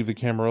does one leave the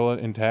Camarilla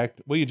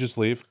intact? Well, you just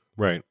leave.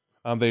 Right.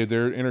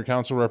 Their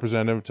intercouncil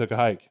representative took a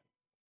hike.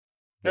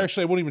 Yeah.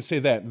 Actually, I won't even say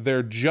that.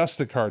 Their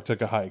Justicar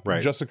took a hike.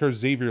 Right. Justicar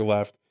Xavier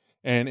left,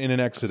 and in an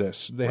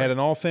exodus, they had an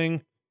all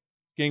thing.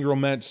 Gangrel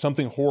met.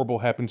 Something horrible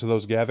happened to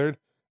those gathered,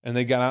 and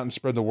they got out and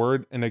spread the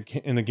word. And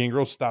the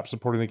Gangrel stopped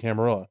supporting the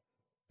Camarilla,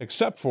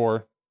 except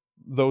for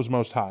those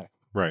most high.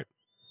 Right.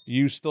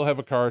 You still have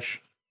a Karsh.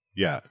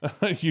 Yeah.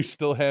 You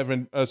still have,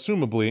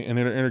 assumably, an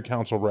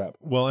intercouncil rep.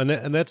 Well,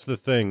 and that's the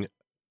thing.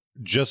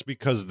 Just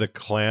because the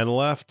clan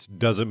left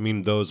doesn't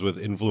mean those with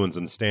influence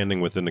and standing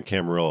within the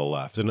Camarilla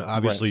left. And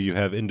obviously you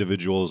have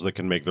individuals that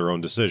can make their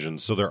own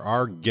decisions. So there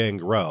are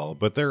Gangrel,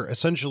 but they're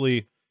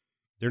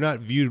not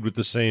viewed with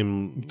the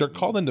same... They're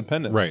called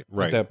independents Right.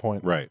 at that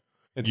point. Right.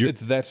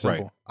 It's that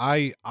simple.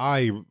 Right.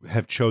 I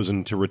have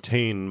chosen to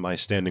retain my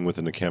standing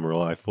within the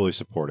Camarilla. I fully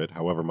support it.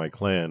 However, my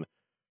clan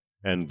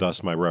and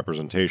thus my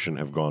representation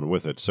have gone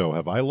with it. So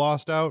have I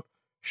lost out?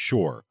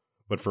 Sure.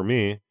 But for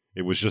me,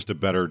 it was just a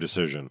better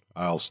decision.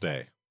 I'll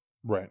stay.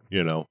 Right.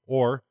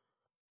 Or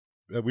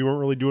we weren't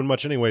really doing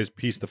much anyways.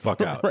 Peace the fuck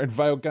out. Right.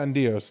 Vio con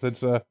Dios.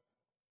 That's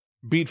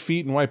beat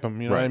feet and wipe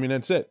them. You know what I mean?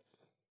 That's it.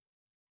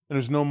 And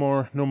there's no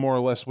more or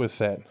less with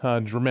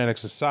that.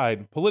 Dramatics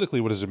aside,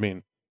 politically, what does it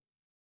mean?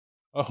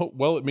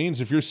 Well, it means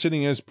if you're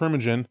sitting as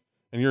Primogen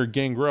and you're a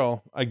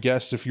Gangrel, I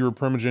guess if you were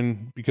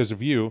Primogen because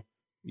of you,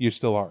 you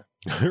still are.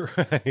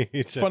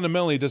 Right.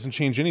 Fundamentally, it doesn't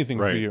change anything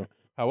for you.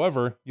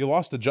 However, you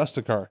lost a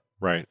Justicar.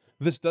 Right.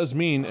 This does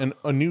mean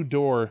a new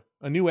door,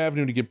 a new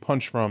avenue to get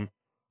punched from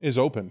is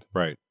opened.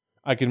 Right.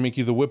 I can make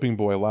you the whipping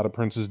boy. A lot of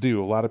princes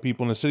do. A lot of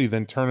people in the city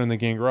then turn in the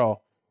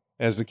Gangrel,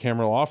 as the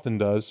Camarilla often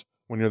does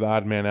when you're the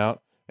odd man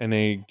out, and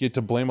they get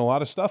to blame a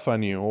lot of stuff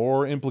on you,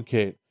 or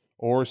implicate,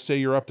 or say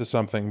you're up to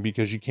something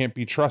because you can't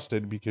be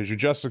trusted because your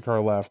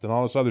Justicar left and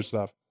all this other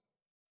stuff.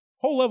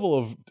 Whole level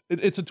of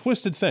it's a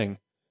twisted thing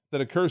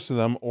that occurs to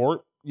them,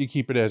 or you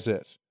keep it as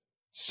is,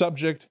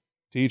 subject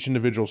to each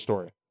individual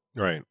story.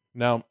 Right.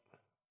 Now,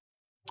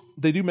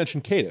 they do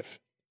mention Caitiff.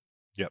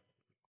 Yep.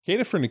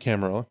 Caitiff in the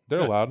Camarilla, they're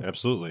allowed.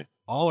 Absolutely.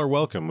 All are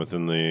welcome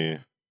within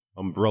the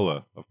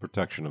umbrella of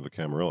protection of the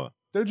Camarilla.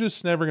 They're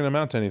just never going to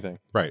amount to anything.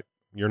 Right.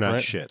 You're not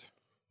Right. shit.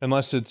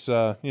 Unless it's,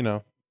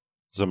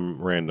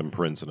 Some random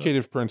prince in a...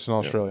 Caitiff prince in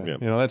Australia.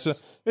 yeah.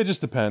 It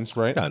just depends,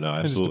 right? Yeah, no,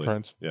 absolutely. It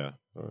just depends.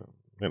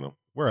 Yeah.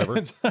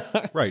 Wherever.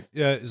 Right.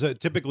 Yeah. So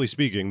typically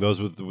speaking, those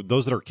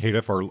that are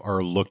Caitiff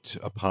are looked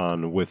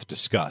upon with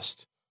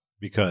disgust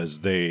because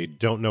they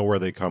don't know where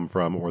they come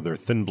from or they're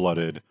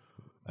thin-blooded,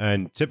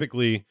 and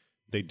typically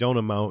they don't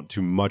amount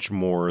to much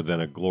more than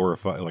an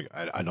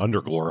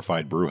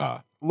underglorified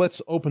Bruja.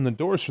 Let's open the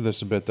doors for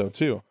this a bit, though,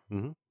 too.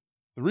 Mhm.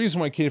 The reason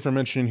why Caitiff are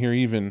mentioned here,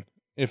 even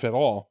if at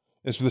all,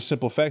 is for the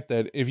simple fact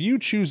that if you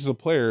choose as a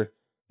player,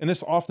 and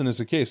this often is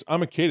the case,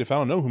 I'm a Caitiff, I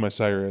don't know who my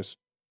sire is,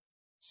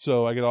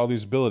 so I get all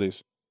these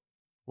abilities.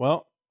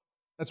 Well,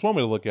 that's one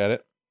way to look at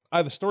it.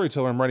 I, the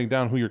storyteller, am writing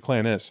down who your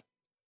clan is.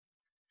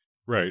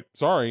 Right.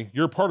 Sorry,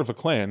 you're part of a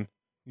clan.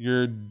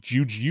 You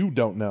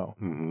don't know.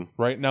 Mm-hmm.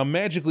 Right? Now,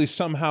 magically,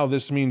 somehow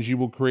this means you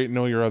will create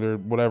know your other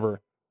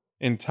whatever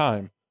in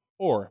time.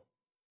 Or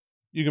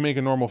you can make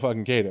a normal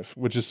fucking Caitiff,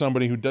 which is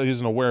somebody who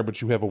isn't aware,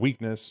 but you have a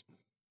weakness.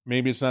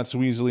 Maybe it's not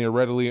so easily or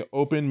readily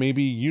open.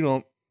 Maybe you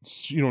don't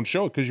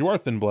show it because you are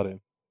thin-blooded,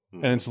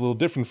 and it's a little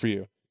different for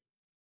you.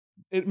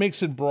 It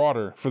makes it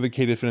broader for the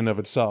Caitiff in and of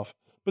itself.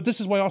 But this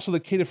is why also the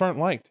Caitiff aren't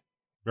liked.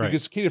 Right.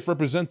 Because Caitiff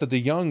represent that the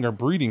young are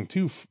breeding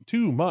too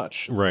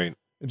much. Right.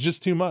 It's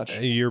just too much.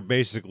 You're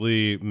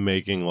basically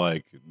making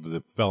like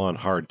the Fell on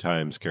Hard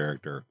Times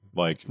character.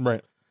 Like,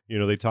 Right.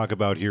 they talk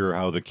about here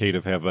how the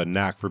Caitiff have a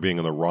knack for being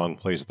in the wrong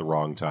place at the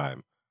wrong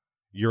time.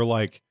 You're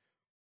like,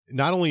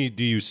 not only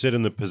do you sit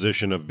in the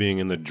position of being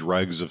in the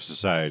dregs of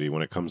society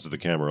when it comes to the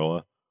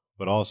Camarilla,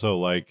 but also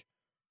like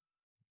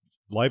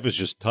life is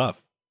just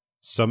tough.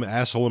 Some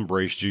asshole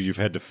embraced you. You've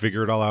had to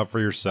figure it all out for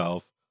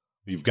yourself.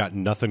 You've got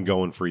nothing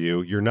going for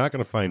you. You're not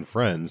going to find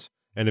friends.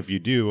 And if you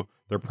do,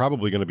 they're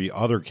probably going to be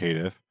other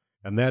Caitiff.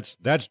 And that's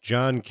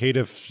John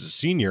Caitiff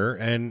Sr.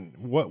 And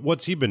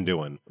what's he been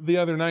doing? The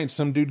other night,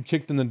 some dude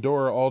kicked in the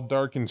door all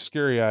dark and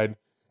scary-eyed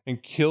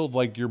and killed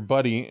like your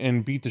buddy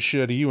and beat the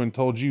shit out of you and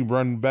told you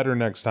run better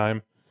next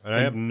time. And I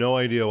have no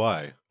idea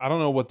why. I don't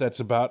know what that's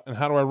about. And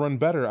how do I run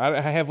better?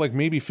 I have like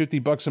maybe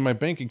 $50 in my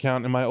bank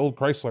account in my old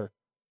Chrysler.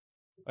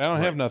 I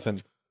don't have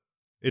nothing.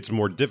 It's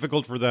more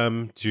difficult for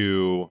them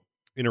to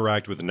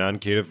interact with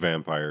non-Caitiff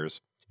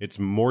vampires. It's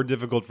more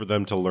difficult for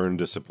them to learn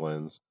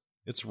disciplines.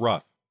 It's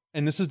rough.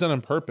 And this is done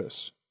on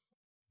purpose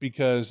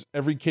because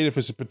every Caitiff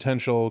is a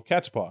potential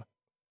cat's paw,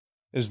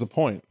 is the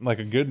point. Like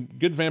a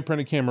good vampire in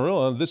a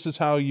Camarilla, this is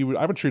how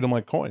I would treat them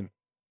like coin.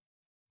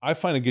 I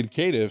find a good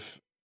Caitiff,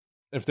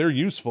 if they're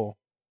useful,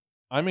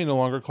 I may no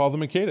longer call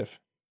them a caitiff.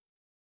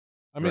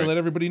 I may Right. let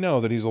everybody know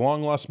that he's a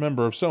long-lost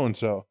member of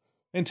so-and-so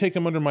and take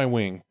him under my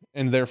wing,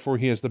 and therefore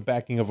he has the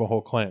backing of a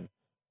whole clan.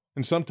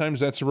 And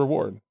sometimes that's a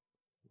reward.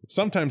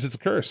 Sometimes it's a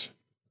curse.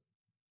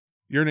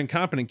 You're an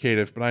incompetent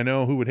caitiff, but I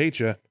know who would hate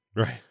you.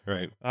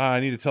 Right. I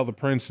need to tell the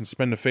prince and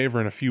spend a favor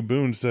and a few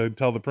boons to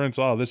tell the prince,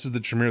 oh, this is the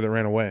Tremere that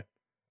ran away.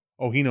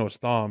 Oh, he knows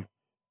Thom.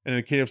 And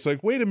the caitiff's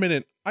like, wait a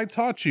minute, I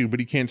taught you, but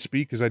he can't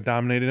speak because I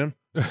dominated him.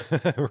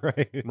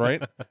 Right.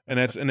 Right? And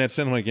that's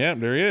it. I'm like, yeah,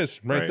 there he is,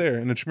 right there.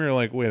 And the Tremere are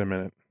like, wait a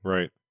minute.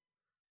 Right.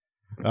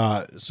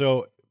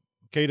 So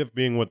caitiff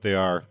being what they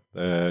are,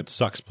 it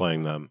sucks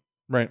playing them.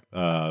 Right.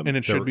 And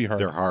it should be hard.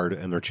 They're hard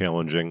and they're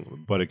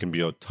challenging, but it can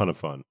be a ton of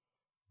fun.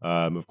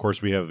 Of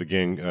course, we have the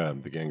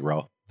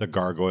gangrel, the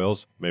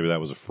gargoyles. Maybe that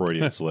was a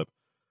Freudian slip.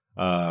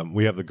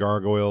 We have the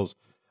gargoyles.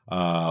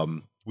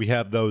 We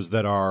have those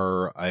that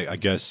are, I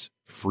guess,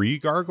 free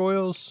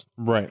gargoyles.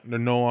 Right. They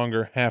no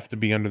longer have to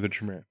be under the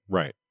Tremere.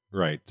 Right.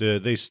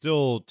 They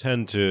still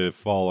tend to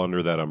fall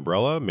under that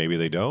umbrella. Maybe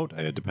they don't.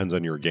 It depends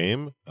on your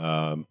game.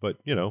 But,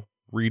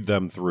 read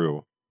them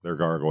through. They're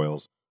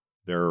gargoyles.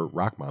 They're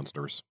rock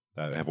monsters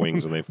that have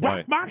wings and they fly.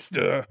 Rock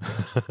monster!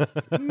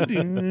 And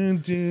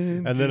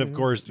then, of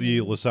course, the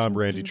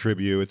Lasombra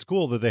Anti-Tribu. It's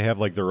cool that they have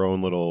like their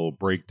own little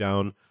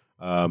breakdown.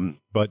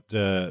 But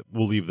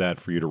we'll leave that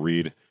for you to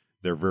read.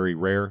 They're very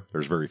rare.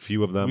 There's very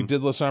few of them. We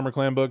did Lasombra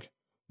Clan book.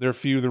 There are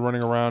few. They're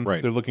running around.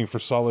 Right. They're looking for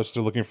solace.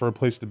 They're looking for a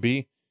place to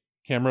be.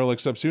 Camarilla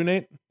accepts who,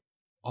 Nate?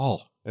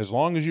 All. As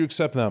long as you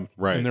accept them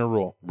in their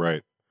rule.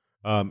 Right.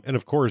 And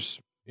of course,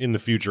 in the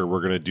future,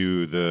 we're going to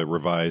do the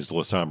revised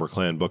Lasombra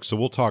Clan book. So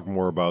we'll talk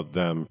more about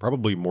them,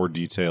 probably more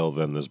detail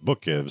than this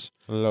book gives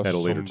at a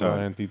later time.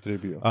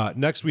 Anti-Tribu.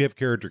 Next, we have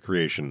character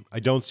creation. I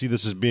don't see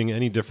this as being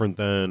any different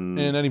than...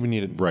 And not even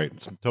needed. Right.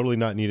 It's totally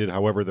not needed.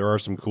 However, there are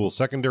some cool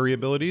secondary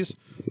abilities.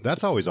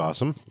 That's always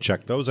awesome.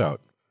 Check those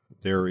out.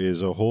 There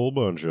is a whole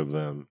bunch of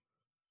them.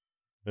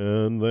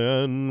 And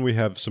then we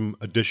have some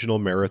additional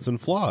merits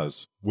and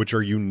flaws, which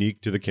are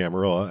unique to the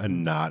Camarilla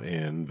and not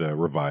in the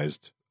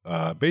revised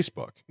base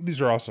book.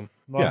 These are awesome.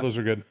 A lot of those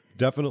are good.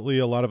 Definitely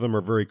a lot of them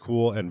are very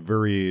cool and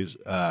very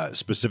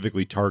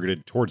specifically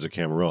targeted towards the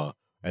Camarilla,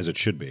 as it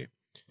should be.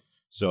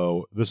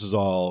 So this is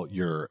all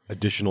your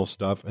additional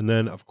stuff. And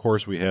then, of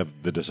course, we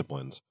have the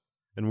disciplines.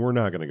 And we're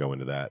not going to go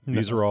into that. No.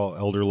 These are all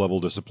elder level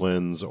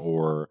disciplines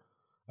or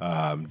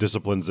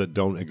disciplines that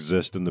don't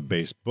exist in the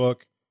base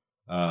book.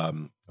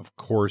 Of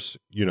course,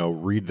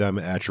 read them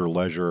at your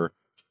leisure.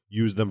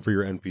 Use them for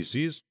your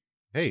NPCs.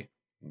 Hey,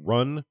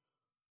 run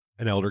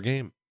an elder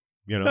game.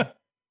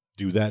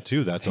 Do that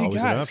too. That's hey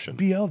always guys, an option.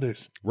 Be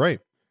elders. Right.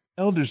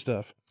 Elder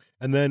stuff.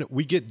 And then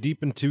we get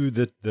deep into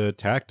the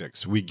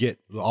tactics. We get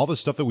all the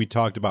stuff that we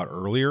talked about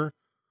earlier.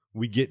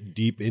 We get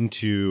deep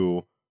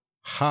into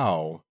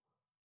how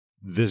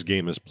this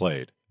game is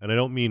played. And I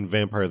don't mean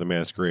Vampire the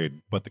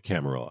Masquerade, but the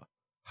Camarilla.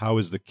 How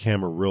is the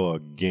Camarilla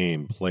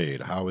game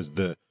played? How is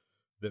the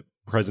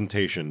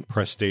presentation,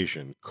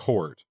 prestation,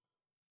 court,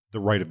 the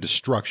right of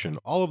destruction,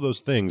 all of those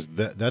things,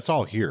 that's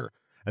all here.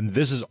 And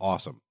this is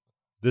awesome.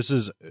 This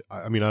is,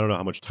 I don't know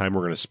how much time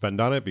we're going to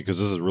spend on it because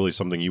this is really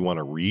something you want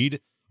to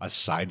read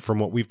aside from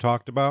what we've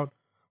talked about.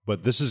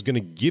 But this is going to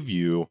give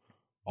you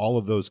all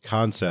of those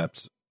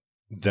concepts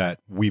that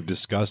we've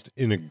discussed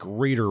in a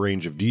greater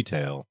range of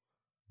detail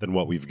than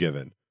what we've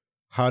given.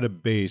 How to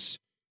base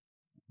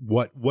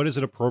what is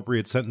an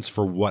appropriate sentence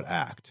for what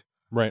act?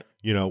 Right.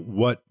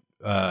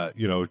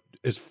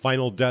 Is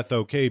final death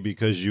okay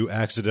because you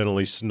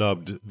accidentally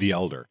snubbed the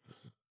elder?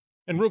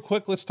 And real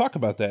quick, let's talk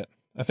about that.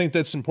 I think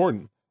that's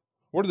important.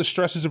 What are the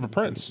stresses of a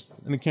prince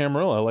in a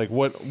Camarilla? Like,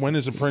 when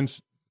does a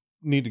prince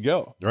need to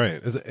go? Right.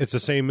 It's the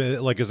same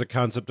like as a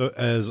concept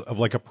of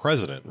like a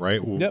president,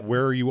 right? Yep.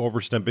 Where are you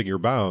overstepping your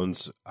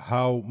bounds?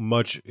 How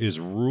much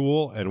is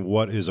rule and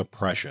what is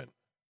oppression?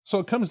 So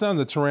it comes down to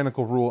the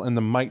tyrannical rule and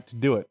the might to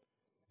do it.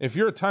 If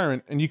you're a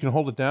tyrant and you can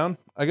hold it down,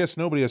 I guess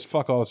nobody has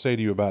fuck all to say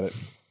to you about it.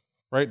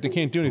 Right? They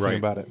can't do anything Right.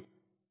 about it.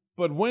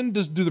 But when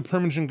do the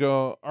Primogen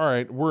go, all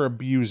right, we're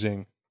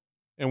abusing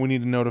and we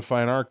need to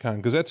notify an Archon?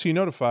 Because that's who you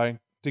notify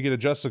to get a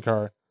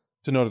Justicar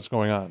to know what's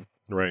going on.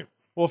 Right.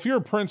 Well, if you're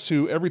a prince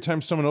who every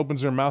time someone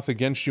opens their mouth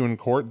against you in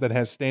court that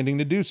has standing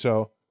to do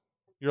so,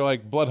 you're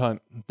like, blood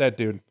hunt, that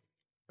dude.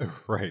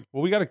 Right.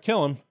 Well, we got to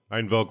kill him. I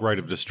invoke right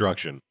of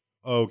destruction.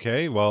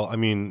 Okay. Well,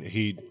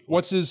 he...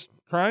 What's his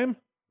crime?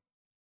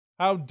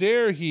 How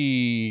dare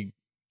he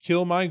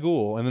kill my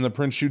ghoul? And then the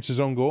prince shoots his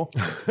own ghoul.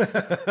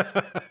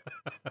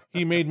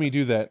 He made me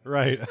do that.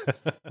 Right.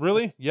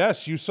 Really?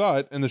 Yes, you saw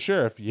it. And the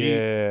sheriff, He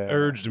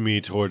urged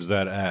me towards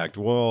that act.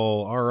 Well,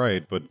 all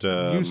right, but...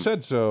 you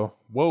said so.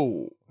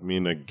 Whoa.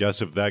 I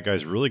guess if that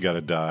guy's really got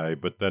to die,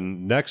 but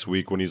then next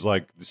week when he's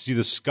like, see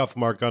the scuff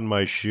mark on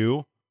my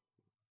shoe?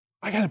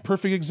 I got a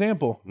perfect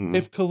example. Mhm.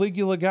 If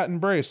Caligula got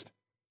embraced.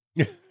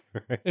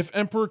 If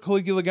Emperor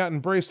Caligula got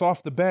embraced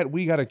off the bat,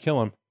 we got to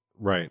kill him.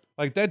 Right.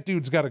 Like, that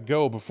dude's got to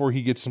go before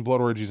he gets some blood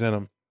orgies in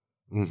him.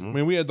 Mm-hmm. I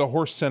mean, we had the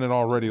horse senate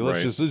already.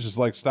 Let's Right. just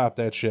like stop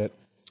that shit.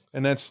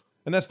 And that's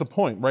And that's the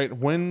point, right?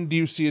 When do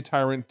you see a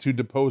tyrant to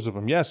depose of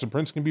him? Yes, a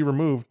prince can be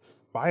removed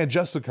by a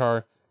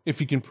Justicar if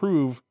he can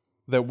prove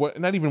that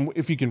not even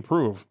if he can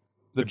prove.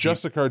 The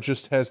Justicar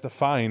just has to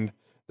find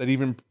that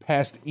even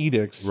past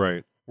edicts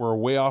Right. were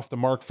way off the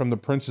mark from the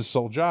prince's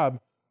sole job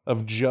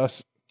of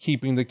just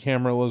keeping the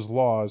Camarillah's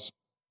laws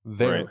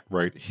there.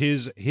 Right.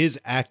 His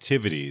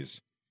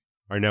activities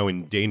are now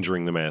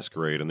endangering the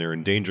Masquerade, and they're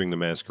endangering the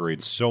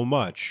Masquerade so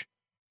much,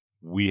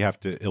 we have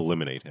to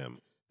eliminate him.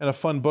 And a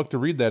fun book to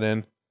read that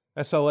in,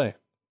 SLA.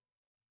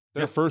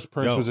 Their first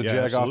prince was a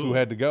jagoff who absolutely.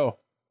 had to go.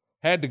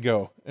 Had to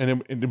go,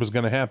 and it was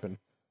going to happen.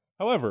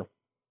 However,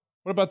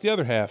 what about the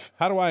other half?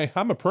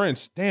 I'm a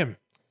prince, damn.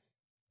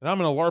 And I'm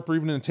in a LARP or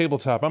even in a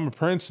tabletop. I'm a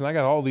prince, and I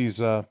got all these,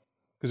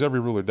 because every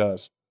ruler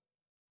does.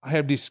 I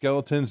have these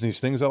skeletons and these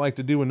things I like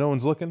to do when no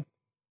one's looking.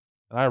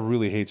 And I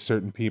really hate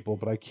certain people,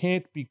 but I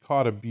can't be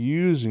caught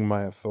abusing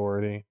my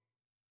authority.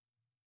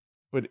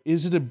 But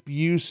is it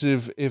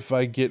abusive if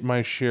I get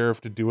my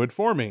sheriff to do it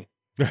for me?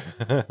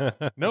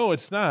 No,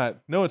 it's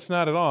not. No, it's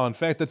not at all. In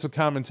fact, that's a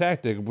common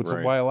tactic, which is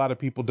Right. why a lot of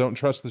people don't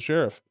trust the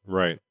sheriff.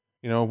 Right.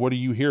 You know, what are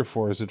you here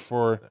for? Is it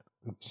for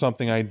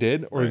something I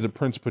did, or Right. did the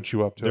prince put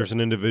you up to There's it?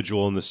 an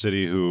individual in the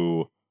city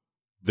who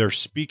they're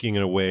speaking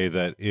in a way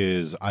that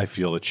is, I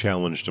feel, a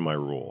challenge to my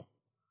rule.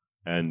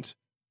 And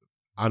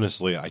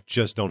honestly, I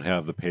just don't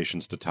have the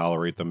patience to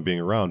tolerate them being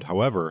around.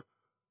 However,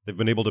 they've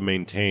been able to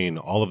maintain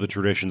all of the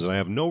traditions, and I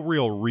have no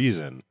real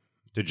reason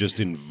to just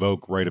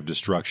invoke right of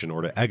destruction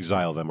or to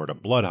exile them or to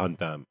blood hunt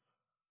them.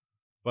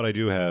 But I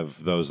do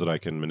have those that I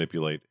can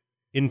manipulate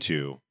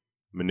into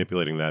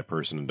manipulating that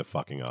person into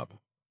fucking up.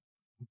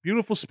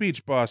 Beautiful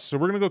speech, boss. So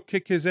we're going to go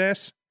kick his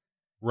ass?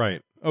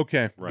 Right.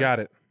 Okay, Right. got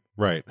it.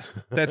 Right.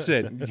 That's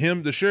it.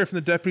 The sheriff and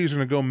the deputies are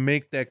going to go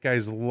make that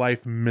guy's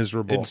life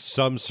miserable. In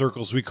some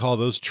circles, we call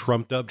those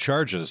trumped up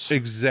charges.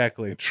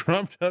 Exactly.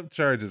 Trumped up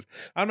charges.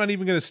 I'm not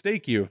even going to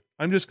stake you.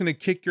 I'm just going to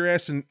kick your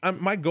ass. And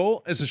my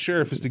goal as a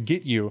sheriff is to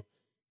get you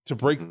to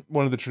break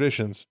one of the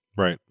traditions,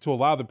 Right. to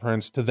allow the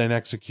prince to then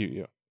execute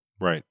you.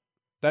 Right.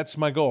 That's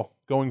my goal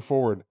going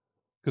forward.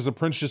 Because the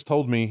prince just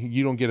told me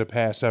you don't get a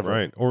pass ever.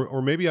 Right.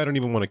 Or maybe I don't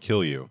even want to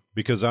kill you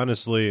because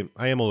honestly,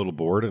 I am a little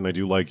bored and I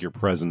do like your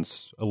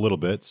presence a little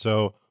bit.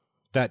 So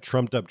that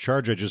trumped up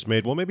charge I just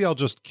made, well, maybe I'll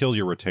just kill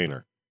your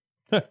retainer.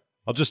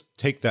 I'll just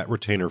take that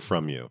retainer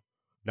from you.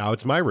 Now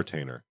it's my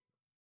retainer.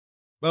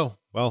 Well,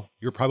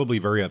 you're probably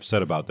very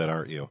upset about that,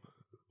 aren't you?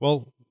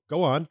 Well,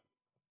 go on.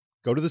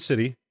 Go to the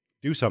city,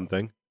 do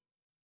something.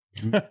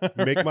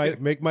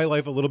 Make my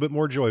life a little bit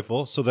more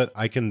joyful so that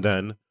I can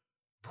then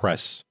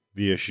press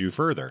the issue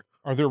further.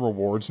 Are there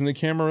rewards in the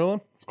Camarilla?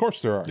 Of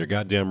course there are. You're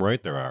goddamn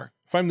right there are.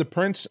 If I'm the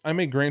prince, I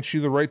may grant you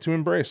the right to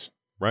embrace.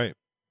 Right.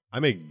 I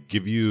may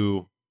give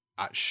you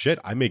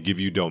I may give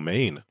you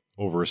domain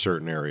over a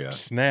certain area.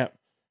 Snap.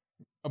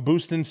 A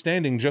boost in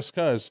standing just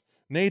cause.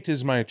 Nate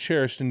is my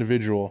cherished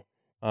individual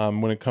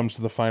when it comes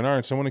to the fine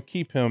arts. I want to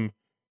keep him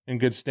in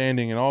good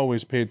standing and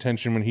always pay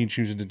attention when he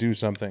chooses to do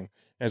something,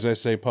 as I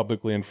say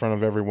publicly in front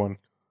of everyone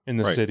in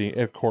the Right. city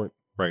at court.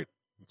 Right.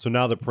 So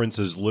now the prince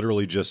has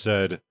literally just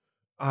said,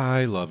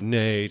 I love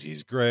Nate,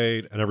 he's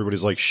great, and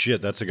everybody's like,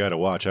 shit, that's a guy to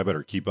watch. I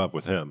better keep up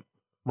with him.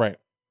 Right.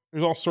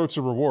 There's all sorts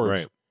of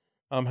rewards.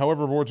 Right.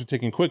 However, rewards are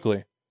taken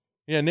quickly.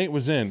 Yeah, Nate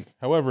was in.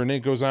 However,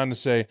 Nate goes on to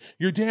say,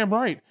 You're damn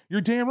right,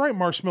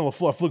 Marshmallow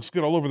Fluff looks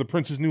good all over the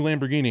prince's new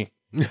Lamborghini.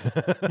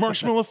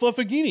 Marshmallow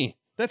Fluffagini.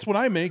 That's what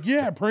I make.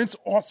 Yeah, Prince,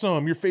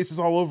 awesome. Your face is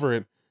all over it.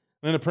 And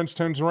then the prince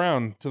turns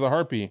around to the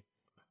harpy.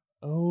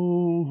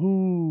 Oh,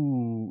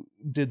 who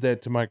did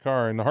that to my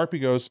car? And the harpy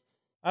goes,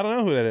 I don't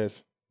know who that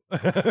is.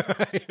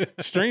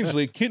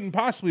 Strangely, couldn't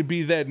possibly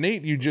be that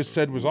Nate you just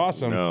said was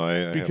awesome.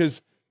 No,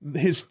 because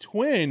his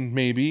twin,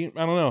 maybe,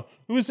 I don't know.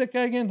 Who is that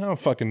guy again? I don't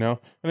fucking know.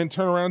 And then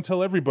turn around and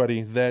tell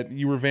everybody that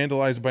you were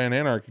vandalized by an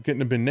anarch. It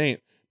couldn't have been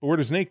Nate. But where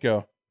does Nate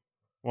go?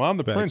 Well, I'm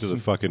the back prince. to the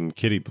fucking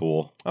kiddie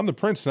pool. I'm the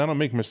prince, and I don't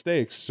make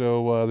mistakes.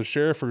 So the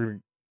sheriff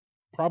or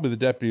probably the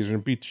deputies are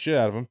going to beat the shit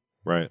out of him.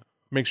 Right.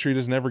 Make sure he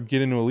doesn't ever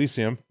get into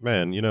Elysium.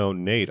 Man,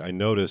 Nate, I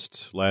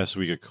noticed last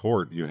week at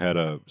court you had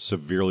a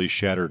severely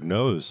shattered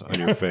nose on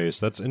your face.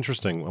 That's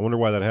interesting. I wonder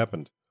why that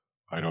happened.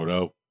 I don't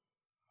know.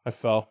 I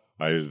fell.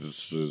 I'm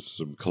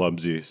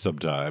clumsy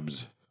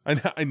sometimes.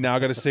 I now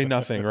got to say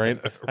nothing, right?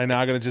 I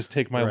now got to just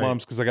take my Right.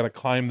 lumps because I got to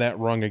climb that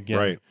rung again.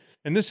 Right.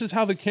 And this is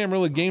how the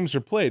Camarilla games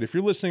are played. If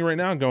you're listening right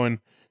now going,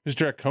 this is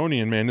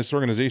draconian, man, this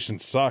organization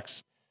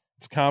sucks.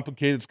 It's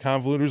complicated, it's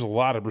convoluted, there's a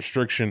lot of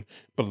restriction,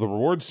 but the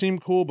rewards seem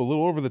cool, but a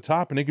little over the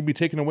top, and it can be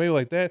taken away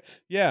like that.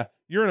 Yeah,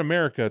 you're in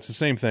America. It's the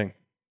same thing.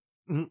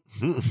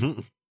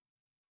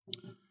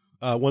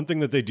 One thing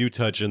that they do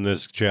touch in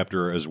this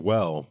chapter as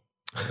well,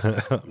 I'm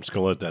just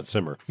going to let that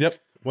simmer. Yep.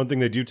 One thing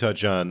they do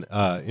touch on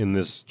in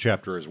this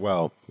chapter as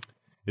well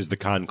is the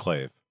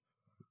conclave.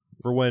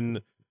 For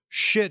when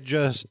shit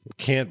just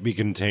can't be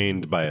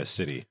contained by a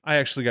city. I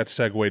actually got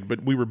segued,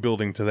 but we were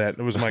building to that.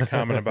 It was my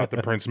comment about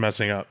the prince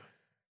messing up.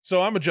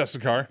 So I'm a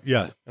Justicar,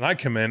 Yeah, and I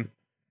come in,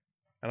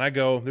 and I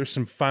go, there's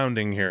some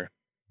founding here.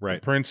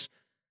 right, Prince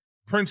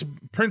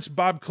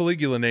Bob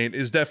Caligula Nate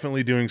is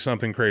definitely doing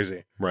something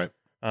crazy. right.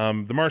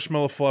 The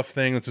marshmallow fluff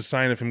thing, that's a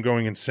sign of him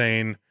going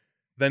insane.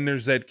 Then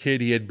there's that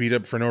kid he had beat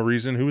up for no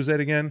reason. Who was that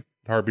again?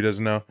 Harvey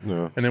doesn't know.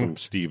 No, and then some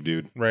Steve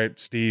dude. Right,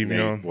 Steve,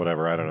 Nate,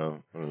 whatever. I don't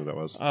know who that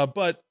was.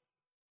 But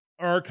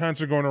our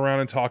Archons are going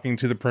around and talking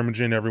to the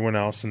Primogen and everyone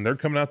else, and they're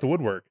coming out the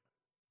woodwork.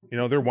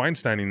 They're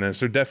Weinsteining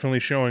this. They're definitely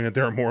showing that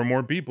there are more and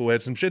more people who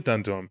had some shit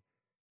done to them.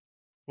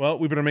 Well,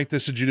 we better make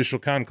this a judicial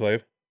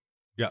conclave.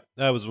 Yeah,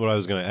 that was what I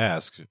was going to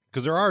ask.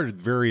 Because there are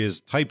various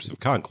types of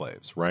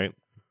conclaves, right?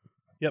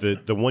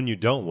 Yep. The one you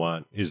don't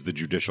want is the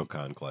judicial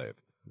conclave.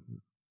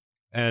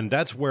 And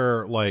that's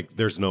where, like,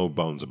 there's no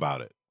bones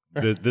about it.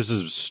 This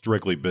is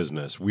strictly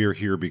business. We are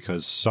here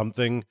because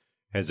something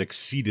has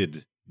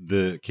exceeded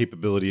the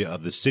capability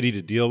of the city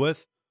to deal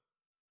with.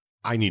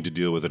 I need to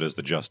deal with it as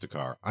the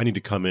Justicar. I need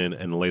to come in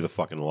and lay the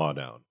fucking law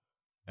down.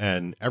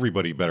 And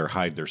everybody better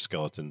hide their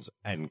skeletons,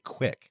 and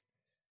quick.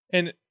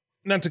 And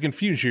not to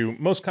confuse you,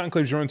 most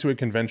conclaves you run into a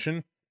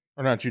convention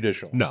are not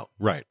judicial. No,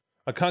 right.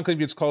 A conclave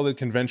gets called a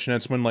convention.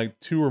 That's when like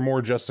 2 or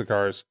more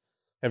Justicars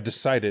have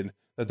decided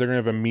that they're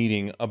going to have a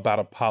meeting about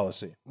a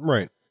policy.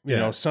 Right.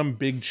 Yeah. Some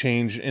big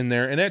change in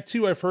there. And that,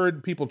 too, I've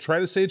heard people try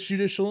to say it's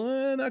judicial.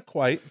 Not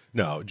quite.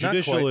 No,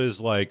 judicial is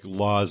like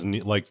laws,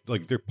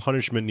 like their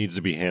punishment needs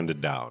to be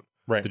handed down.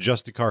 Right. The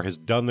Justicar has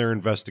done their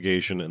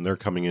investigation, and they're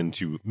coming in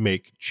to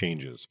make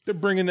changes. They're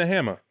bringing the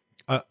hammer.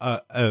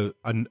 A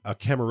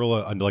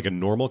Camarilla, like a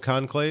normal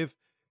conclave,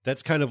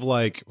 that's kind of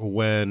like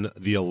when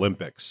the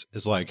Olympics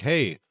is like,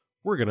 hey,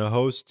 we're going to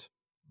host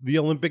the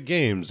Olympic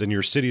Games, and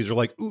your cities are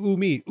like, ooh,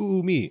 me,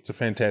 ooh, me. It's a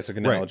fantastic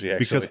analogy,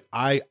 right. actually.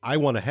 Because I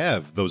want to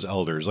have those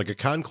elders. Like a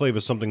conclave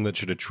is something that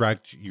should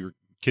attract your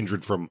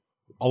kindred from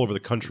all over the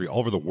country, all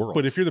over the world.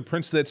 But if you're the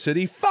prince of that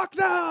city, fuck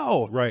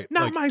no! Right.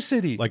 Not my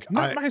city.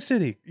 Not my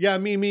city. Yeah,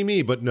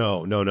 me. But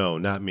no,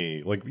 not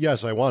me. Like,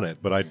 yes, I want it,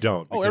 but I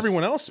don't. Oh,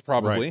 everyone else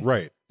probably.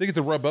 Right. They get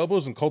to rub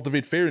elbows and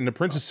cultivate favor, and the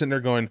prince is sitting there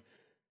going,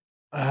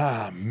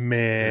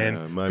 man.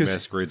 Yeah, my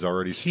masquerade's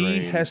already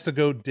strained. He has to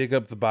go dig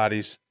up the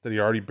bodies that he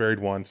already buried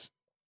once.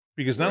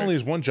 Because not only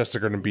is one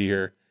Justicar going to be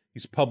here,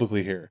 he's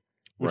publicly here.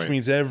 Which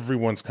means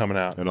everyone's coming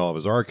out. And all of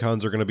his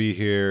Archons are going to be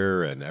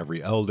here, and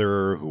every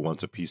elder who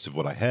wants a piece of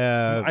what I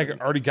have. I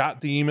already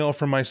got the email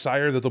from my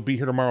sire that they'll be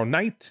here tomorrow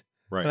night.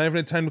 Right. And I haven't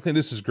had time to clean.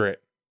 This is great.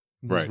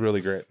 This is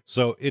really great.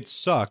 So it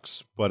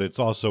sucks, but it's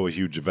also a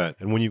huge event.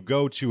 And when you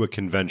go to a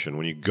convention,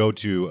 when you go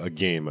to a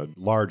game, a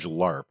large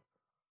LARP,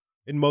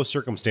 in most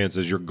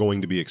circumstances, you're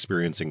going to be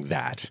experiencing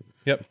that.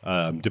 Yep.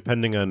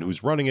 Depending on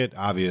who's running it,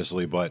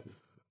 obviously, but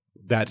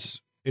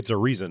it's a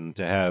reason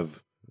to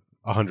have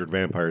 100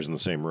 vampires in the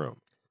same room.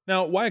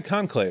 Now, why a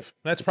conclave?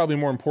 That's probably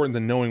more important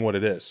than knowing what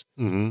it is.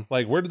 Mm-hmm.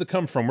 Like, where did it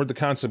come from? Where did the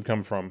concept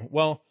come from?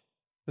 Well,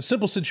 a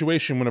simple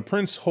situation, when a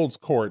prince holds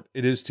court,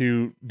 it is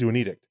to do an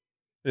edict.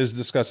 It is to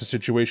discuss a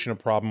situation, a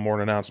problem, or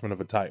an announcement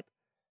of a type.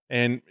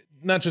 And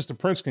not just the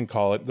prince can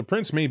call it. The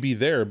prince may be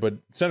there, but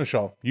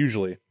Seneschal,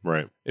 usually,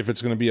 if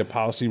it's going to be a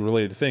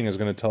policy-related thing, is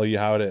going to tell you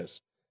how it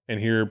is and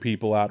hear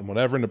people out and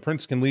whatever, and the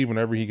prince can leave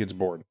whenever he gets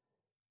bored.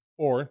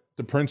 Or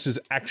the prince is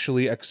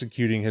actually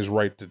executing his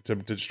right to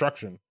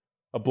destruction.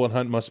 A blood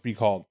hunt must be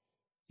called.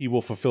 He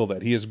will fulfill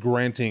that. He is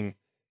granting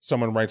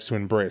someone rights to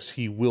embrace.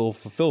 He will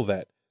fulfill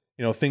that.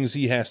 Things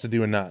he has to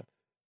do and not.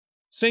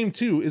 Same,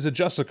 too, is a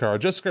Justicar. A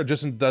Justicar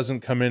just doesn't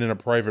come in a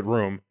private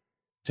room,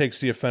 takes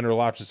the offender,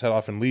 lops his head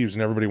off, and leaves,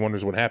 and everybody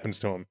wonders what happens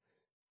to him.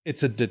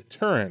 It's a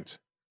deterrent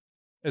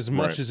as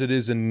much as it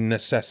is a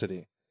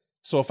necessity.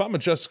 So if I'm a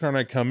Justicar and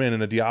I come in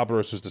and a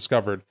Diablos is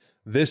discovered,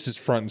 this is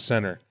front and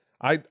center.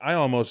 I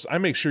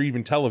make sure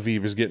even Tel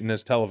Aviv is getting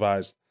this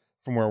televised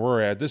from where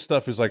we're at. This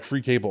stuff is like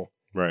free cable,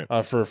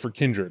 for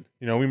Kindred.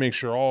 We make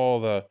sure all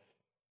the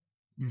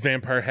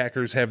vampire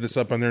hackers have this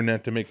up on their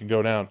net to make it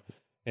go down,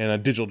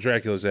 and Digital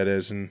Draculas, that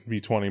is, in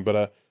V20.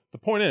 But the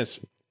point is,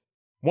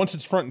 once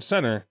it's front and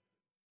center,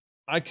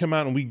 I come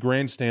out and we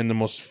grandstand the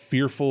most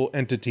fearful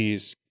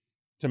entities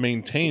to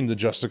maintain the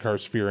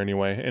Justicar's fear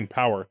anyway and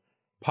power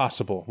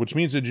possible, which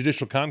means a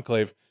judicial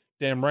conclave.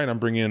 Damn right, I'm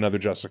bringing in another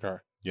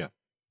Justicar. Yeah,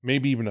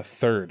 maybe even a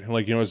third.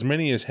 As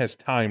many as has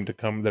time to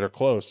come that are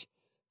close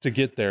to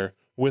get there,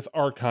 with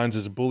Archons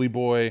as bully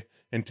boy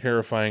and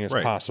terrifying as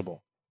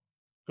possible.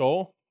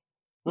 Goal?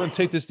 We're going to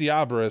take this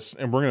Diablos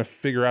and we're going to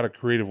figure out a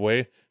creative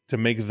way to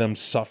make them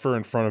suffer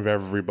in front of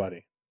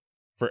everybody,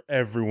 for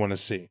everyone to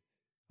see.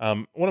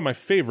 One of my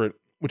favorite,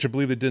 which I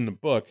believe they did in the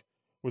book,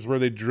 was where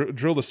they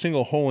drilled a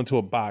single hole into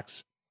a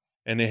box,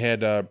 and they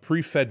had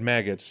pre-fed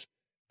maggots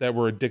that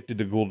were addicted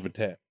to Guld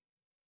Vitae.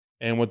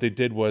 And what they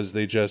did was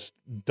they just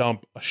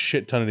dump a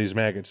shit ton of these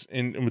maggots,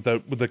 and with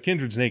the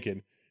kindreds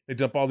naked, they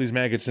dump all these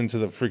maggots into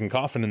the freaking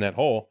coffin in that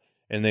hole,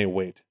 and they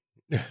wait.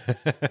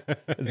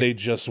 They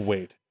just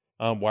wait.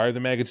 Why are the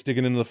maggots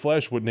digging into the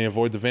flesh? Wouldn't they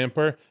avoid the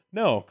vampire?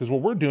 No, because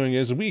what we're doing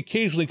is we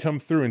occasionally come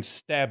through and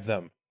stab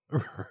them.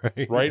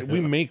 Right?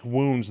 We make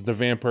wounds that the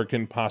vampire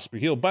can possibly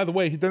heal. By the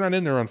way, they're not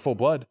in there on full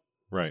blood.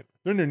 Right.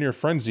 They're near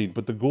frenzied,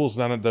 but the ghoul's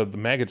not, the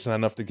maggots not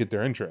enough to get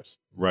their interest.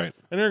 Right.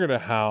 And they're going to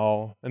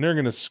howl, and they're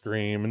going to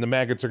scream, and the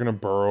maggots are going to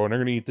burrow, and they're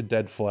going to eat the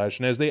dead flesh.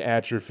 And as they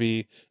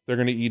atrophy, they're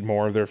going to eat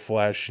more of their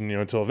flesh, and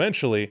until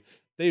eventually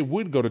they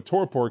would go to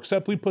torpor,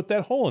 except we put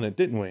that hole in it,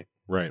 didn't we?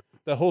 Right.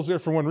 That hole's there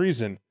for one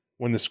reason.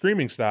 When the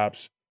screaming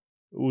stops,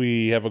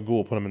 we have a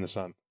ghoul put him in the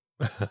sun.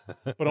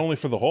 But only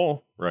for the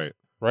hole, Right.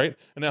 right?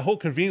 And that hole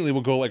conveniently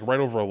will go like right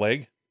over a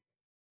leg.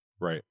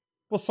 Right.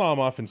 We'll saw them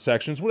off in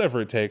sections,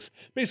 whatever it takes.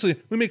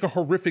 Basically, we make a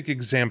horrific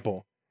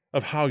example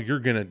of how you're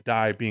going to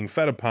die being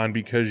fed upon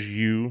because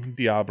you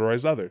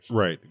Diabloize others.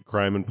 Right.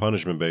 Crime and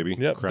punishment, baby.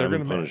 Yep, Crime they're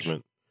and gonna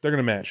punishment. They're going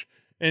to match.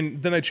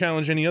 And then I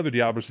challenge any other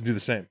Diablos to do the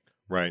same.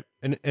 Right.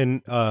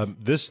 And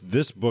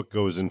this book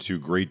goes into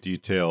great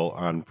detail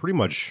on pretty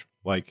much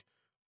like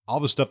all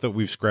the stuff that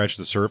we've scratched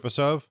the surface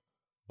of.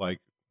 Like,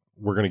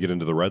 we're going to get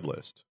into the red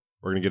list.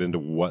 We're going to get into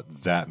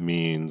what that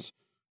means.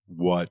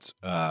 What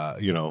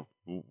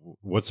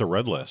what's a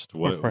red list?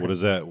 What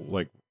is that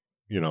like?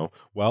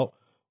 Well,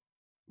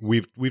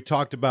 we've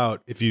talked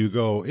about, if you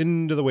go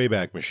into the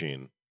Wayback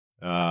Machine,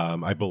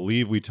 I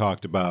believe we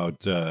talked about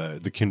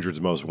the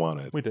Kindred's Most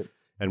Wanted. We did.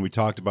 And we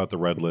talked about the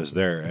red list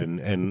there.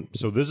 And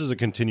so this is a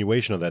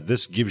continuation of that.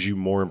 This gives you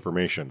more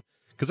information,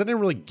 because I didn't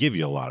really give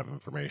you a lot of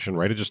information,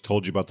 right? It just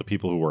told you about the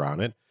people who were on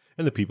it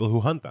and the people who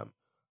hunt them.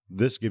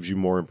 This gives you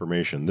more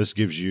information. This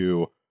gives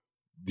you,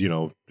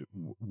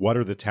 what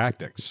are the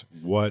tactics?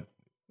 What,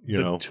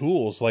 the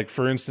tools. Like,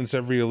 for instance,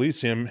 every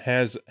Elysium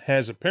has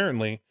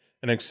apparently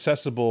an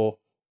accessible,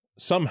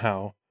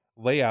 somehow,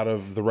 layout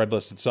of the red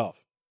list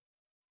itself.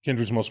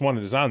 Kindred's Most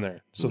Wanted is on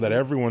there so that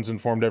everyone's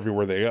informed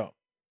everywhere they go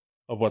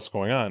of what's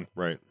going on.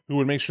 Right. Who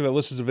would make sure that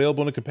list is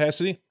available in a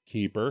capacity?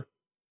 Keeper.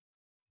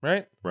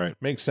 Right? Right.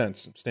 Makes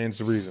sense. Stands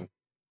to reason.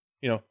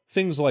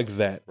 Things like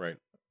that. Right.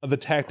 The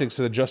tactics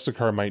that a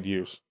Justicar might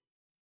use.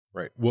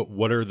 Right.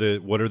 What are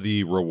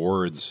the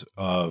rewards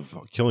of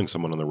killing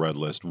someone on the red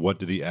list? What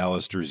do the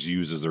Alistairs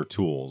use as their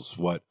tools?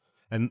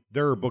 And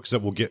there are books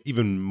that will get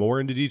even more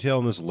into detail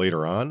in this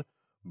later on,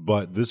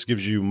 but this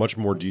gives you much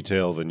more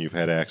detail than you've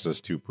had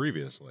access to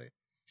previously.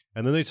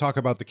 And then they talk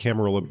about the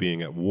Camarilla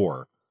being at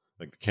war.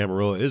 Like, the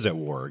Camarilla is at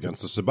war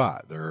against the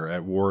Sabbat. They're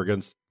at war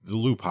against the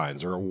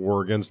Lupines. They're at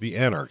war against the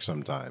Anarchs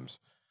sometimes.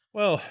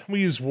 Well,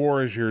 we use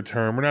war as your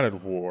term. We're not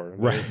at war.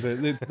 Right.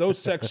 Those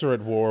sects are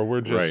at war.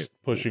 We're just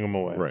pushing them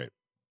away. Right.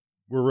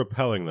 We're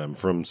repelling them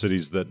from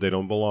cities that they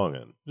don't belong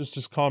in.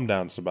 Just calm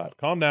down, Sabbat.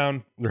 Calm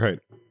down. Right.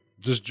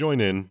 Just join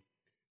in.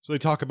 So they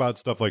talk about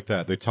stuff like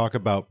that. They talk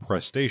about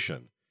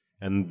prestation.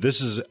 And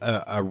this is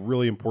a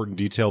really important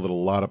detail that a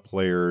lot of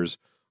players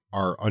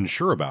are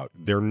unsure about.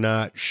 They're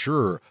not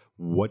sure,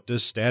 what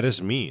does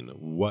status mean?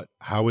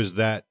 How does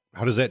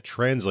that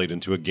translate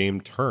into a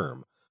game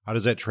term? How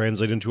does that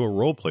translate into a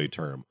roleplay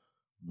term?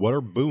 What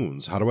are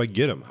boons? How do I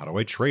get them? How do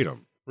I trade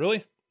them?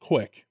 Really?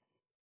 Quick.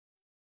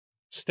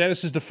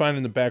 Status is defined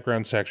in the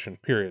background section,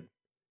 period.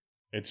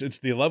 It's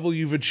the level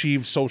you've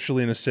achieved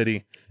socially in a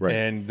city, right.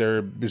 And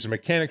there's a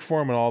mechanic for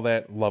them and all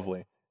that,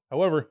 lovely.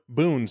 However,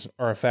 boons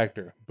are a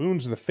factor.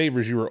 Boons are the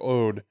favors you are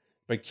owed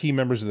by key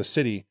members of the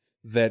city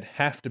that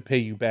have to pay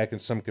you back in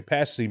some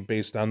capacity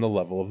based on the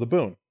level of the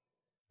boon.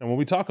 And when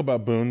we talk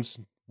about boons,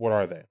 what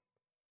are they?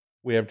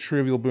 We have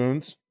trivial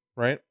boons,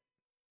 right?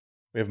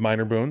 We have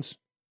minor boons.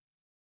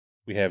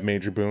 We have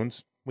major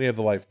boons. We have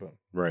the life boon.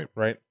 Right.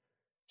 Right?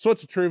 So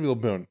it's a trivial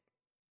boon.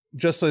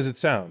 Just as it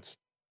sounds.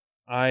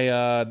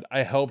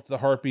 I helped the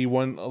Harpy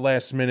one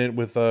last minute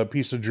with a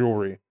piece of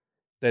jewelry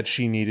that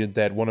she needed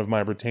that one of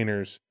my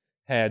retainers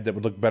had that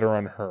would look better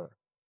on her.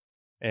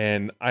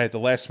 And at the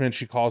last minute,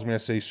 she calls me. I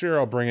say, sure,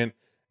 I'll bring it.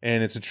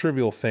 And it's a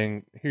trivial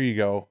thing. Here you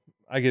go.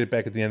 I get it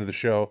back at the end of the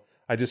show.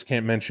 I just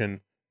can't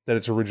mention that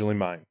it's originally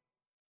mine.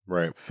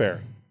 Right.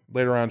 Fair.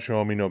 Later on,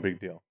 show me, no big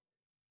deal.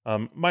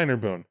 Minor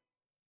boon.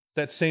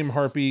 That same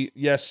Harpy,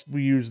 yes,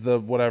 we use the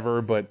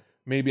whatever, but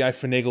maybe I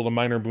finagled a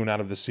minor boon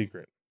out of the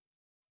secret.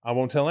 I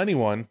won't tell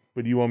anyone,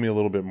 but you owe me a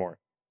little bit more.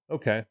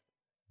 Okay.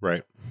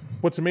 Right.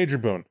 What's a major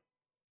boon?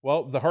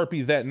 Well, the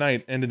Harpy that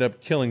night ended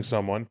up killing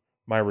someone,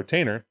 my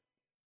retainer,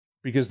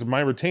 because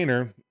my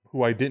retainer,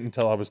 who I didn't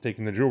tell I was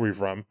taking the jewelry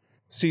from,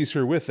 sees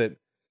her with it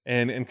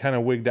and kind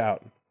of wigged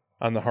out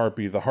on the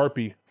Harpy. The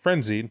Harpy,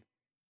 frenzied.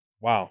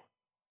 Wow.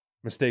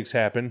 Mistakes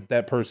happen.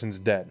 That person's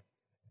dead.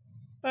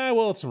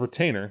 Well, it's a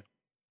retainer.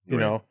 You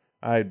know,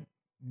 I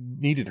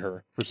needed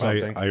her for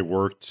something. I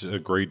worked a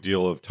great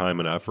deal of time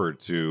and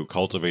effort to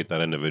cultivate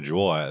that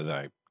individual.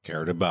 I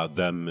cared about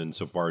them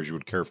insofar as you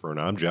would care for an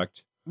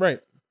object. Right.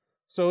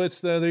 So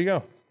it's there you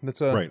go.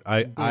 That's right.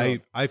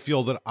 I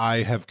feel that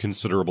I have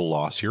considerable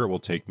loss here. It will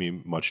take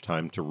me much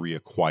time to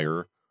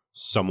reacquire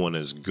someone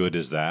as good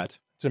as that.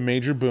 It's a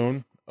major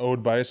boon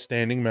owed by a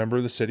standing member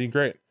of the city.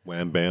 Great.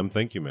 Wham bam.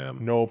 Thank you, ma'am.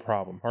 No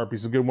problem.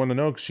 Harpy's a good one to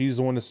know because she's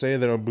the one to say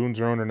that boons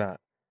are owned or not.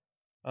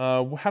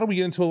 How do we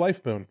get into a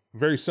life boon?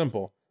 Very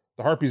simple.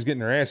 The Harpy's getting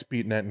her ass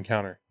beat in that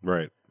encounter.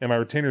 Right. And my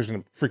retainer's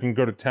going to freaking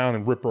go to town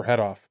and rip her head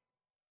off.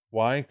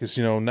 Why? Because,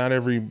 not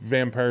every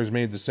vampire is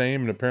made the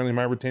same, and apparently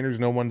my retainer's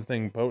no one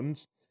thing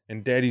potence,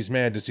 and Daddy's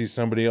mad to see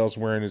somebody else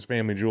wearing his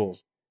family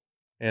jewels.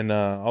 And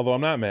although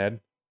I'm not mad,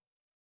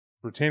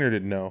 retainer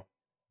didn't know.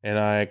 And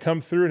I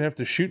come through and have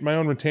to shoot my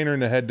own retainer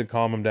in the head to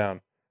calm him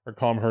down, or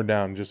calm her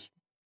down. Just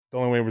the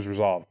only way it was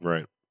resolved.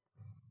 Right.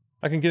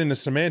 I can get into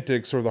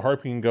semantics, or the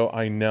harpy can go,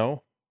 I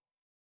know.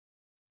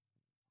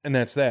 And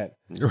that's that.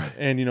 Right.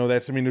 And,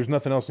 there's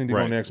nothing else need to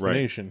go into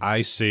explanation. Right.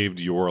 I saved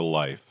your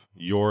life.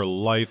 Your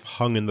life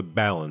hung in the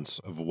balance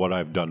of what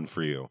I've done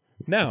for you.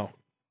 Now,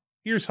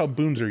 here's how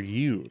boons are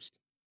used.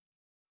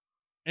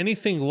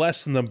 Anything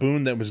less than the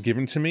boon that was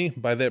given to me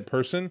by that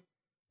person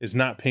is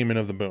not payment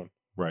of the boon.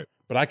 Right.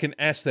 But I can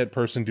ask that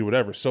person to do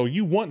whatever. So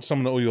you want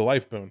someone to owe you a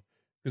life boon,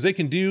 because they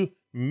can do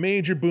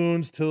major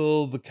boons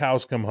till the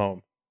cows come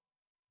home.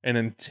 And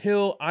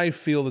until I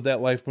feel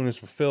that life boon is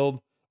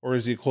fulfilled, or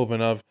is the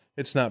equivalent of,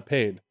 it's not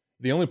paid.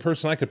 The only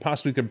person I could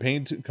possibly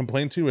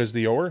complain to as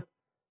the ower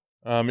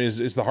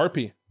is the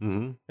harpy.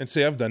 Mm-hmm. And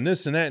say, I've done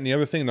this and that and the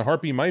other thing. The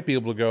harpy might be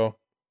able to go,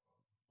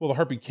 well, the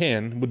harpy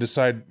would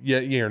decide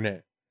yay or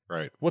nay.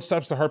 Right. What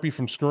stops the harpy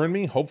from screwing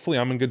me? Hopefully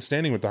I'm in good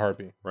standing with the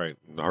harpy. Right.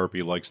 The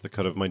harpy likes the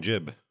cut of my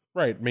jib.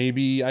 Right.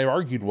 Maybe I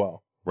argued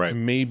well. Right.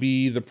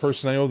 Maybe the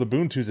person I owe the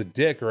boon to is a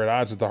dick or at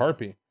odds with the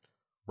harpy.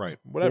 Right.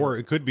 Whatever. Or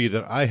it could be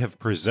that I have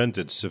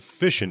presented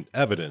sufficient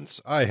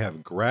evidence. I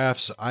have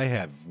graphs. I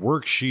have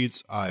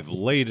worksheets. I've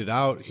laid it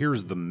out.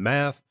 Here's the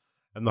math.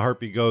 And the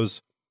harpy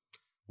goes,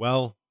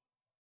 well,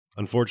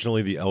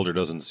 unfortunately, the elder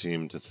doesn't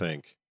seem to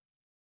think.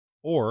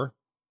 Or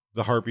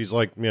the harpy's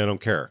like, I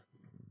don't care.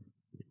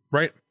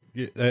 Right.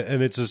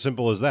 And it's as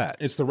simple as that.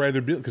 It's the right of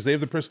their bill, because they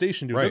have the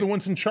prestation dude. Right. They're the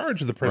ones in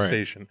charge of the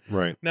prestation.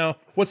 Right. Now,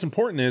 what's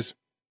important is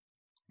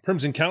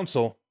Crimson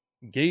Council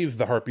gave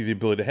the harpy the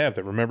ability to have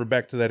that. Remember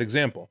back to that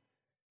example.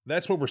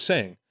 That's what we're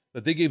saying.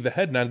 That they gave the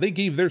head nod. They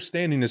gave their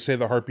standing to say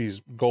the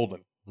harpy's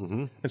golden.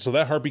 Mm-hmm. And so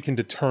that harpy can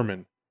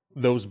determine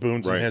those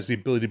boons and has the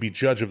ability to be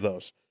judge of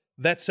those.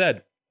 That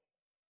said,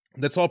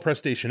 that's all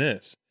prestation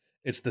is.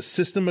 It's the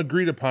system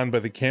agreed upon by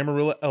the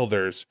Camarilla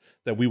elders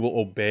that we will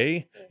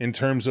obey in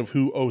terms of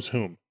who owes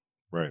whom.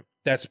 Right.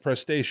 That's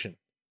prestation.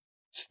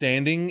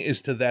 Standing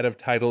is to that of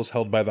titles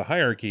held by the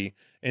hierarchy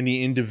and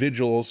the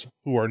individuals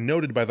who are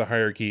noted by the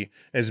hierarchy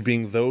as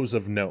being those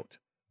of note,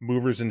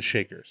 movers and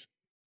shakers.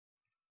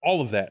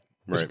 All of that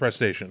is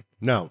prestation.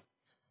 Now,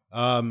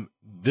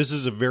 this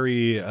is a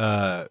very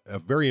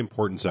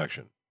important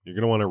section. You're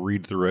going to want to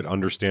read through it,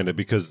 understand it,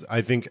 because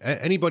I think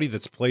anybody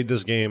that's played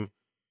this game,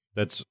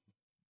 that's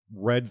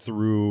read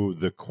through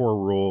the core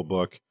rule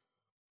book,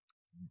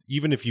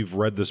 even if you've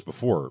read this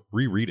before,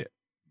 reread it,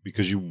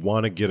 because you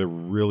want to get a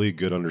really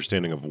good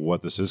understanding of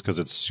what this is, because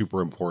it's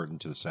super important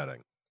to the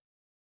setting.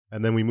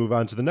 And then we move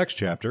on to the next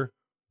chapter,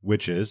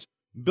 which is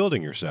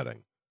building your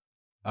setting.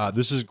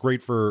 This is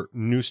great for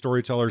new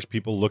storytellers,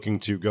 people looking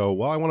to go,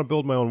 well, I want to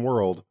build my own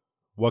world.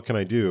 What can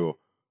I do?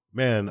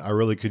 Man, I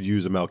really could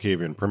use a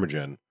Malkavian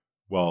Primogen.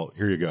 Well,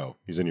 here you go.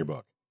 He's in your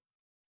book.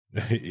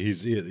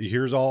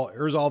 Here's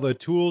all the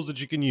tools that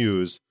you can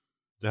use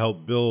to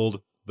help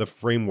build the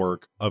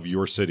framework of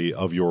your city,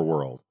 of your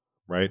world,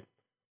 right?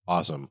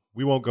 Awesome.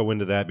 We won't go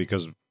into that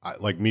because,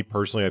 like me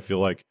personally, I feel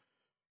like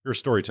you're a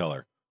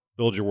storyteller.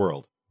 Build your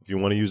world. If you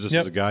want to use this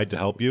as a guide to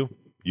help you,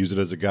 use it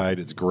as a guide.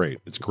 It's great.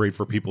 It's great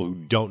for people who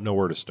don't know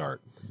where to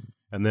start.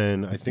 And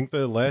then I think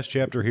the last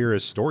chapter here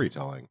is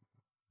storytelling.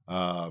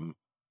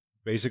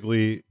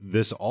 Basically,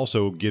 this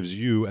also gives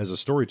you, as a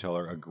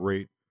storyteller, a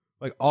great,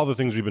 like all the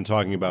things we've been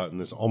talking about in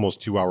this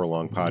almost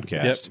 2-hour-long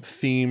podcast. Yep.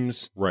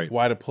 Themes. Right.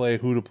 Why to play,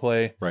 who to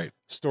play. Right.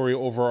 Story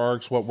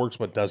overarchs, what works,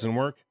 what doesn't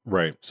work.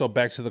 Right. So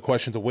back to the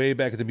question, way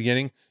back at the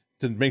beginning,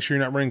 to make sure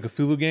you're not running a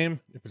Cthulhu game,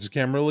 if it's a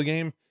Camarilla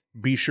game,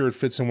 be sure it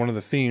fits in one of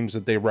the themes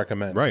that they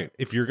recommend. Right.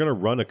 If you're going to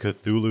run a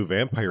Cthulhu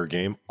vampire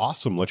game,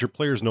 awesome. Let your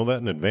players know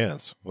that in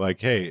advance.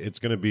 Like, hey, it's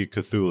going to be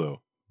Cthulhu,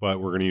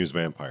 but we're going to use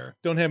vampire.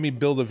 Don't have me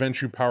build a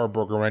Ventrue power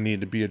broker when I need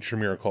to be a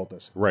Tremere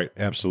occultist. Right.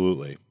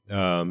 Absolutely.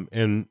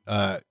 And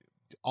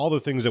all the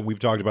things that we've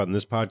talked about in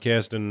this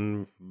podcast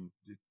and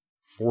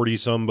 40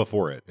 some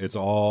before it, it's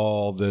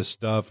all this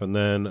stuff. And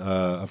then,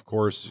 of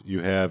course,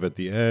 you have at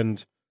the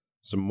end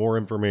some more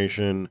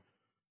information.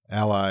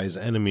 Allies,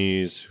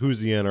 enemies, who's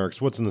the Anarchs,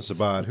 what's in the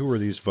Sabbat, who are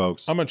these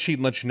folks? I'm going to cheat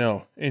and let you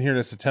know. In here,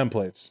 that's the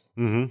templates,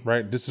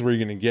 right? This is where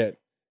you're going to get.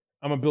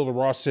 I'm going to build a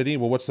raw city.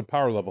 Well, what's the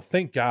power level?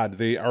 Thank God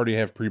they already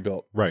have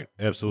pre-built. Right,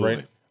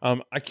 absolutely.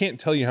 Right? I can't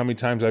tell you how many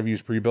times I've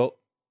used pre-built.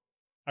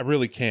 I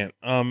really can't.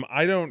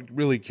 I don't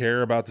really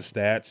care about the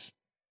stats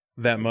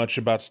that much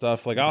about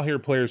stuff. Like, I'll hear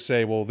players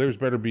say, well, there's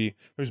bound to be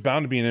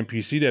an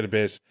NPC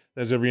database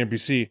that's every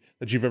NPC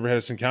that you've ever had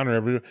us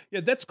encounter.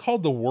 Yeah, that's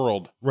called the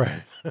world.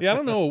 Right. Yeah, I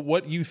don't know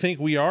what you think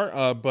we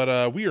are,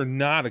 but we are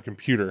not a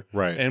computer.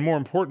 Right. And more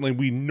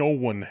importantly, no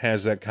one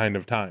has that kind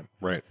of time.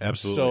 Right,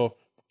 absolutely. So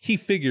key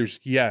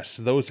figures, yes,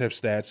 those have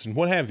stats and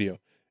what have you.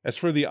 As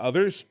for the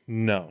others,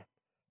 no,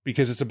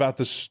 because it's about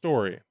the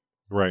story.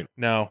 Right.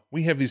 Now,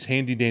 we have these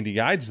handy-dandy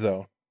guides,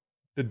 though.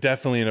 They're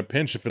definitely in a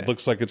pinch if it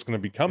looks like it's going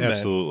to become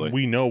absolutely. That.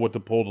 We know what to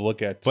pull to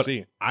look at to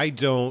see. I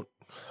don't,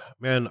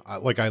 man, I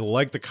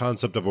like the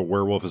concept of a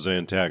werewolf as an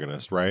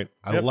antagonist, right?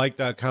 I like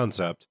that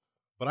concept,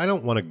 but I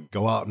don't want to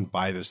go out and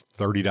buy this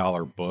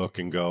 $30 book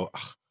and go,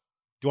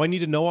 do I need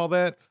to know all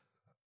that?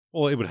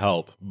 Well, it would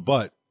help,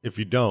 but if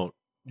you don't,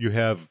 you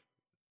have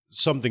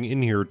something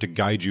in here to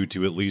guide you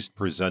to at least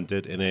present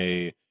it in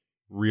a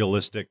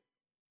realistic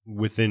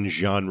within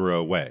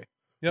genre way,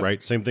 Yep.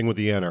 right? Same thing with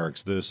the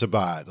Anarchs, the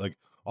Sabbat, like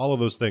all of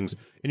those things.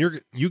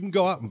 And you can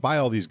go out and buy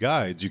all these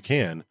guides, you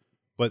can,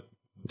 but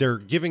they're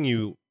giving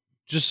you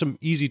just some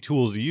easy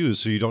tools to use,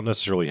 so you don't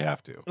necessarily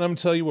have to. And I'm gonna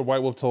tell you what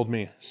White Wolf told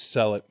me: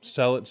 sell it,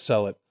 sell it,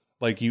 sell it,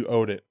 like you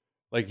owed it,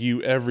 like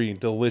every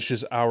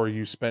delicious hour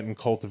you spent in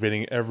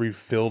cultivating every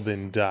filled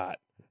in dot,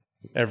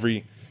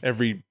 every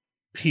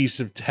piece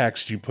of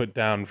text you put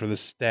down for the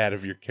stat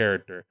of your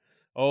character.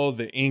 Oh,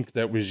 the ink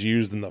that was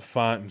used in the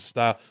font and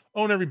style.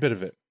 Own every bit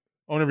of it.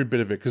 Own every bit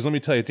of it. Because let me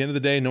tell you, at the end of the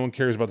day, no one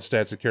cares about the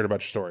stats. They cared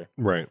about your story.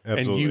 Right,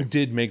 absolutely. And you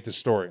did make the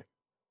story.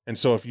 And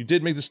so if you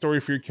did make the story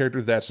for your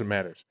character, that's what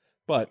matters.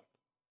 But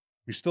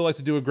if you still like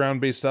to do a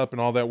ground-based up and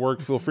all that work,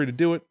 feel free to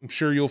do it. I'm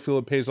sure you'll feel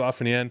it pays off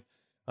in the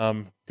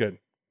end. Good.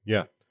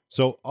 Yeah.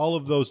 So all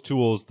of those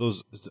tools,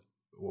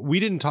 we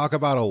didn't talk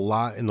about a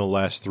lot in the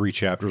last 3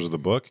 chapters of the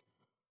book.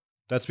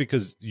 That's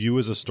because you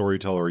as a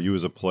storyteller, you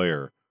as a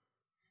player,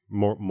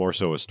 more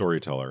so a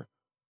storyteller,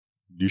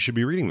 you should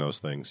be reading those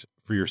things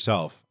for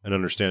yourself and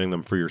understanding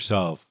them for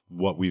yourself,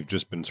 what we've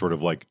just been sort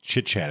of like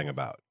chit-chatting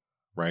about,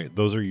 right?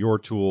 Those are your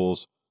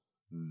tools.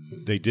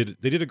 They did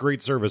a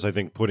great service, I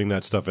think, putting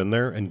that stuff in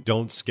there, and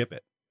don't skip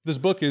it. This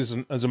book is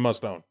a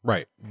must-own.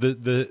 Right.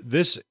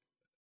 This,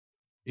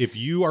 if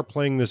you are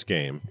playing this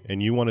game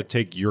and you want to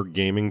take your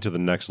gaming to the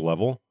next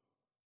level,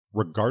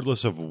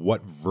 regardless of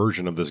what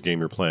version of this game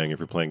you're playing, if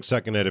you're playing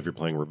Second Ed, if you're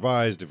playing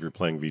Revised, if you're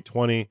playing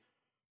V20,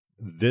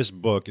 this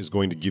book is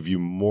going to give you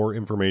more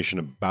information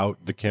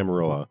about the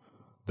Camarilla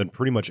than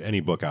pretty much any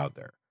book out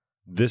there.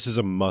 This is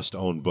a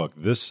must-own book.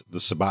 This, the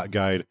Sabbat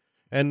Guide,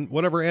 and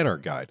whatever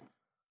Anarch Guide.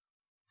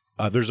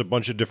 There's a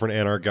bunch of different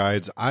Anarch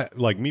guides.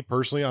 Like me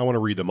personally, I want to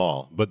read them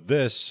all. But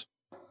this,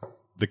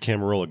 the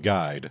Camarilla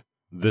Guide,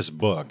 this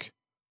book,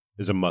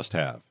 is a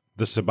must-have.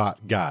 The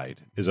Sabbat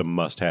Guide is a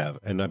must-have,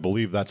 and I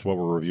believe that's what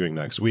we're reviewing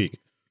next week.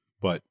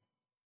 But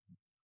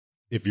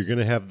if you're going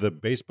to have the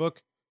base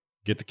book,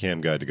 get the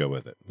Cam Guide to go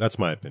with it. That's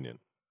my opinion.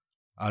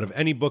 Out of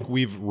any book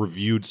we've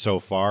reviewed so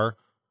far,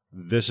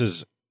 this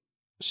is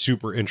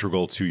super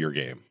integral to your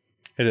game.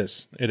 It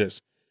is. It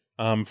is.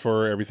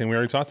 For everything we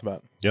already talked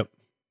about. Yep.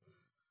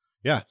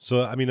 Yeah,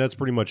 so, I mean, that's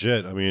pretty much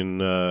it. I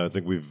mean, I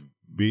think we've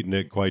beaten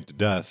it quite to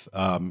death.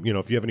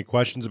 If you have any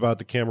questions about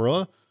the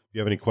Camarilla, if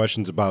you have any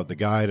questions about the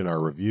guide and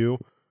our review,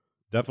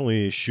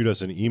 definitely shoot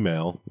us an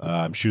email,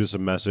 shoot us a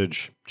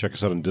message, check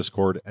us out on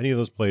Discord, any of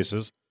those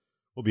places.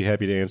 We'll be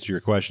happy to answer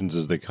your questions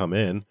as they come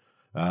in.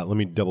 Let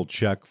me double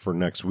check for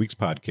next week's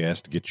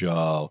podcast to get you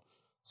all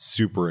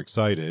super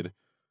excited.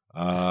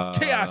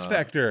 Chaos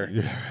Factor!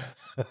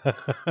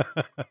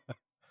 Yeah.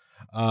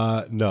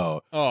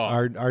 No. Oh.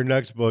 Our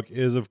next book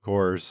is, of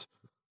course,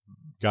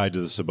 Guide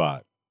to the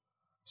Sabbat.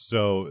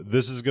 So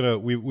this is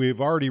we've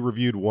already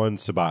reviewed one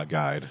Sabbat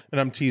guide, and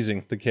I'm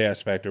teasing the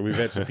Chaos Factor. We've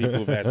had some people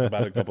who've asked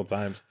about it a couple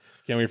times.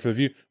 Can't wait for the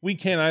review. We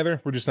can't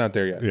either. We're just not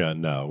there yet. Yeah,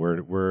 no, we're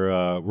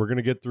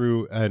gonna get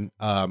through, and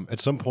at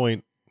some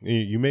point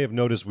you may have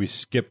noticed we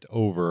skipped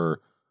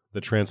over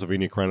the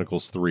Transylvania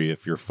Chronicles 3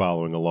 if you're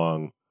following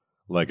along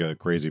like a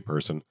crazy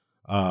person.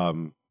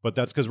 But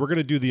that's because we're going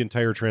to do the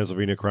entire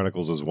Transylvania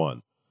Chronicles as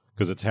one,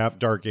 because it's half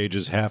Dark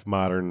Ages, half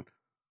modern.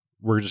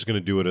 We're just going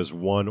to do it as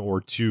 1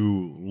 or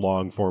 2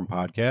 long-form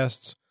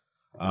podcasts.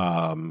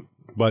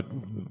 But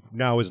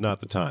now is not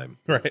the time.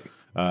 Right.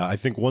 I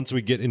think once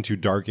we get into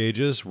Dark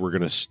Ages, we're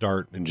going to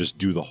start and just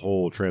do the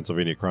whole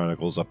Transylvania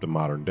Chronicles up to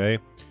modern day.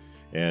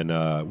 And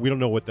we don't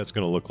know what that's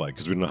going to look like,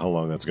 because we don't know how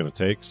long that's going to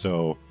take.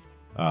 So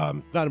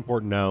not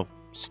important now.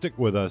 Stick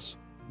with us.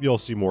 You'll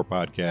see more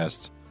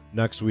podcasts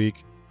next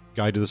week.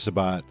 Guide to the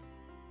Sabbat,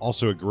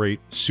 also a great,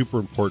 super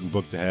important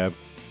book to have.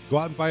 Go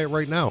out and buy it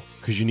right now,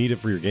 because you need it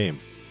for your game.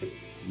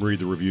 Read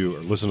the review or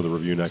listen to the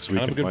review next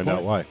week and find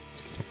out why.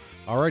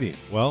 Alrighty,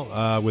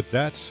 well, with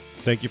that,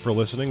 thank you for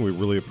listening. We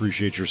really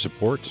appreciate your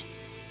support.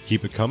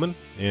 Keep it coming,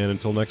 and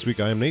until next week,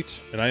 I am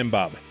Nate. And I am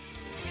Bob.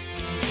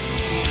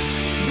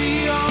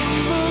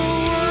 Beyond the